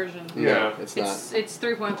this version. Yeah. It's not. It's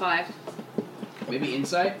 3.5. Maybe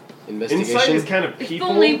inside? Investigation. Insight is kind of If people.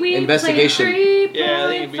 only we Investigation. played 3.5. Yeah, I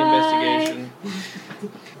think it'd be investigation.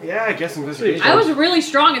 Yeah, I guess investigation. I was really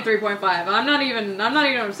strong at 3.5. I'm not even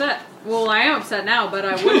upset. Well, I am upset now, but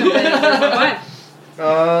I wouldn't have been at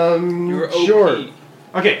 3.5. You were OP. Sure.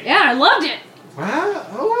 Okay. Yeah, I loved it. Wow.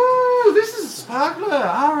 Oh, this is sparkler.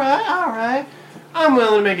 All right. I'm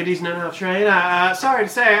willing to make a decent enough trade. Sorry to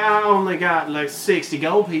say, I only got like 60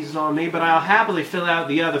 gold pieces on me, but I'll happily fill out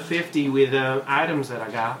the other 50 with items that I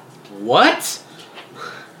got. What?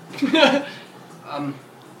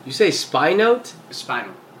 You say spy note?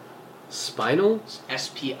 Spinal. Spinal?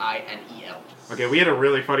 S-P-I-N-E-L. Okay, we had a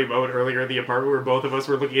really funny moment earlier in the apartment where both of us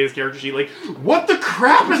were looking at his character sheet like, what the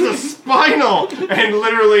crap is a spinal? And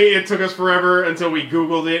literally it took us forever until we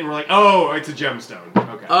Googled it and we're like, oh, it's a gemstone.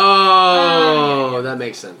 Okay. Oh, that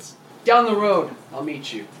makes sense. Down the road, I'll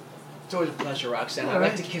meet you. It's always a pleasure, Roxanne. I'd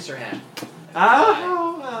like to kiss her hand.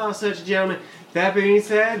 Oh, such a gentleman. That being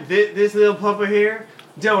said, this little pupper here,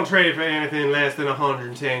 don't trade it for anything less than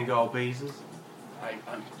 110 gold pieces.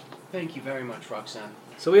 Thank you very much, Roxanne.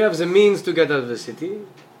 So we have the means to get out of the city.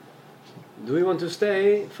 Do we want to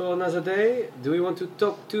stay for another day? Do we want to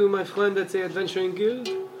talk to my friend at the Adventuring Guild?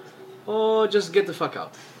 Or just get the fuck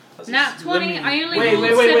out? Nat 20, I only Wait.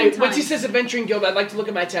 rolled 7 Once he times. says Adventuring Guild, I'd like to look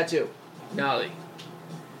at my tattoo. Nolly,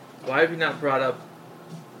 why have you not brought up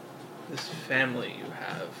this family you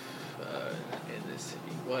have in this city?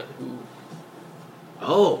 Who?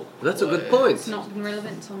 Oh, that's a good What? point. It's not been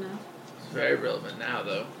relevant until now. It's very relevant now,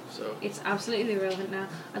 though. So It's absolutely relevant now.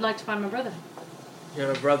 I'd like to find my brother. you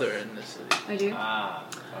have a brother in this city. I do.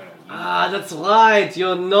 Ah, that's right.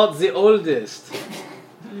 You're not the oldest.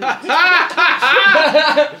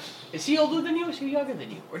 Is he older than you or is he younger than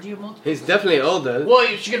you? Or do you have multiple? He's definitely older. Well,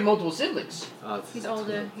 you should get multiple siblings. Oh, He's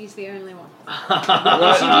older. He's the only one.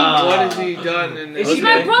 What has he done in this? Is he He's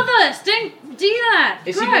my Okay. brother. Don't do that.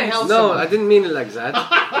 Is he Gross. being held? No, I didn't mean it like that.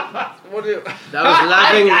 What do I was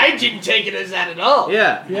laughing. I didn't take it as that at all.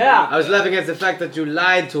 Yeah. Yeah. I was laughing at the fact that you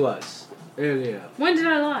lied to us earlier. When did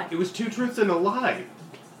I lie? It was 2 truths and a lie.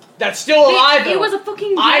 That's still a lie, though. It was a fucking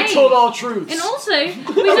game. I told all truths. And also,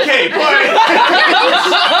 we Okay, yeah,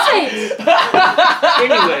 fine. you cheated.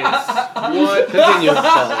 Anyways, what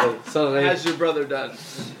Continue, sorry. has your brother done?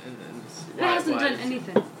 He hasn't done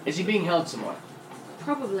anything. Is he being held somewhere?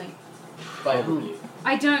 Probably. By whom?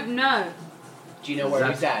 I don't know. Do you know where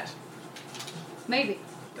he's at? Maybe.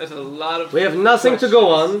 That's a lot of. We have nothing to go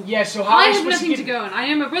on. Yeah, so how I are you have supposed nothing to to get... go on. I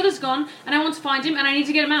know my brother's gone, and I want to find him, and I need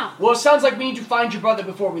to get him out. Well, it sounds like we need to find your brother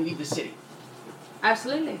before we leave the city.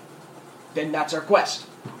 Absolutely. Then that's our quest.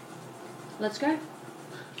 Let's go.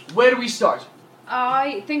 Where do we start?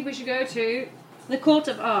 I think we should go to the Court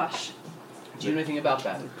of Arsh. Do you know anything about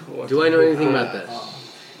that? Do I know anything about that?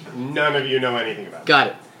 None of you know anything about it. Got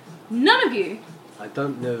it. None of you. I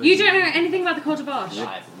don't know. You don't know anything about the Court of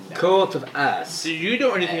Arsh. Court of Ass. Do you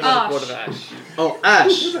know anything about the Ash. Court of Ash? Oh,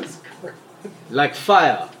 ash. Like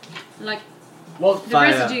fire. Like Well, the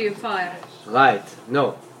Fire. residue of fire. Right.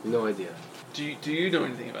 No. No idea. Do you know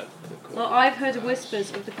anything about the Court? Well, I've heard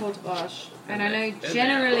whispers of the Court of Arsh, and I know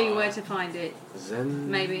generally where to find it.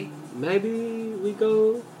 Then Maybe. maybe we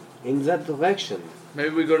go in that direction. Maybe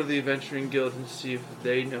we go to the Adventuring Guild and see if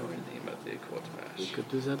they know anything about the Court of We Ash. could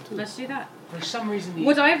do that too. Let's do that. for some reason, the...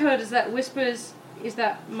 What I've heard is that whispers is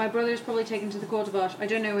that my brother is probably taken to the Court of Arsh. I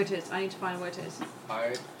don't know where it is. I need to find where it is.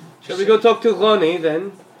 Alright. Shall we go talk to Ronnie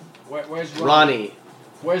then? Where's Ronnie? Ronnie.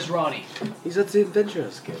 Where's Ronnie? He's at the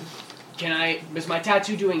Adventurers Guild. Is my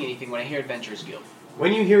tattoo doing anything when I hear Adventurers Guild?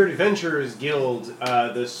 When you hear Adventurers Guild,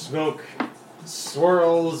 the smoke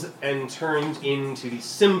swirls and turns into the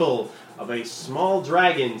symbol of a small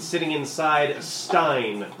dragon sitting inside a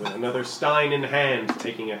stein with another stein in hand,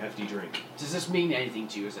 taking a hefty drink. Does this mean anything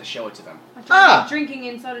to you as I show it to them? I tried Ah! drinking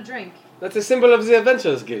inside a drink. That's a symbol of the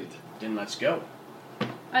Adventurers Guild. Then let's go.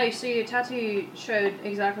 Oh, so your tattoo showed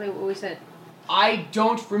exactly what we said. I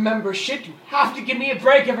don't remember shit. You have to give me a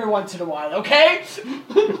break every once in a while, okay?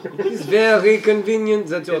 It's very convenient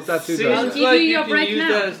that your tattoo Seems I'll does give that. like you you your can break use now.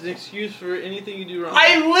 that as an excuse for anything you do wrong.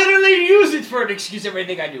 I literally use it for an excuse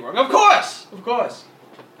everything I do wrong. Of course! Of course.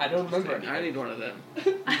 I don't remember I anything. need one of them.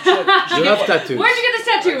 You have tattoos. Where'd you get this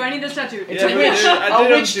tattoo? I need this tattoo. It's Yeah, a but witch. I A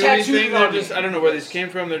didn't witch do tattooed anything. on They're me. just, I don't know where these came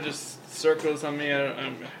from. They're just circles on me. I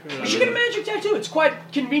don't You should get a magic tattoo. It's quite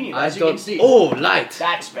convenient, I as you can don't. see. Oh, light.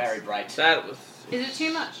 That's very bright. That was. Is it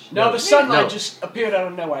too much? No, the sunlight No. just appeared out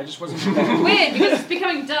of nowhere. I just wasn't prepared. Weird, because it's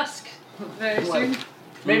becoming dusk very soon.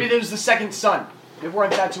 Maybe there was the second sun. Maybe we're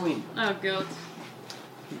on Tatooine. Oh god.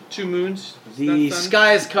 2 moons. The That sun?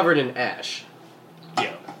 sky is covered in ash.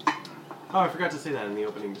 Yeah. Oh, I forgot to say that in the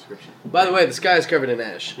opening description. By the way, the sky is covered in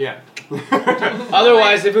ash. Yeah.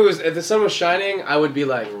 Otherwise, if the sun was shining, I would be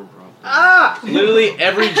like, ah! Literally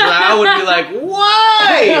every drow would be like,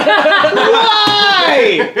 why?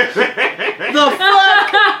 Why? The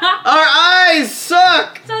fuck? Our eyes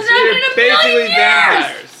suck! So it's So you're happened in a basically million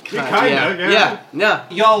years! vampires. Kinda, yeah.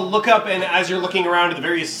 Y'all look up, and as you're looking around at the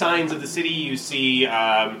various signs of the city, you see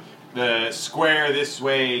the square this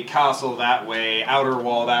way, castle that way, outer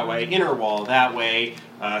wall that way, inner wall that way,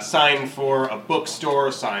 sign for a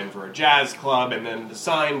bookstore, sign for a jazz club, and then the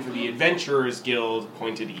sign for the Adventurers Guild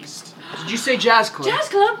pointed east. Did you say jazz club? Jazz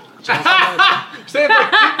club? Say it no,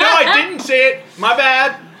 I didn't say it. My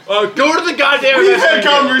bad. Go to the goddamn. We've had Adventuring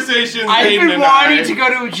Guild. conversations, I've Hayden been and wanting I. to go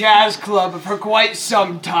to a jazz club for quite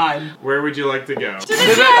some time. Where would you like to go?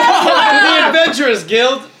 The Adventurers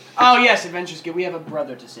Guild! Oh yes, Adventures Guild. We have a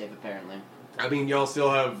brother to save, apparently. I mean, y'all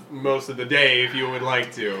still have most of the day if you would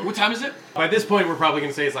like to. What time is it? By this point, we're probably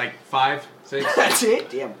going to say it's like 5, 6. That's it.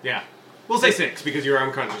 Damn. Yeah. We'll say 6 because you were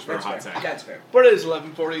unconscious for That's a hot fair. second. That's fair. But it is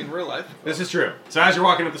 11:40 in real life. This is true. So as you're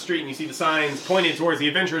walking up the street and you see the signs pointed towards the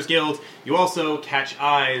Adventurers Guild, you also catch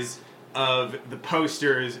eyes of the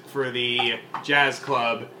posters for the jazz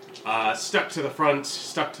club stuck to the front,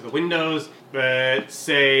 stuck to the windows, that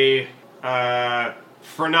say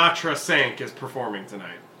Fernatra Sank is performing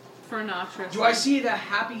tonight. Fernatra. Do I see the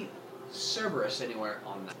happy Cerberus anywhere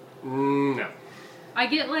on that? No. I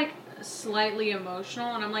get like slightly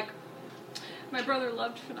emotional, and I'm like, my brother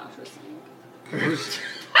loved Fernatra Sank.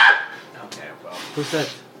 Okay, well. Who's that?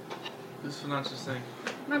 Who's Fernatra Sank?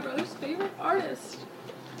 My brother's favorite artist.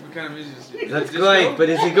 What kind of music is it? That's great, but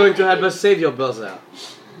is he going to help us save your brother?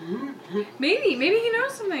 Maybe he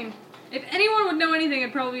knows something. If anyone would know anything,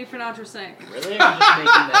 it'd probably be Fernatra Sank. Really? I'm just making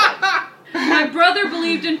that up. My brother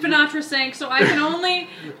believed in Fernatra Sank, so I can only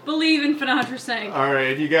believe in Fernatra Sank.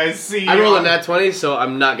 Alright, you guys see... I rolled a nat 20, so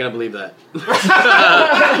I'm not gonna believe that.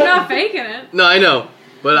 I'm not faking it. No, I know,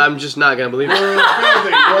 but I'm just not gonna believe it.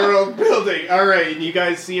 World building. Alright, you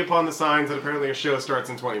guys see upon the signs that apparently a show starts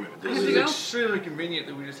in 20 minutes. I have This to is go. extremely convenient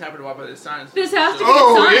that we just happen to walk by the signs. This has to be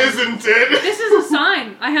Oh, a sign. isn't it? This is a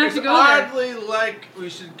sign. I have It's to go there. oddly like we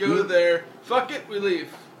should go there. Fuck it, we leave.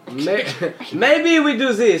 Maybe we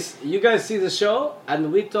do this. You guys see the show,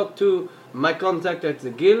 and we talk to my contact at the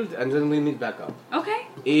guild, and then we meet back up. Okay.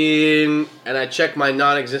 And I check my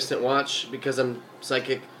non-existent watch because I'm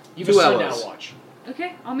psychic. You've 2 assigned hours. out a watch.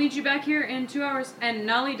 Okay, I'll meet you back here in 2 hours. And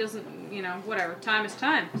Nali doesn't, whatever. Time is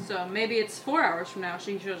time. So maybe it's 4 hours from now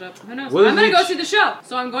she shows up. Who knows? We'll I'm gonna go reach- see the show.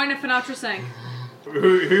 So I'm going to Fernatra Sank.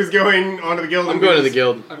 Who's going onto the guild? I'm going to the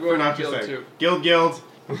guild. I'm going to Fernatra Guild Sank. too. Guild.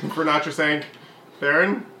 Fernatra Sank.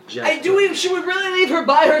 Theron? Should we really leave her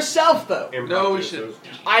by herself, though? No, we should.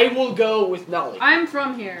 I will go with Nolly. I'm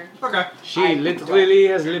from here. Okay. She literally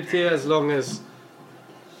has lived here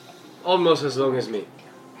almost as long as me.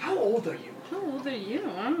 How old are you? How old are you?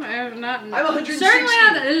 I'm not. I'm 116. Certainly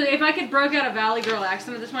not. If I could broke out a Valley Girl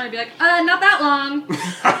accent at this point, I'd be like, not that long.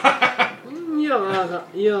 You're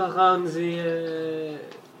around the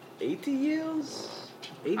 80 years?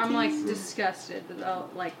 80? I'm like disgusted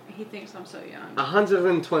that he thinks I'm so young.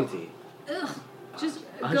 120. Ugh. Just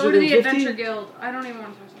go to the 150? Adventure Guild. I don't even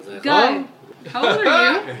want to talk Is about that Guy, wrong? how old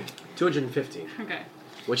are you? 250. Okay.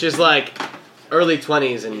 Which is like early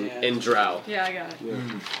 20s Yeah. in Drow. Yeah, I got it. Yeah.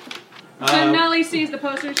 So Nolly sees the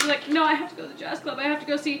poster and she's like, no, I have to go to the jazz club. I have to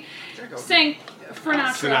go see Sank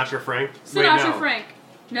Fernatra. Sinatra Frank. Sinatra Frank.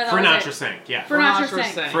 No, that Fernatra was it. Sank, yeah. Fernatra Fernatra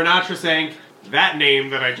Sank. Sank. Fernatra Sank. That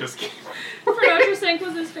name that I just... Fernatra Sank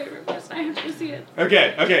was his favorite person. I have to go see it.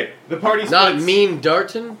 Okay. The party Not splits. Mean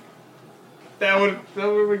Darton? That would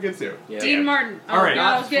be good too. Yeah. Dean Martin. Oh, All right.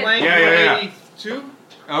 God, I was getting... Flank Yeah. 82?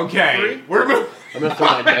 Okay. Three? We're moving. I'm gonna throw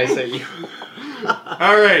my dice at you.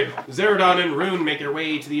 Alright. Zerodon and Rune make their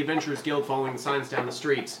way to the Adventurers Guild following the signs down the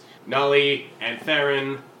streets. Nolly and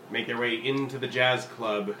Theron make their way into the jazz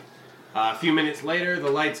club. A few minutes later, the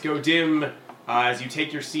lights go dim as you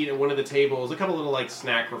take your seat at one of the tables. A couple little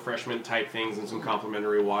snack refreshment type things and some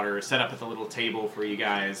complimentary water are set up at the little table for you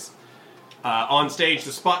guys. On stage,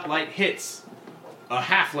 the spotlight hits a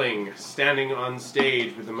halfling standing on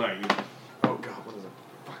stage with the mic. Oh god, what is a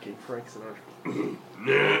fucking Frank Sinatra?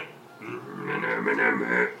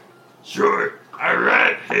 Sure.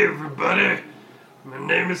 Alright, hey everybody. My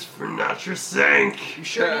name is Fernatra Sank. You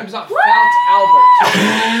sure your name's not Fount Albert?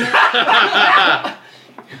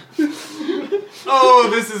 Oh,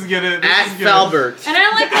 this is gonna... At Falbert. And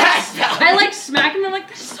I like smack him. I'm like,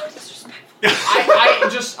 that's so disrespectful.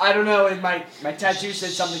 I don't know, and my tattoo said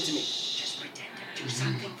something to me.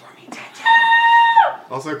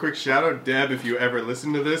 Also, a quick shout out, Deb, if you ever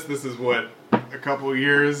listen to this is what a couple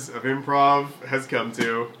years of improv has come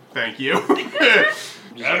to. Thank you.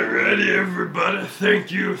 Alrighty, everybody.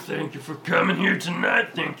 Thank you. Thank you for coming here tonight.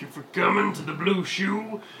 Thank you for coming to the Blue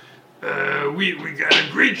Shoe. We got a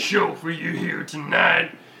great show for you here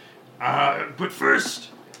tonight. But first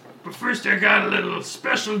I got a little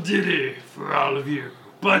special ditty for all of you.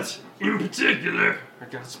 But in particular, I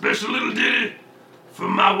got a special little ditty for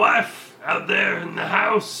my wife out there in the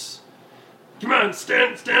house. Come on,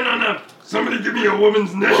 stand on up. Somebody give me a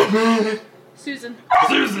woman's name. Susan.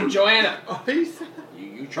 Susan. Joanna.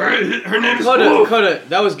 You try. Alright, her name is Coda.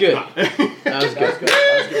 That was good. That was good.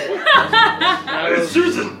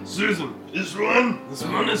 Susan. This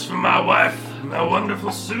one is for my wife, my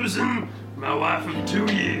wonderful Susan, my wife of 2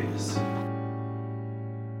 years.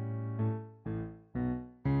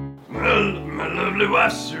 Well, my lovely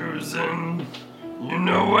wife Susan, you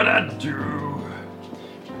know what I'd do.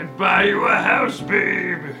 I'd buy you a house,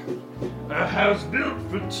 babe. A house built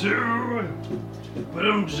for two. But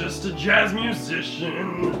I'm just a jazz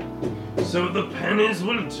musician, so the pennies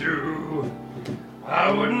will do. I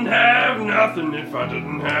wouldn't have nothing if I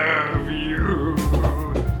didn't have you.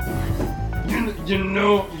 You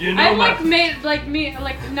know I've my...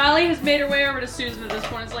 Nolly has made her way over to Susan at this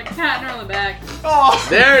point. It's like patting her on the back. Oh,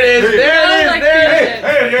 There it is. There it is.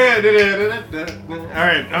 All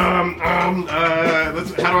right.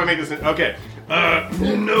 Let's. How do I make this? Okay.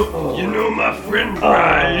 You know my friend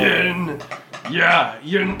Ryan. Yeah,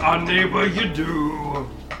 you're our neighbor, you do.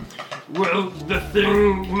 Well, the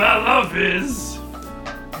thing, my love, is,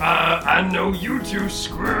 I know you two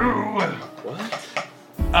screw. What?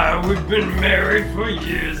 We've been married for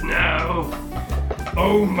years now.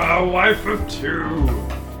 Oh, my wife of 2.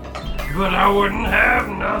 But I wouldn't have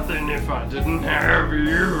nothing if I didn't have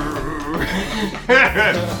you.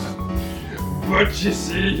 But you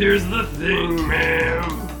see, here's the thing,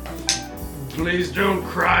 ma'am. Please don't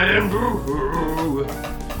cry and boo-hoo.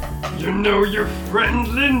 You know your friend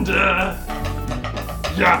Linda.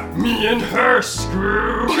 Yeah, me and her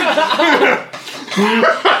screw.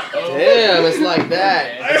 Damn, it's like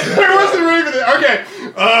that. I wasn't ready for that. Okay.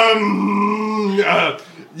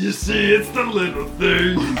 You see, it's the little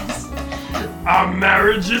things. Our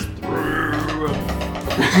marriage is through.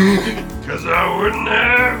 Cause I wouldn't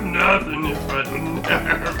have nothing if I didn't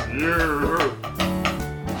have you.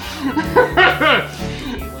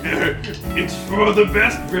 It's for the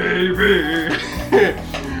best, baby.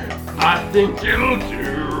 I think it'll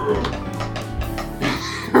do.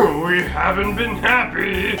 We haven't been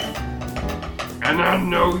happy, and I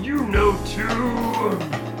know you know too.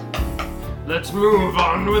 Let's move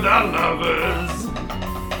on with our lovers.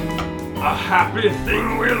 A happy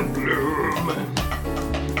thing will bloom.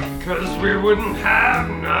 Cause we wouldn't have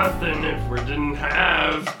nothing if we didn't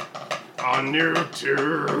have our new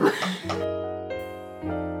two.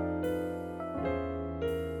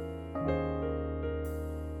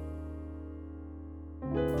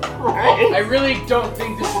 I really don't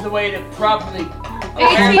think this is the way to properly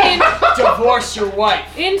 18. divorce your wife.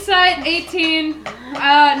 Insight 18.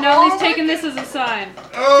 Nolly's taking this as a sign.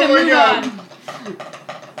 Oh to my move god.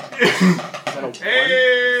 on.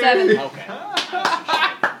 Hey. 7. Okay.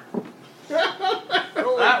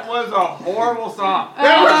 That was a horrible song.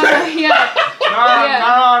 Yeah.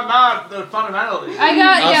 Not the fundamentally. I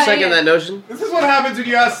got, I'll yeah. second that notion. This is what happens when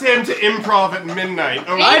you ask Sam to improv at midnight.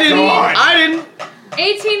 Oh I didn't. God. I didn't.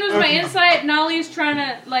 18 was my insight. Nolly's trying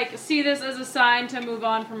to, like, see this as a sign to move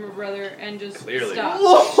on from her brother and just Clearly. stop.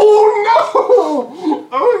 Oh no!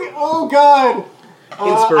 Oh God!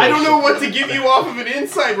 I don't know Inspiration. what to give you off of an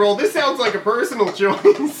insight roll. This sounds like a personal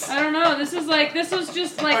choice. I don't know. This was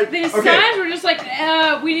just like, these Okay. signs were just like,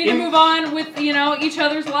 we need to move on with, each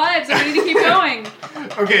other's lives and we need to keep going.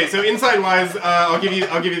 Okay, so inside wise, I'll give you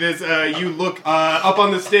this. You look up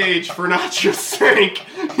on the stage. Fernaccio Sank.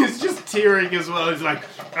 He's just tearing as well. He's like,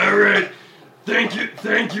 All right, thank you,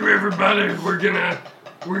 everybody. We're gonna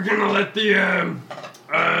let the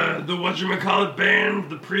whatchamacallit band,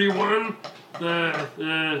 the pre-one, we're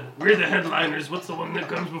the headliners. What's the one that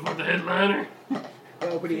comes before the headliner? The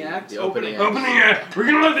opening act. The opening act. Opening act. We're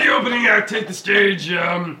gonna let the opening act take the stage.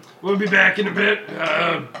 We'll be back in a bit.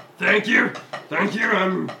 Thank you.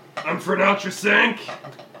 I'm Fernaccio Sank.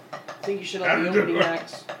 I think you should let the opening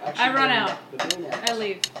act. I run out. The main act. I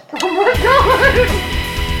leave. oh my God!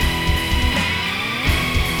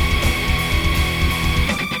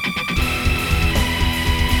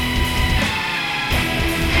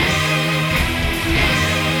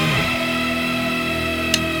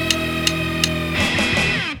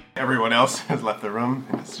 Everyone else has left the room,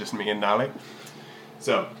 and it's just me and Nolly.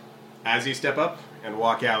 So, as you step up and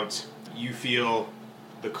walk out, you feel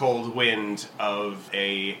the cold wind of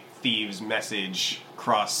a thieves' message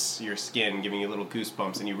cross your skin, giving you little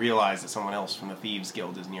goosebumps, and you realize that someone else from the Thieves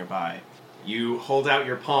Guild is nearby. You hold out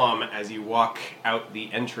your palm as you walk out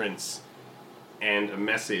the entrance, and a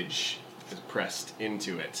message is pressed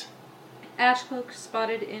into it. Ashcloak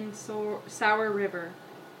spotted in Sour River.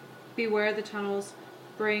 Beware the tunnels.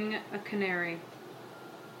 Bring a canary.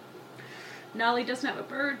 Nolly doesn't have a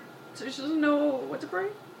bird, so she doesn't know what to bring.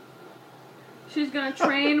 She's gonna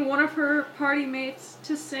train one of her party mates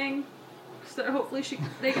to sing, so that hopefully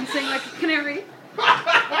they can sing like a canary.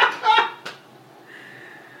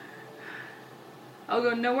 I'll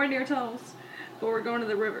go nowhere near tunnels, but we're going to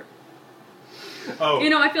the river. Oh.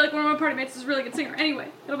 I feel like one of my party mates is a really good singer. Anyway,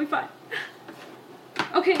 it'll be fine.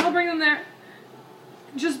 Okay, I'll bring them there.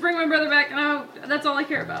 Just bring my brother back, and that's all I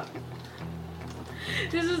care about.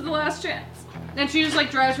 This is the last chance. And she just,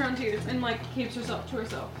 dries her own tears and, keeps herself to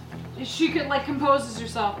herself. She could, composes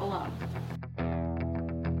herself alone.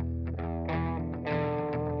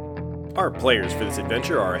 Our players for this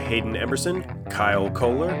adventure are Hayden Emerson, Kyle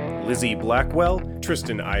Kohler, Lizzie Blackwell,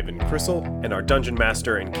 Tristan Ivan Crissel, and our dungeon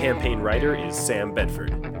master and campaign writer is Sam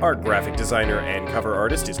Bedford. Our graphic designer and cover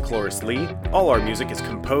artist is Cloris Lee. All our music is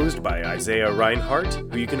composed by Isaiah Reinhardt,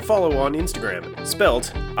 who you can follow on Instagram,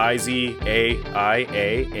 spelt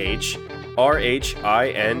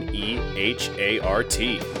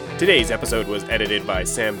IZAIAHRHINEHART. Today's episode was edited by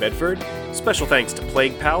Sam Bedford. Special thanks to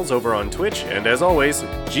Plague Pals over on Twitch, and as always,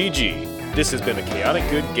 GG. This has been a Chaotic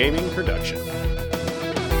Good Gaming production.